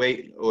ball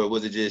anyway, or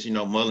was it just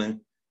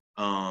Mullen?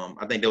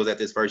 I think that was at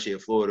this first year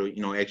of Florida,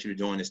 asked you to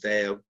join the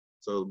staff.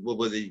 So what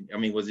was it?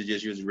 Was it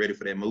just you was ready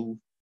for that move?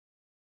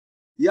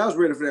 Yeah, I was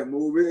ready for that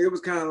move. It was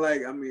kind of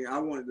like, I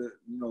wanted to,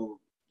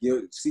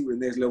 see what the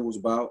next level was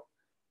about.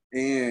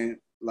 And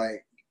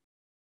like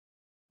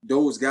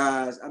those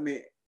guys, I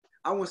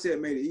wouldn't say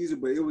it made it easier,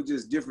 but it was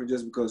just different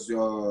just because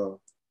them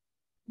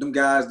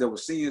guys that were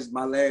seniors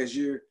my last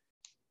year,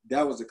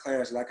 that was the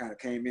class that I kind of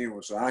came in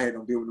with. So I had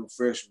them deal with them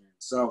freshmen,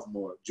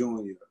 sophomore,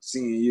 junior,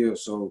 senior year.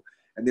 So,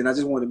 and then I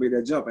just wanted to make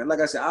that jump. And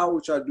like I said, I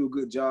always try to do a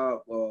good job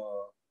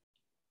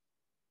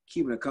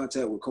keeping in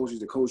contact with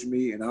coaches that coach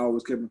me, and I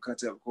always kept in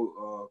contact with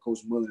Coach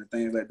Mullen and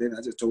things like that. And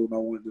I just told him I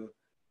wanted to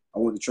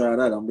try it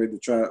out. I'm ready to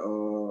try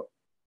to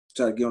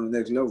get on the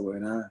next level.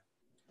 And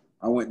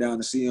I went down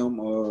to see him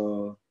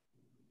the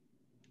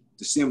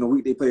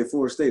week they played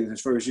Florida State in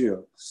his first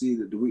year. See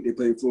the week they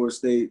played Florida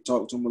State,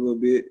 talked to him a little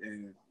bit,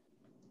 and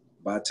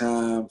by the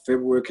time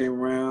February came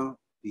around,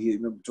 he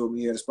told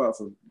me he had a spot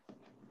for me.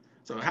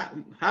 So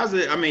how's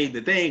it?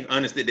 The thing,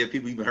 honestly, that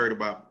people even heard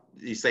about,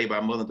 you say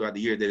about Mullen throughout the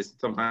year, that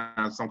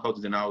sometimes some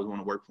coaches didn't always want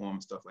to work for him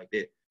and stuff like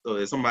that. So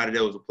as somebody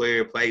that was a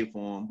player, played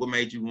for him, what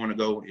made you want to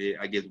go,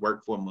 I guess,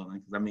 work for Mullen?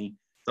 Because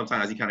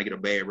sometimes he kind of get a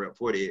bad rep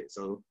for that.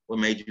 So what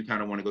made you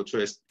kind of want to go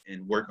trust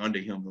and work under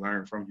him,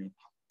 learn from him?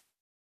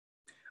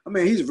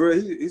 He's a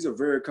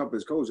very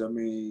accomplished coach.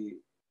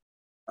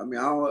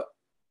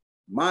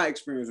 My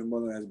experience with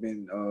Mullen has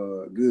been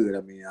good.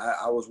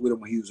 I was with him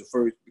when he was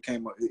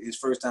became his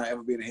first time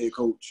ever being a head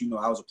coach.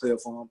 I was a player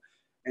for him,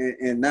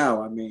 and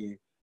now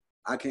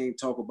I can't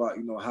talk about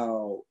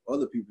how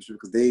other people should,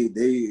 because they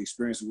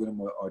experiences with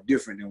him are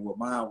different than what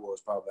mine was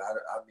probably. I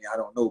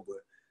don't know,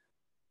 but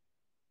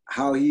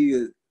how he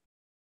is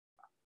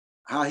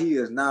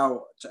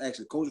now to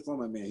actually coaching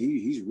for him.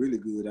 He's really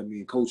good.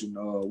 Coaching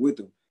with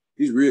him,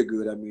 he's real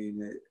good.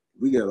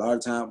 We get a lot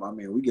of time.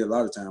 We get a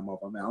lot of time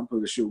off. I'm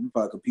pretty sure we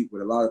probably compete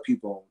with a lot of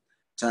people on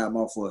time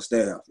off for a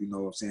staff. You know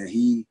what I'm saying?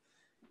 He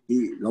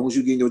as long as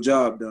you getting your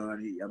job done,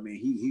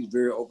 he's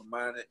very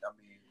open-minded.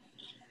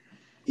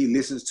 He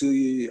listens to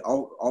you.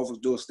 Office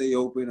door stay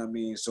open.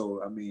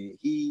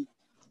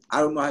 I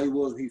don't know how he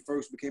was when he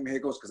first became a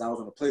head coach because I was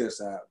on the player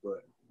side.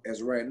 But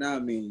as of right now, I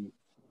mean,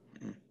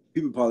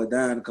 people probably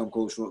dying to come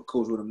coach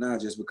with him now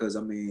just because,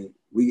 I mean,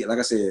 we get, like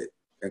I said,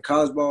 in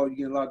college ball, you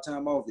get a lot of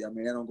time off. I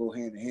mean, that don't go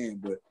hand in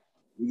hand, but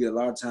we get a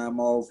lot of time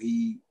off.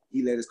 He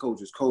let his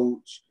coaches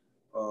coach.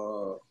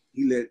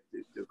 He let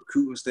the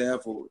recruiting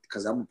staff,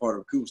 because I'm a part of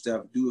the recruiting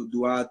staff,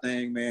 do our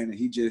thing, man. And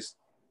he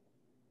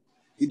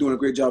doing a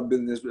great job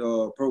building this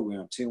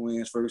program. 10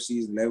 wins first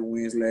season, 11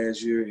 wins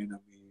last year, and I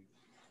mean,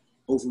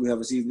 hopefully we have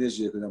a season this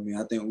year because I mean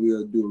I think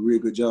we'll do a really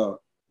good job.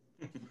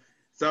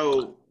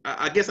 So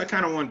I guess I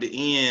kind of wanted to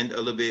end a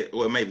little bit,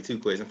 or maybe two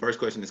questions. First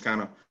question is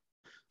kind of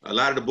a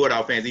lot of the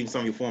Bulldog fans, even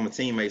some of your former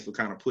teammates, were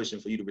kind of pushing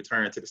for you to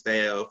return to the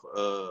staff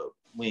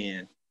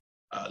when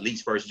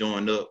Leach first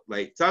joined up.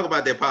 Like, talk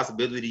about that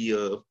possibility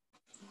of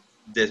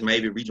just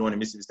maybe rejoining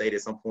Mississippi State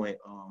at some point.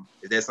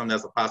 Is that something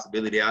that's a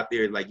possibility out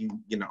there, like you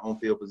get an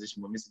on-field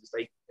position with Mississippi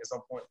State at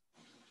some point?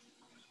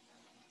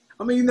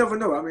 I mean, you never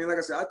know. I mean, like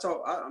I said, I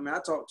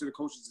talked to the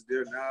coaches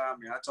there now. I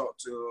mean, I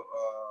talked to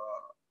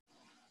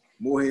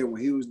Moorhead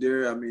when he was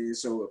there. I mean,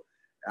 so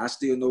I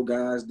still know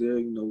guys there.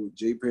 You know,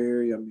 Jay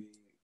Perry. I mean,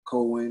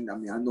 Cohen. I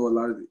mean, I know a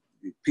lot of the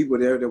people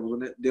there that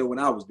was there when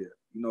I was there.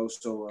 You know,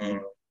 so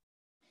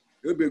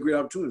it would be a great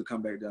opportunity to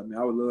come back there. I mean,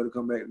 I would love to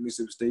come back to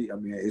Mississippi State. I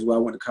mean, it's where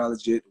I went to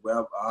college at, where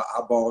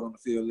I balled on the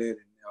field at, and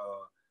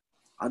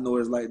I know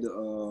it's like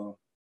to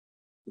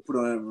put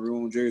on a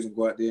maroon jersey and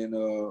go out there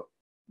and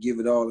give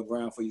it all the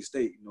ground for your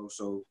state, you know.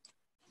 So,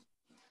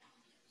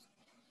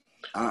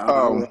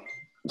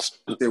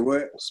 say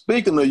what?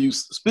 Speaking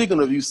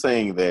of you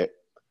saying that,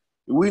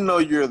 we know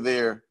you're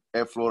there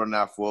at Florida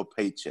now for a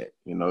paycheck.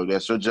 You know,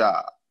 that's your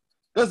job.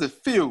 Does it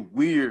feel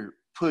weird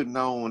putting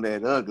on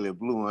that ugly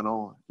blue and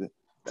orange?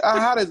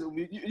 How does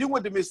it? You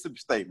went to Mississippi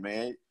State,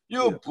 man.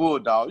 You're a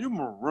Bulldog. You're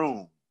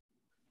maroon.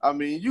 I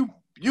mean,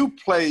 you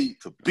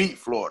played to beat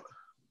Florida.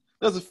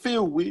 Does it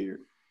feel weird?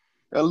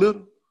 A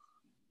little?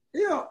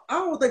 Yeah, I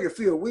don't think it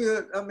feel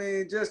weird. I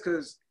mean, just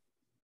because,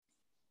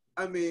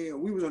 I mean,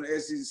 we was on the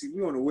SEC.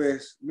 We on the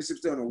West.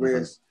 Mississippi State on the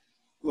West.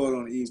 Florida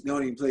on the East. They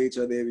don't even play each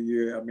other every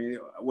year. I mean,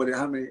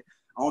 how many?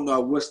 I don't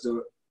know what's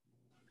the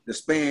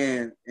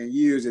span and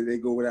years that they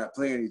go without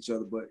playing each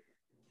other, but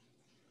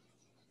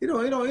it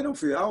don't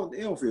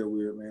feel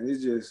weird, man.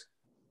 It's just,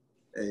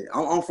 hey,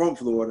 I'm from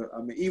Florida.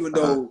 I mean, even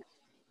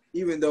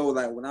though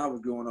like when I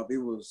was growing up,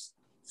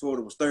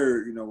 Florida was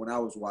third, you know, when I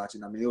was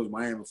watching. I mean, it was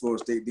Miami,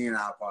 Florida State. Then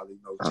I'll probably,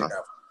 you know, check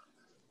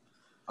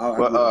out.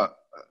 But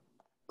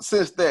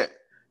since that,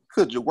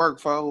 could you work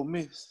for Ole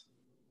Miss?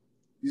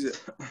 You said,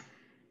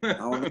 I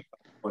don't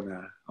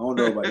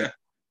know about that.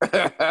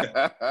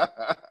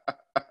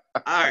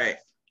 All right.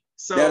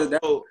 So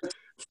that's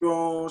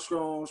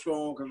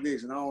strong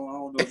conviction. I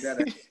don't know if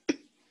that.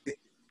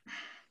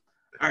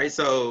 All right.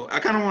 So I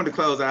kind of wanted to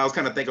close out. I was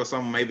kind of thinking of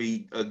something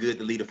maybe good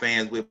to lead the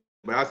fans with,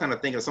 but I was kind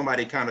of thinking of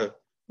somebody kind of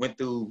went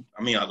through,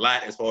 I mean, a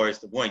lot as far as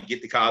the one,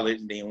 get to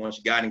college, and then once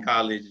you got in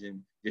college and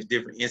just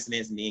different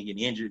incidents and then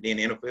getting injured, then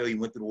the NFL, you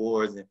went through the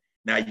wars, and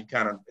now you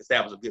kind of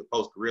established a good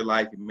post-career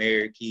life, you're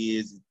married,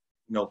 kids, and,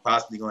 you know,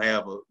 possibly going to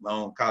have a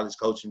long college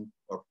coaching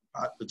or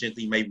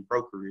potentially maybe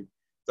pro career.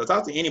 So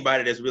talk to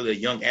anybody that's really a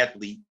young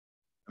athlete.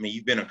 I mean,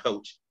 you've been a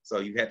coach, so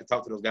you had to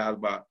talk to those guys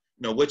about,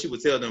 you know, what you would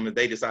tell them if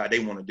they decide they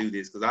want to do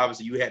this, because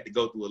obviously you had to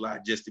go through a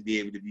lot just to be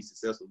able to be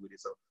successful with it.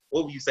 So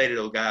what would you say to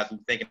those guys who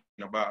are thinking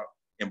about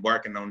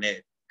embarking on that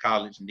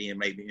college and then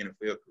maybe NFL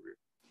career?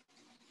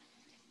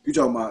 You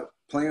talking about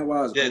playing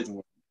wise or coaching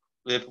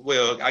wise?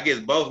 Well, I guess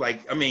both.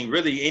 Like, I mean,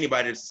 really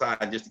anybody that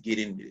decides just to get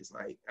into this.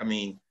 Like, I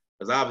mean,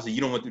 because obviously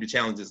you don't went through the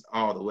challenges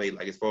all the way.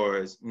 Like, as far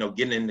as, you know,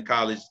 getting into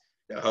college,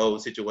 the whole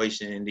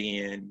situation, and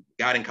then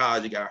got in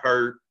college, you got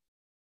hurt.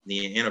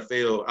 Then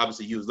NFL,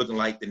 obviously you was looking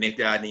like the next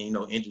guy, then, you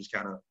know, injuries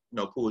kind of, you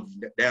know, pulled you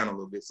down a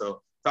little bit.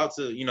 So talk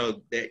to, you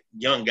know, that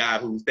young guy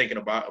who's thinking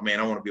about, oh, man,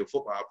 I want to be a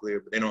football player,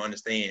 but they don't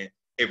understand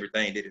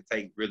everything that it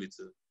takes really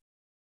to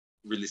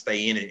really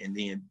stay in it and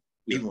then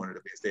be one of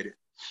the best at it.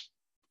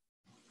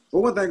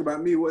 But one thing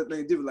about me, one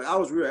thing different, like I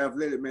was real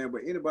athletic, man,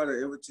 but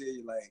anybody ever tell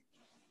you, like,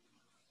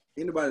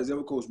 anybody that's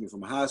ever coached me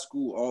from high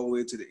school all the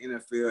way to the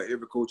NFL,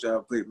 every coach I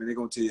ever played, man, they're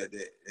going to tell you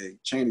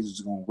that change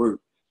is going to work.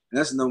 And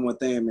that's the number one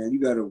thing, man.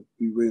 You got to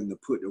be willing to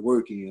put the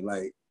work in.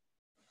 Like,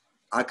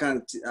 I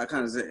kind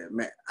of said,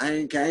 man, I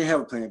ain't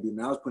have a plan B,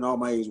 man. I was putting all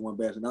my eggs in one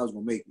basket and I was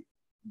going to make it.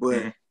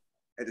 But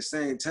at the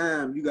same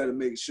time, you got to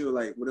make sure,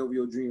 like, whatever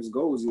your dreams and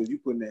goals is, you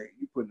putting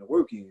the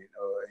work in,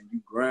 and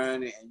you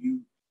grind it, and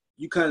you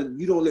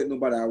don't let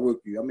nobody outwork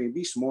you. I mean,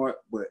 be smart,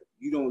 but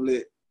you don't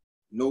let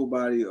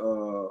nobody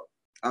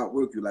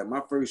outwork you. Like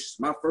my first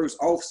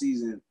off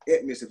season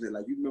at Mississippi State,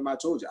 like you remember I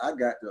told you, I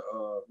got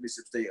to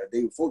Mississippi State a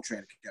day before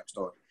training camp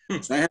started.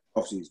 So I had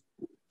off season.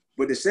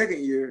 But the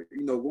second year,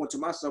 you know, going to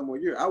my sophomore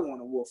year, I won an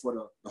award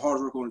for the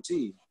hardest work on the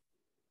team.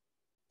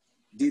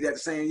 Did that the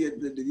same year,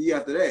 the year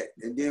after that.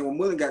 And then when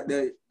Mullen got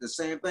there, the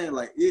same thing.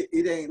 Like,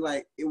 it ain't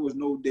like it was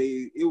no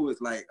day. It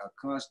was like a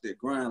constant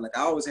grind. Like,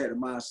 I always had the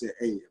mindset,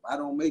 hey, if I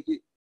don't make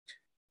it,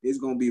 it's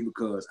going to be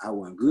because I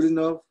wasn't good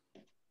enough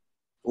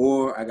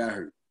or I got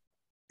hurt.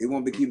 It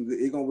won't be keeping.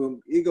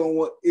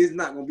 It's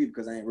not gonna be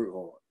because I ain't work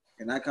hard.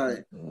 And I kind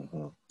of.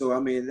 Mm-hmm. So I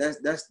mean, that's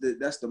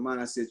the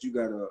mindset you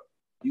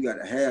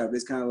gotta have.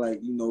 It's kind of like,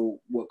 you know,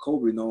 what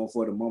Kobe known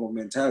for, the mama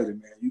mentality,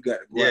 man. You got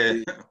to go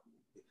out there.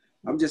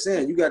 I'm just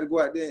saying, you got to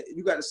go out there.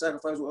 You got to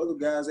sacrifice what other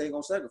guys ain't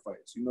gonna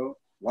sacrifice. You know,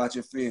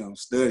 watching film,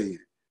 studying,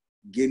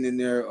 getting in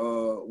there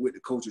with the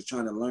coaches,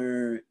 trying to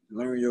learn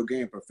your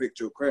game, perfect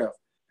your craft.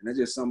 And that's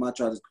just something I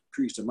try to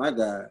preach to my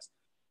guys.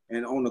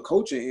 And on the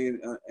coaching end,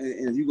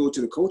 and if you go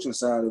to the coaching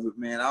side of it,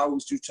 man, I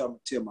always try to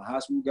tell my high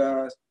school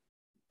guys.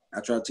 I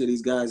try to tell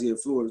these guys here in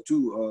Florida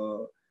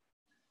too.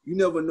 You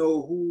never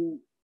know who,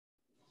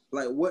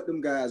 like, what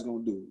them guys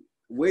gonna do,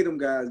 where them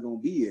guys gonna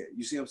be at.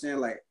 You see what I'm saying?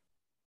 Like,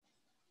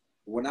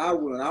 when I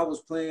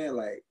was playing,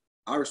 like,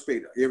 I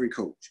respect every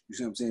coach. You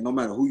see what I'm saying? No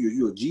matter who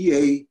you're a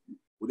GA,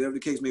 whatever the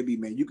case may be,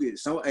 man. You could in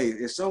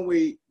some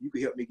way you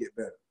could help me get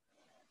better.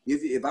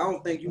 If I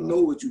don't think you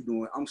know what you're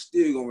doing, I'm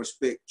still gonna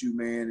respect you,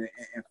 man,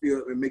 and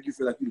feel and make you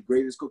feel like you're the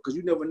greatest coach. Because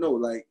you never know.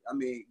 Like, I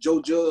mean,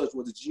 Joe Judge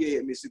was a GA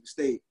at Mississippi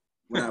State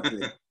when I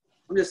played.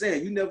 I'm just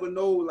saying, you never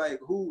know, like,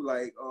 who,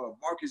 like,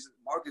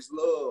 Marcus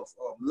Love,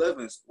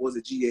 Levins was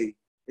a GA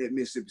at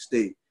Mississippi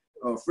State.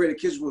 Freddie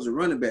Kitchens was a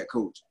running back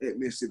coach at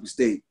Mississippi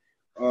State.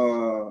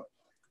 Who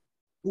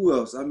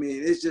else? I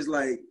mean, it's just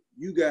like,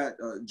 you got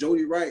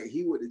Jody Wright,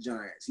 he with the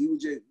Giants. He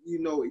was just, you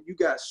know, you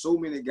got so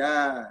many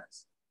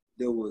guys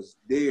that was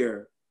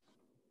there,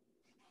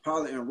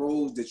 probably in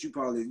roles that you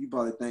probably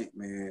think,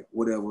 man,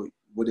 whatever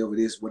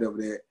this, whatever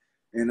that.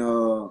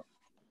 And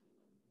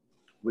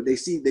but they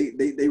see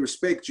they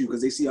respect you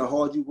because they see how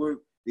hard you work.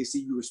 They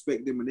see you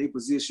respect them in their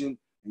position,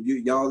 and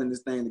y'all in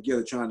this thing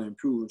together trying to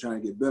improve and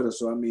trying to get better.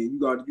 So I mean, you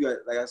got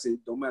like I said,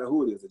 don't matter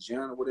who it is, a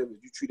Giant or whatever,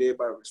 you treat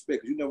everybody with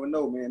respect. Cause you never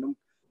know, man.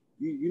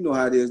 You know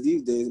how it is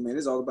these days, man.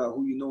 It's all about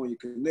who you know and your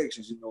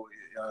connections. You know,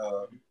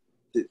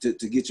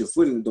 to get your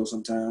foot in the door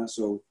sometimes.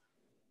 So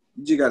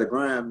you just got to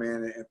grind,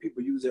 man. And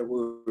people use that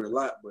word a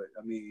lot, but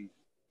I mean,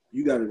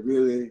 you got to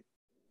really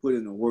put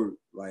in the work.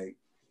 Like,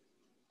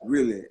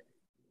 really.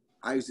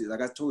 I used to,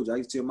 like I told you, I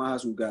used to tell my high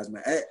school guys,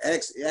 man,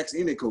 ask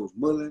any coach,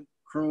 Mullen,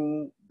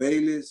 Croom,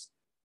 Bayless,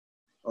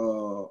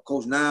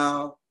 Coach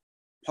Now,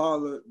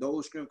 Pollard,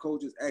 those strength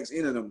coaches, ask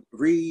any of them,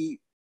 Reed,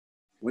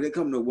 when they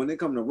come to working,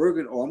 I'm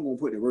gonna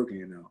put the work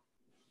in now.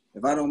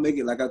 If I don't make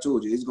it, like I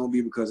told you, it's gonna be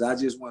because I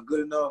just wasn't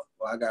good enough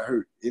or I got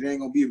hurt. It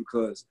ain't gonna be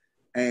because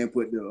I ain't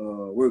put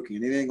the work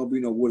in. It ain't gonna be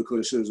no woulda,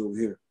 coulda, shouldas over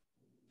here.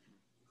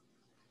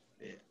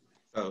 Yeah.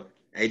 So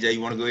AJ, you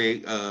want to go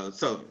ahead?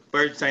 So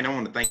first thing, I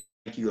want to thank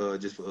you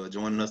just for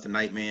joining us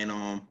tonight,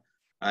 man.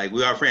 Like,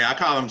 we are friends. I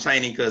call him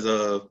Chaney because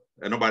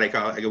nobody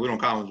we don't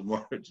call him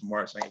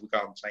Jamar Chaney. We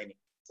call him Chaney.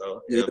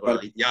 So if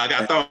y'all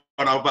got thrown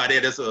off by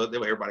that, that's what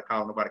everybody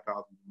calls him. Nobody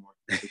calls him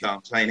Jamar. We call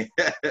him Chaney.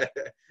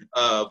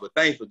 But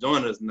thanks for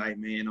joining us tonight,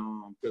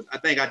 man. Because I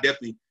think I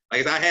definitely,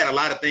 like, I had a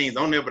lot of things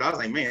on there, but I was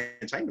like, man,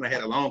 Chaney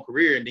had a long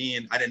career, and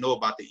then I didn't know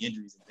about the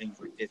injuries and things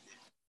like that.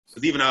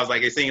 Because even I was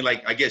like, it seemed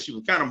like, I guess you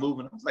was kind of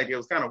moving. I was like, it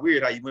was kind of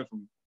weird how you went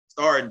from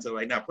starting to,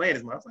 like, not playing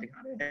as much. I was like,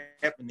 how did that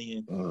happen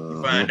then?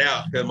 You find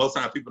out, because most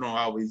times people don't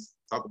always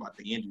talk about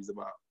the injuries,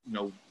 about, you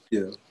know,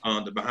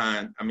 the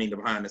behind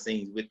the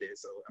scenes with it.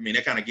 So I mean,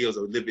 that kind of gives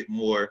a little bit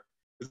more.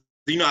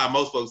 You know how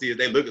most folks here,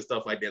 they look at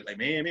stuff like that, like,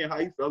 man, how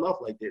you fell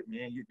off like that,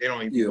 man? They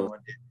don't even know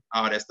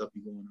all that stuff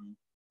be going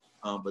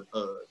on. But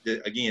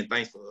again,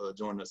 thanks for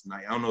joining us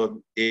tonight. I don't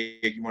know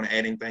if you want to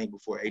add anything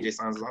before AJ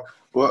signs us off.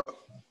 Well,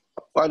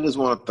 I just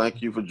want to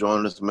thank you for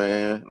joining us,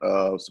 man,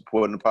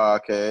 supporting the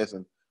podcast.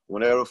 And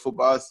whenever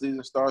football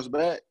season starts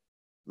back,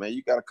 man,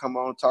 you got to come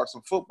on and talk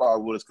some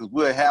football with us, because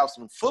we'll have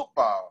some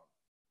football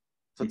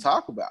to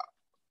talk about.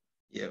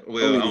 Yeah,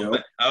 well,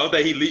 I don't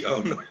think he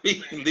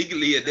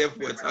legally at that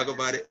point talk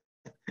about it.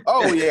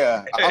 Oh,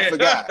 yeah, I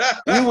forgot.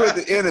 You with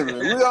the enemy.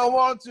 We don't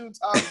want to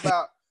talk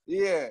about,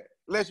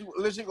 unless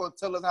you're going to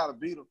tell us how to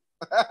beat them.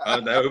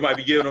 We might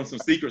be giving them some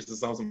secrets or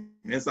some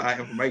inside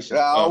information.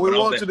 We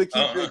want you to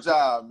keep your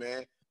job,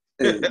 man.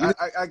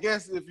 I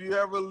guess if you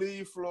ever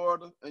leave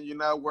Florida and you're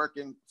not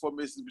working for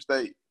Mississippi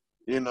State,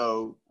 you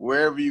know,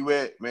 wherever you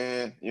at,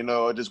 man, you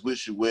know, I just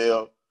wish you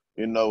well.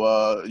 You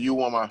know, you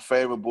one of my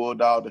favorite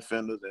Bulldog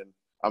defenders, and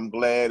I'm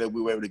glad that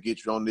we were able to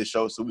get you on this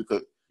show so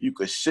you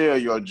could share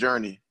your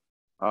journey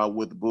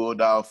with the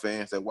Bulldog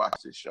fans that watch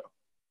this show.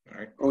 All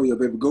right. Oh, yeah,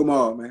 baby. Go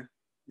Maul, man.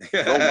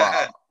 Go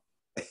Maul.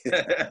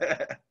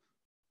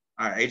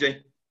 All right,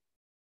 AJ.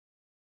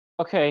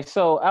 Okay,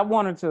 so I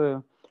wanted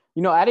to,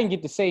 you know, I didn't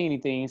get to say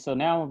anything, so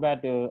now I'm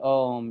about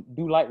to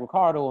do like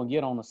Ricardo and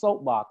get on the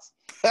soapbox.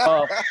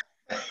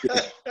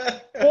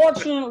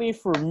 Fortunately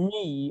for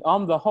me,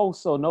 I'm the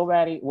host, so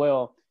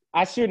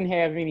I shouldn't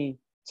have any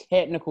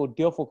technical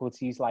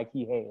difficulties like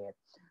he had.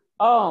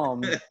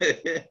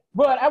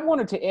 But I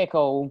wanted to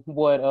echo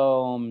what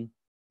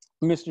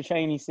Mr.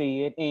 Chaney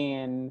said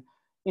and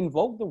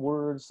invoke the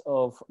words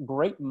of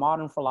great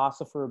modern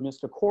philosopher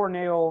Mr.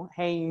 Cornell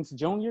Haynes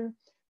Jr.,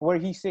 where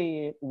he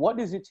said, what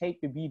does it take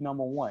to be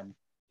number one?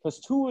 Because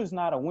 2 is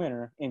not a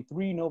winner, and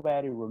 3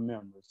 nobody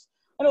remembers.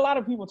 And a lot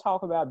of people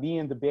talk about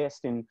being the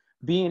best and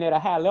being at a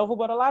high level,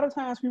 but a lot of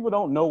times people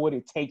don't know what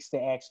it takes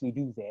to actually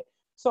do that.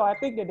 So I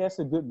think that that's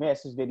a good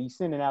message that he's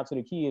sending out to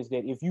the kids,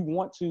 that if you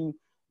want to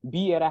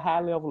be at a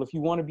high level, if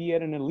you want to be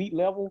at an elite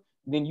level,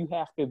 then you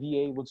have to be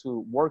able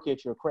to work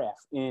at your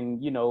craft.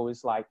 And, you know,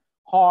 it's like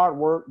hard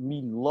work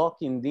meeting luck.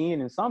 And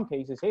then in some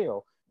cases,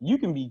 hell, you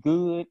can be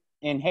good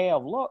and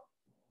have luck.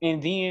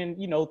 And then,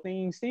 you know,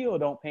 things still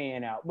don't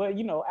pan out. But,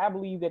 you know, I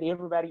believe that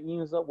everybody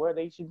ends up where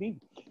they should be.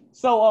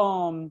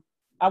 So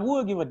I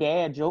would give a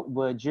dad joke,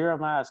 but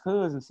Jeremiah's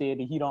cousin said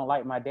that he don't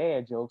like my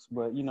dad jokes.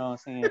 But, you know what I'm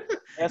saying?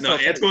 That's no,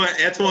 okay.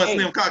 Antoine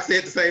Slim Cox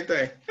said the same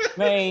thing.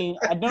 Man,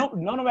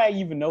 none of you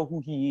even know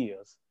who he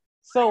is.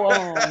 So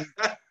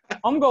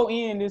I'm going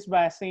to end this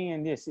by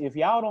saying this. If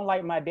y'all don't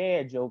like my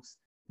dad jokes,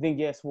 then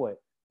guess what?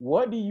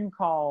 What do you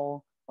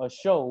call a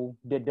show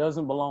that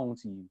doesn't belong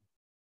to you?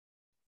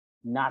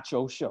 Not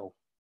your show.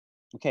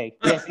 Okay,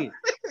 that's it.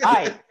 All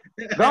right,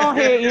 go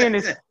ahead and end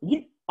this.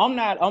 I'm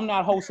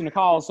not hosting the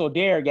call, so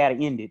Derek got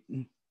to end it.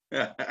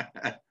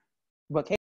 But